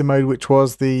 and a racing mode, which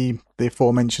was the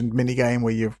aforementioned mini game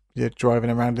where you're driving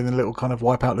around in the little kind of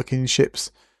wipeout looking ships.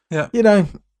 Yeah.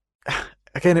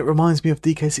 Again, it reminds me of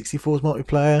DK64's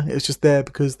multiplayer. It was just there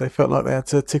because they felt like they had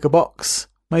to tick a box,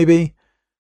 maybe.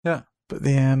 Yeah. But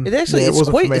the it actually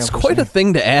it's quite a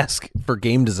thing to ask for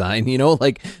game design,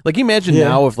 like imagine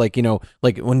now if like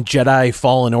when Jedi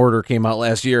Fallen Order came out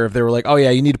last year, if they were like, oh yeah,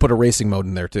 you need to put a racing mode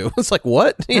in there too. It's like,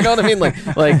 what? You know what I mean?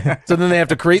 Like so then they have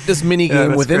to create this mini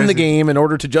game within the game in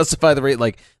order to justify the rate.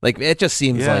 Like it just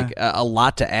seems like a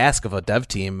lot to ask of a dev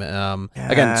team.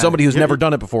 Again, somebody who's never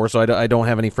done it before, so I don't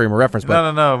have any frame of reference.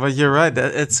 But no, but you're right.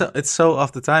 It's so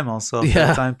off the time also.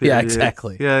 Yeah, time period. Yeah,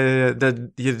 exactly. Yeah.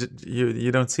 That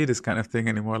you don't see this kind of thing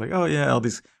anymore. Like, oh yeah, all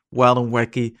these wild and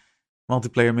wacky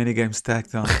multiplayer minigames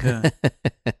stacked on.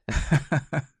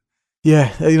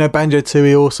 Yeah.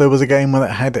 Banjo-Tooie also was a game where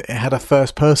it had a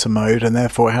first-person mode, and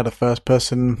therefore it had a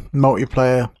first-person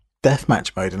multiplayer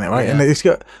deathmatch mode in it, right? Yeah. And it's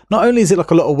got, not only is it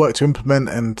like a lot of work to implement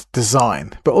and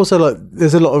design, but also like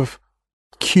there's a lot of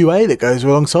QA that goes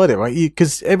alongside it, right?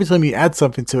 Because every time you add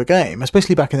something to a game,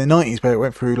 especially back in the 90s where it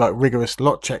went through like rigorous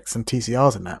lot checks and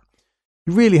TCRs and that,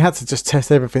 you really had to just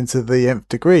test everything to the nth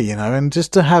degree, and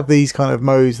just to have these kind of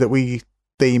modes that we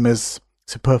deem as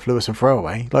superfluous and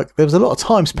throwaway, like there was a lot of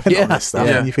time spent on this stuff,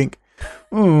 and you think,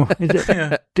 is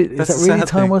that really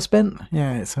time well spent?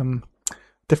 Yeah, it's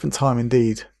different time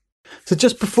indeed. So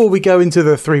just before we go into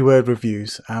the 3-word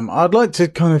reviews, I'd like to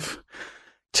kind of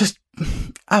just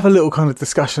have a little kind of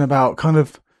discussion about kind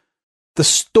of the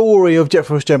story of Jet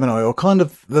Force Gemini, or kind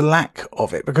of the lack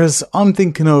of it, because I'm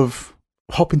thinking of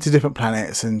hopping to different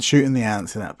planets and shooting the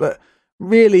ants and that, but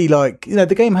really like,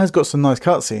 the game has got some nice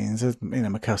cutscenes. As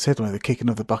Mikhail said, the kicking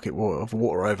of the bucket of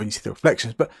water over and you see the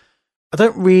reflections. But I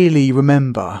don't really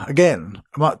remember, again,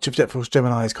 much of Jet Force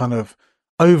Gemini's kind of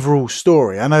overall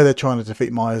story. I know they're trying to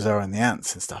defeat Maiza and the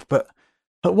ants and stuff, but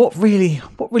what really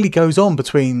goes on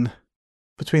between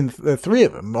the three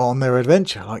of them on their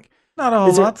adventure? Like, Not a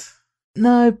whole lot.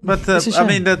 No, but it's a shame. I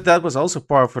mean that was also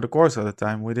par for the course at the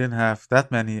time. We didn't have that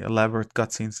many elaborate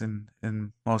cutscenes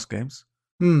in most games.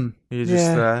 You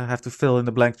just have to fill in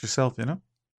the blanks yourself,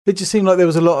 It just seemed like there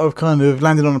was a lot of kind of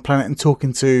landing on a planet and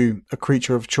talking to a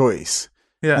creature of choice.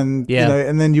 Yeah, and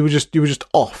and then you were just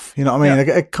off. You know what I mean?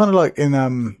 Yeah. Kind of like in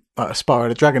like Spyro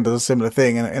the Dragon does a similar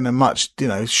thing in a much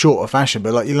shorter fashion.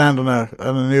 But like you land on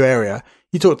a new area,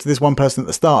 you talk to this one person at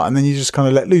the start, and then you just kind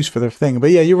of let loose for the thing.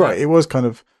 But yeah, you're right. It was kind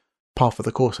of par for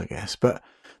the course, I guess. But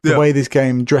the way this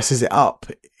game dresses it up,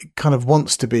 it kind of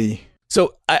wants to be.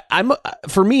 So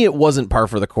for me, it wasn't par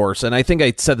for the course, and I think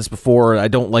I said this before. I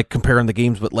don't like comparing the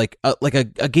games, but like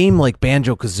a game like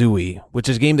Banjo-Kazooie, which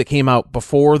is a game that came out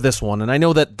before this one, and I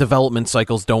know that development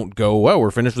cycles don't go, well, we're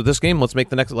finished with this game, let's make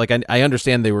the next. Like I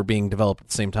understand they were being developed at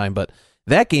the same time, but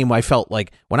that game, I felt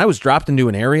like when I was dropped into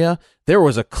an area, there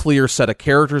was a clear set of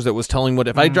characters that was telling what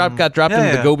if I got dropped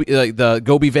into the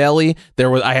Gobi Valley,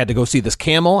 I had to go see this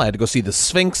camel, I had to go see the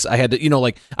Sphinx, I had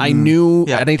to I knew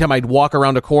anytime I'd walk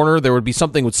around a corner, there would be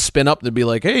something would spin up that'd be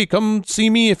like, hey, come see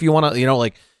me if you want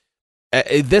to,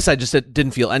 this I just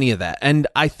didn't feel any of that, and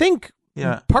I think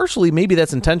partially maybe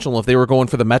that's intentional if they were going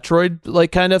for the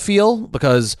Metroid kind of feel,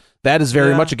 because that is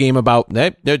very much a game about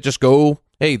just go.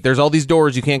 Hey, there's all these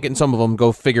doors. You can't get in some of them.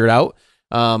 Go figure it out.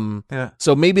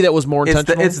 So maybe that was more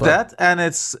intentional. It's that, and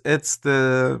it's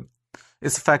the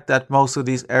fact that most of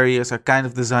these areas are kind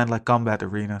of designed like combat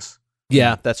arenas.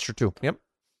 Yeah, that's true too. Yep.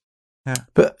 Yeah,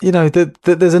 but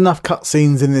there's enough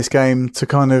cutscenes in this game to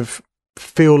kind of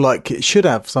feel like it should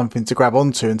have something to grab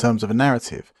onto in terms of a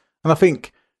narrative. And I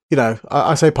think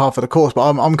I say par for the course, but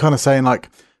I'm kind of saying like.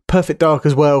 Perfect Dark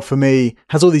as well for me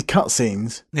has all these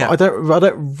cutscenes. Yeah. I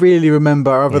don't really remember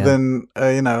other than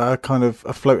a kind of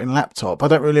a floating laptop. I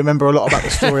don't really remember a lot about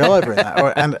the story either in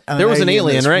that. And there was an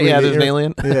alien, right? Really, there's an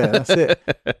alien. Yeah, that's it.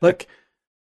 Like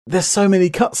there's so many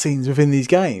cutscenes within these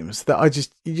games that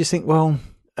you just think, well,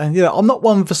 and I'm not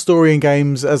one for story in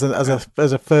games as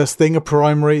a first thing, a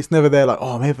primary. It's never there like,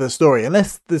 oh, I'm here for the story,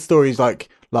 unless the story's like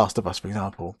Last of Us, for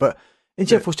example. But in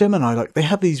Jet Force Gemini, like they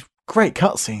have these great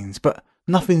cutscenes, but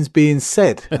nothing's being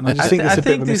said, and I just think it's a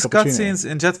bit of a these cutscenes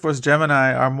in Jet Force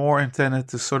Gemini are more intended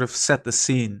to sort of set the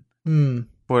scene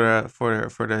for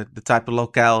the type of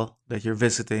locale that you're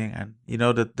visiting, and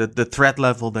the threat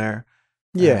level there.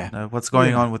 Yeah, and, what's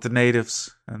going on with the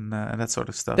natives and that sort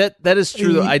of stuff. That is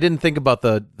true. Though. I didn't think about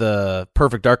the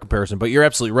Perfect Dark comparison, but you're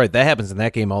absolutely right. That happens in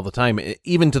that game all the time,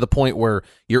 even to the point where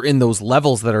you're in those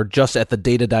levels that are just at the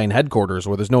Datadyne headquarters,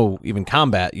 where there's no even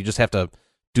combat. You just have to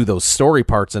do those story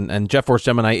parts, and Jet Force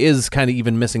Gemini is kind of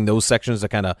even missing those sections to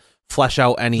kind of flesh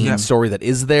out any story that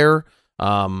is there.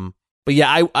 But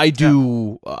yeah, I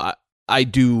do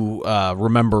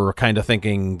remember kind of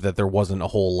thinking that there wasn't a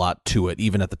whole lot to it,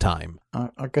 even at the time.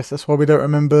 I guess that's why we don't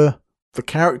remember the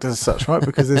characters as such, right?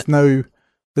 Because there's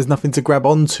nothing to grab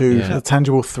onto, a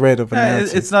tangible thread of a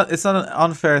narrative. It's not an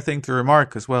unfair thing to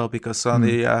remark as well, because on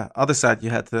the other side you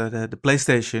had the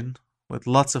PlayStation with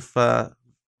lots of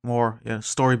more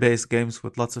story-based games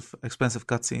with lots of expensive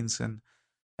cutscenes and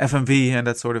FMV and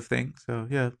that sort of thing. So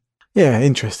yeah,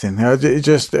 interesting. It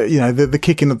just the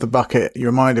kicking of the bucket. You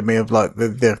reminded me of like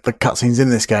the cutscenes in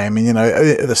this game, and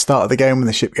at the start of the game when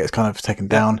the ship gets kind of taken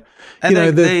down, and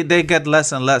they get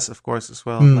less and less, of course, as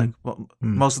well.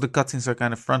 Most of the cutscenes are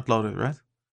kind of front-loaded, right?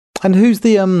 And who's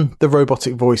the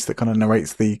robotic voice that kind of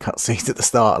narrates the cutscenes at the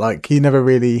start? Like you never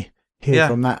really hear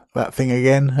from that thing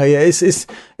again. It's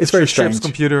very strange. Ship's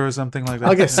computer or something like that.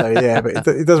 I guess so, yeah, but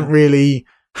it doesn't really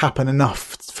happen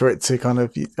enough for it to kind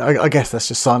of. I guess that's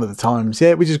just sign of the times.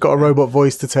 Yeah, we just got a robot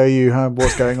voice to tell you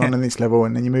what's going on in this level,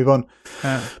 and then you move on.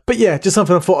 But yeah, just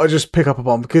something I thought I'd just pick up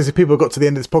upon, because if people got to the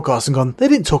end of this podcast and gone, they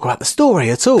didn't talk about the story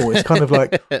at all. It's kind of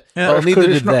like, well, neither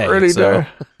did they. Really so.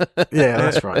 Yeah,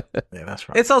 that's right.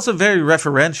 It's also very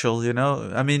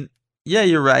referential, I mean, yeah,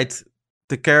 you're right.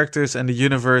 The characters and the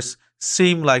universe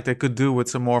seem like they could do with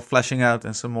some more fleshing out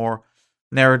and some more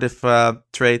narrative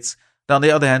traits. But on the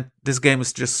other hand, this game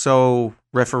is just so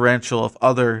referential of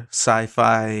other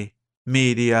sci-fi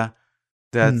media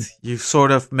that you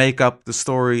sort of make up the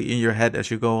story in your head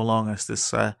as you go along as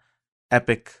this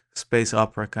epic space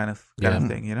opera kind of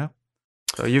thing,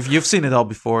 So you've seen it all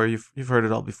before, you've heard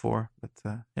it all before, but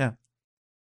yeah.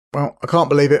 Well, I can't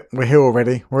believe it. We're here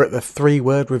already. We're at the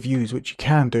 3-word reviews, which you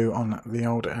can do on the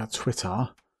old Twitter.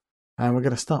 And we're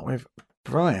going to start with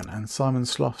Brian and Simon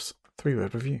Sloth's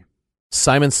 3-word review.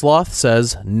 Simon Sloth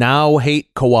says, now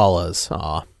hate koalas.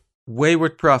 Aw.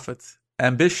 Wayward Prophet,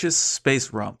 ambitious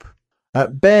space romp.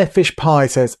 Bearfish Pie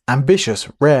says, ambitious,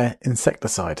 rare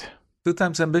insecticide. 2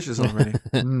 times ambitious already.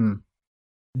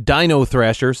 Dino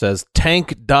Thrasher says,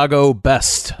 tank doggo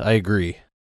best. I agree.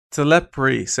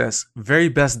 Telepri says, very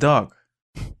best dog.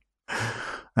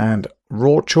 And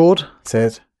Rawchord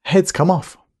says, heads come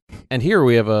off. And here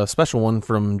we have a special one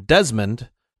from Desmond,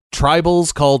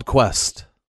 Tribals Called Quest.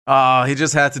 Oh, he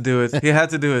just had to do it. He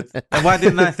had to do it. And why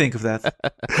didn't I think of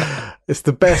that? It's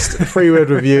the best 3-word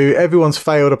review. Everyone's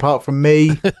failed apart from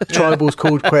me. Tribals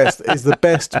Called Quest is the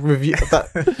best review.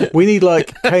 We need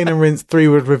like Kane and Rince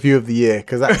 3-word review of the year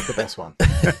because that's the best one.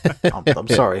 I'm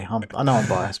sorry. I know I'm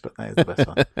biased, but that is the best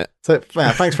one. So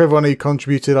thanks for everyone who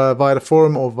contributed via the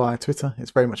forum or via Twitter.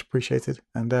 It's very much appreciated.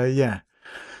 And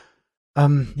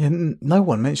no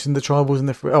one mentioned the tribals in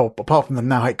the apart from the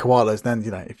now hate koalas. Then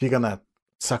if you're gonna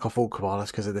suck off all koalas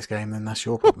because of this game, then that's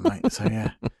your problem, mate. So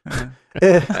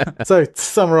So to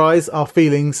summarise our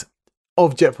feelings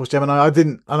of Jet Force Gemini,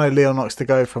 I know Leon likes to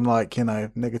go from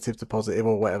negative to positive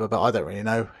or whatever, but I don't really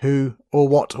know who or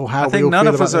what or how. I think none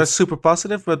of us are super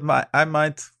positive, but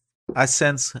I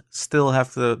sense still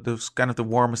have those kind of the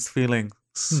warmest feelings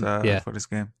for this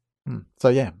game.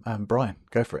 So Brian,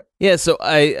 go for it. Yeah, so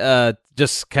I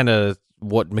just kind of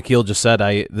what McKeel just said.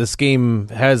 This game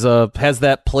has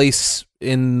that place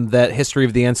in that history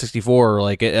of the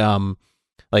N64.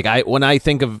 When I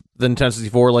think of the Nintendo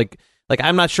 64, like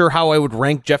I'm not sure how I would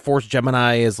rank Jet Force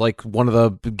Gemini as like one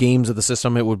of the games of the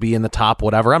system. It would be in the top,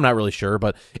 whatever. I'm not really sure,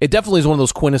 but it definitely is one of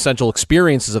those quintessential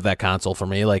experiences of that console for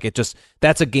me. Like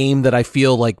that's a game that I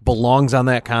feel like belongs on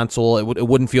that console. It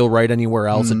wouldn't feel right anywhere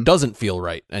else. It doesn't feel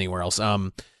right anywhere else.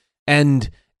 And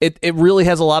it really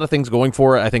has a lot of things going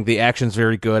for it. I think the action's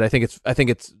very good. I think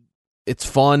it's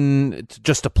fun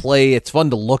just to play. It's fun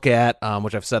to look at,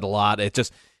 which I've said a lot.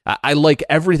 I like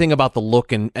everything about the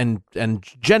look and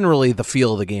generally the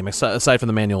feel of the game, aside from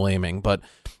the manual aiming. But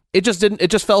it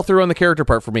just fell through on the character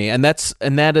part for me, and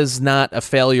that is not a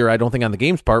failure, I don't think, on the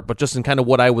game's part, but just in kind of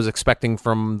what I was expecting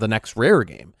from the next Rare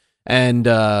game. And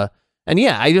I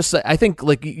think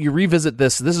like you revisit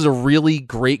this is a really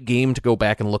great game to go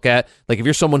back and look at. Like if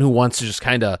you're someone who wants to just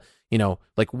kind of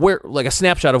like a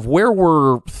snapshot of where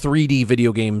were 3D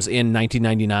video games in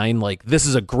 1999. Like this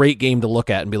is a great game to look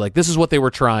at and be like, this is what they were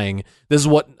trying. This is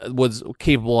what was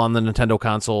capable on the Nintendo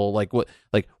console.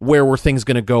 Where were things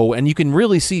going to go? And you can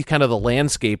really see kind of the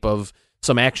landscape of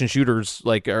some action shooters,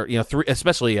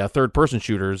 especially third-person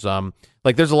shooters.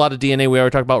 Like there's a lot of DNA. We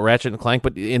already talked about Ratchet and Clank,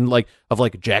 but in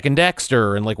of Jak and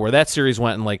Daxter and where that series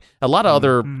went, and a lot of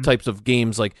other types of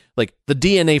games, like the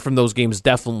DNA from those games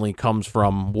definitely comes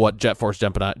from what Jet Force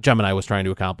Gemini was trying to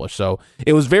accomplish. So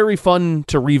it was very fun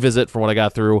to revisit from what I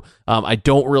got through. I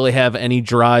don't really have any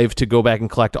drive to go back and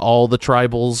collect all the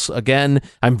tribals again.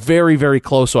 I'm very, very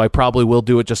close, so I probably will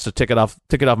do it just to tick it off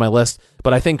my list.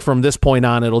 But I think from this point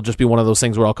on, it'll just be one of those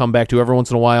things where I'll come back to every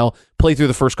once in a while, play through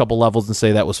the first couple levels and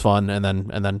say that was fun, and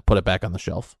then put it back on the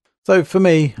shelf. So for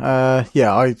me, I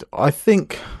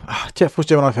think Jet Force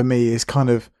Gemini for me is kind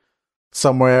of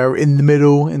somewhere in the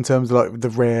middle in terms of the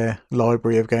Rare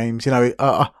library of games.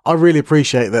 I really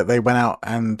appreciate that they went out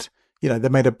and they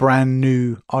made a brand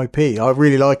new IP. I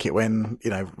really like it when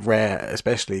Rare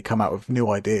especially come out with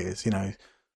new ideas.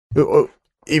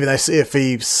 Even though Sea of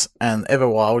Thieves and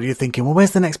Everwild, you're thinking, well, where's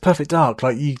the next Perfect Dark?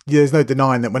 There's no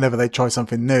denying that whenever they try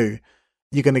something new,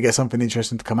 you're going to get something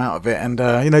interesting to come out of it. And,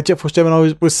 Jet Force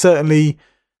Gemini was certainly,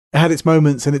 it had its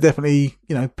moments and it definitely,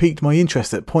 piqued my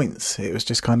interest at points. It was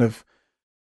just kind of,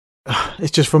 it's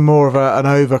just from more of an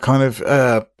over kind of,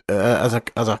 as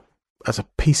a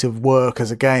piece of work,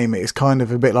 as a game, it's kind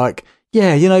of a bit like,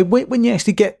 when you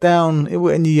actually get down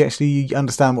and you actually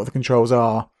understand what the controls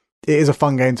are, it is a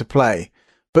fun game to play.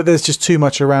 But there's just too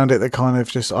much around it that kind of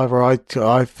just either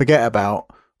I forget about,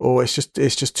 or it's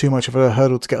just too much of a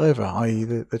hurdle to get over, i.e.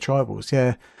 the tribals.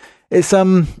 Yeah,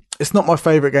 it's not my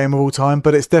favourite game of all time,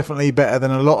 but it's definitely better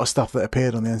than a lot of stuff that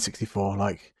appeared on the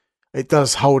N64. It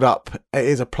does hold up. It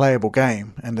is a playable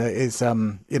game, and it is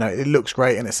it looks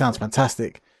great and it sounds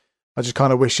fantastic. I just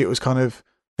kind of wish it was kind of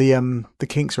the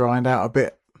kinks were ironed out a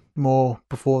bit more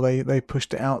before they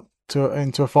pushed it out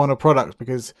into a final product,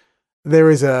 because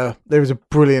there is a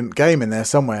brilliant game in there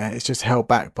somewhere. It's just held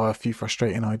back by a few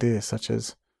frustrating ideas, such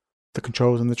as the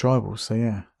controls and the tribals. So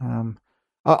yeah,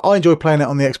 I enjoy playing it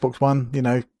on the Xbox One,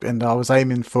 and I was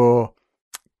aiming for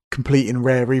completing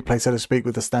Rare Replay, so to speak,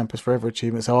 with the Stampers Forever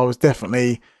achievement. So I was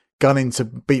definitely gunning to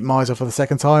beat Miser for the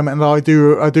second time, and I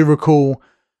do recall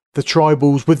the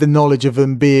tribals with the knowledge of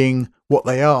them being what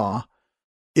they are,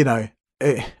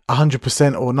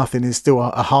 100% or nothing is still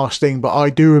a harsh thing. But I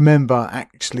do remember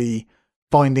actually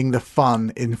finding the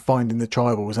fun in finding the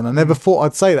tribals, and I never thought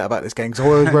I'd say that about this game because I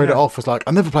always wrote it off as like,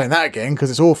 I'm never playing that again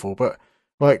because it's awful. But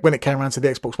like when it came around to the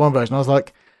Xbox One version, I was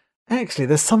like, actually,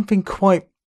 there's something quite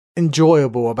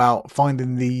enjoyable about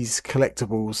finding these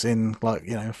collectibles in like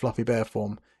fluffy bear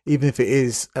form, even if it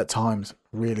is at times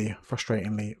really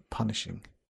frustratingly punishing.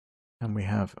 And we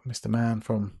have Mr. Man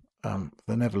from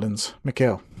the Netherlands,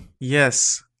 Mikhail.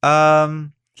 Yes. As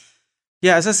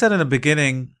I said in the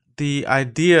beginning, the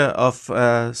idea of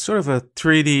sort of a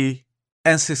 3D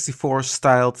N64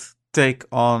 styled take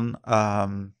on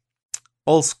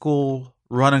old school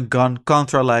run and gun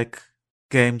Contra-like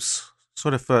games,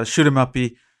 sort of shoot 'em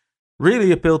uppy,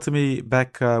 really appealed to me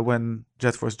back when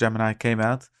Jet Force Gemini came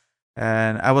out,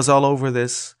 and I was all over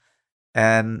this.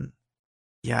 And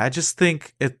I just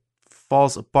think it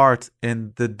falls apart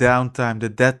in the downtime, the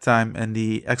dead time, and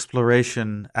the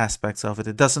exploration aspects of it.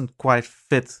 It doesn't quite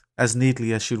fit as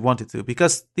neatly as you'd want it to,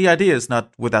 because the idea is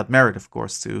not without merit, of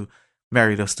course, to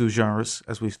marry those two genres,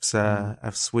 as we've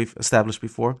established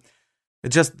before. It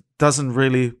just doesn't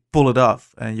really pull it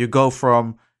off, and you go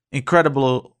from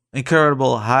incredible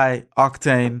high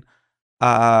octane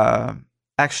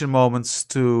action moments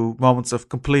to moments of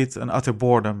complete and utter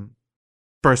boredom.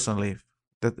 Personally,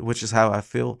 which is how I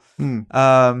feel.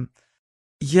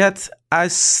 Yet I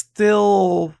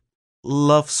still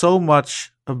love so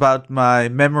much about my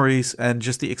memories and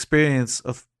just the experience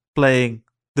of playing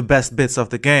the best bits of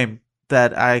the game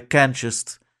that I can't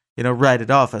just write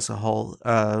it off as a whole.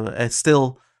 It's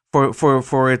still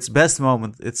for its best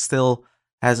moment, it still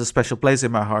has a special place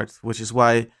in my heart, which is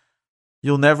why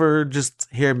you'll never just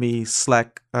hear me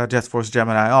slack Jet Force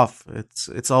Gemini off.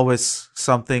 It's always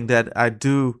something that I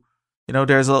do.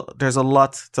 There's a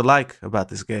lot to like about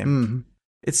this game. Mm-hmm.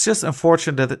 It's just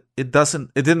unfortunate that it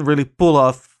didn't really pull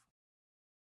off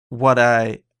what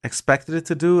I expected it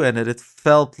to do, and that it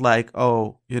felt like,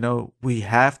 we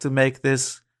have to make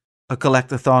this a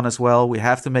collectathon as well. We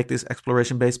have to make this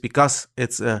exploration based because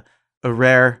it's a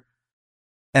rare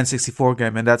N64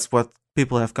 game, and that's what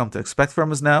people have come to expect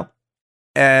from us now.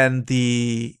 And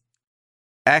the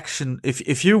action,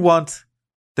 if you want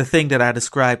the thing that I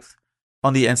described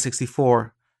on the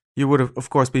N64, you would have, of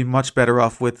course, been much better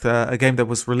off with a game that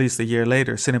was released a year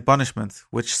later, Sin and Punishment,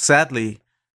 which sadly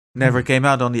never came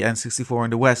out on the N64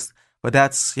 in the West. But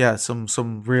that's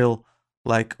some real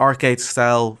like arcade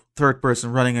style third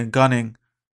person running and gunning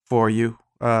for you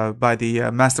by the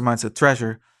masterminds at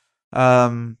Treasure.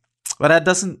 But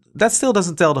that still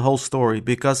doesn't tell the whole story,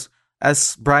 because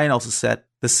as Brian also said,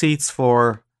 the seeds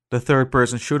for the third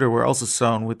person shooter were also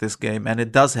sown with this game, and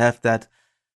it does have that.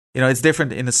 It's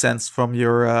different in a sense from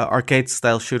your arcade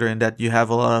style shooter in that you have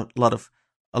a lot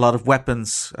of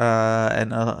weapons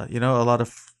and a lot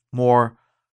of more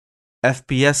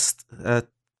FPS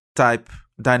type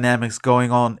dynamics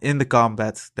going on in the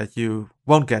combat that you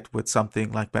won't get with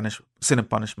something like Sin and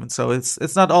Punishment. So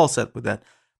it's not all set with that,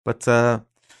 but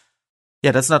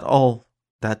that's not all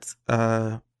that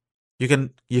you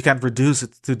can't reduce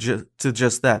it to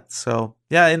just that. So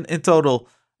in total,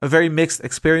 a very mixed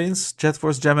experience, Jet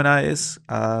Force Gemini is,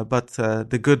 but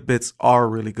the good bits are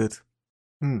really good.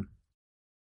 Well,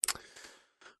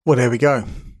 there we go.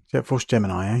 Jet Force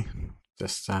Gemini, eh?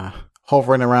 Just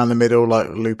hovering around the middle like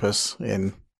Lupus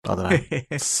in, I don't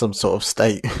know, some sort of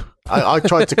state. I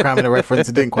tried to cram in a reference,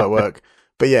 it didn't quite work.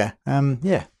 But I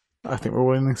think we're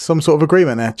all in some sort of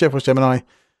agreement there. Jet Force Gemini,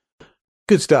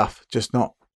 good stuff, just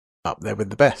not up there with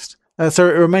the best. So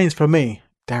it remains for me,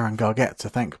 Darren Gargett, to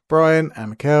thank Brian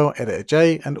and Mikhail, Editor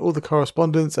Jay, and all the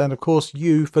correspondents, and of course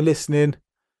you for listening.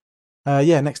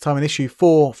 Next time in issue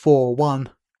 441,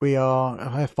 we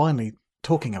are finally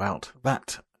talking about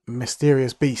that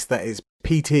mysterious beast that is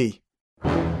PT.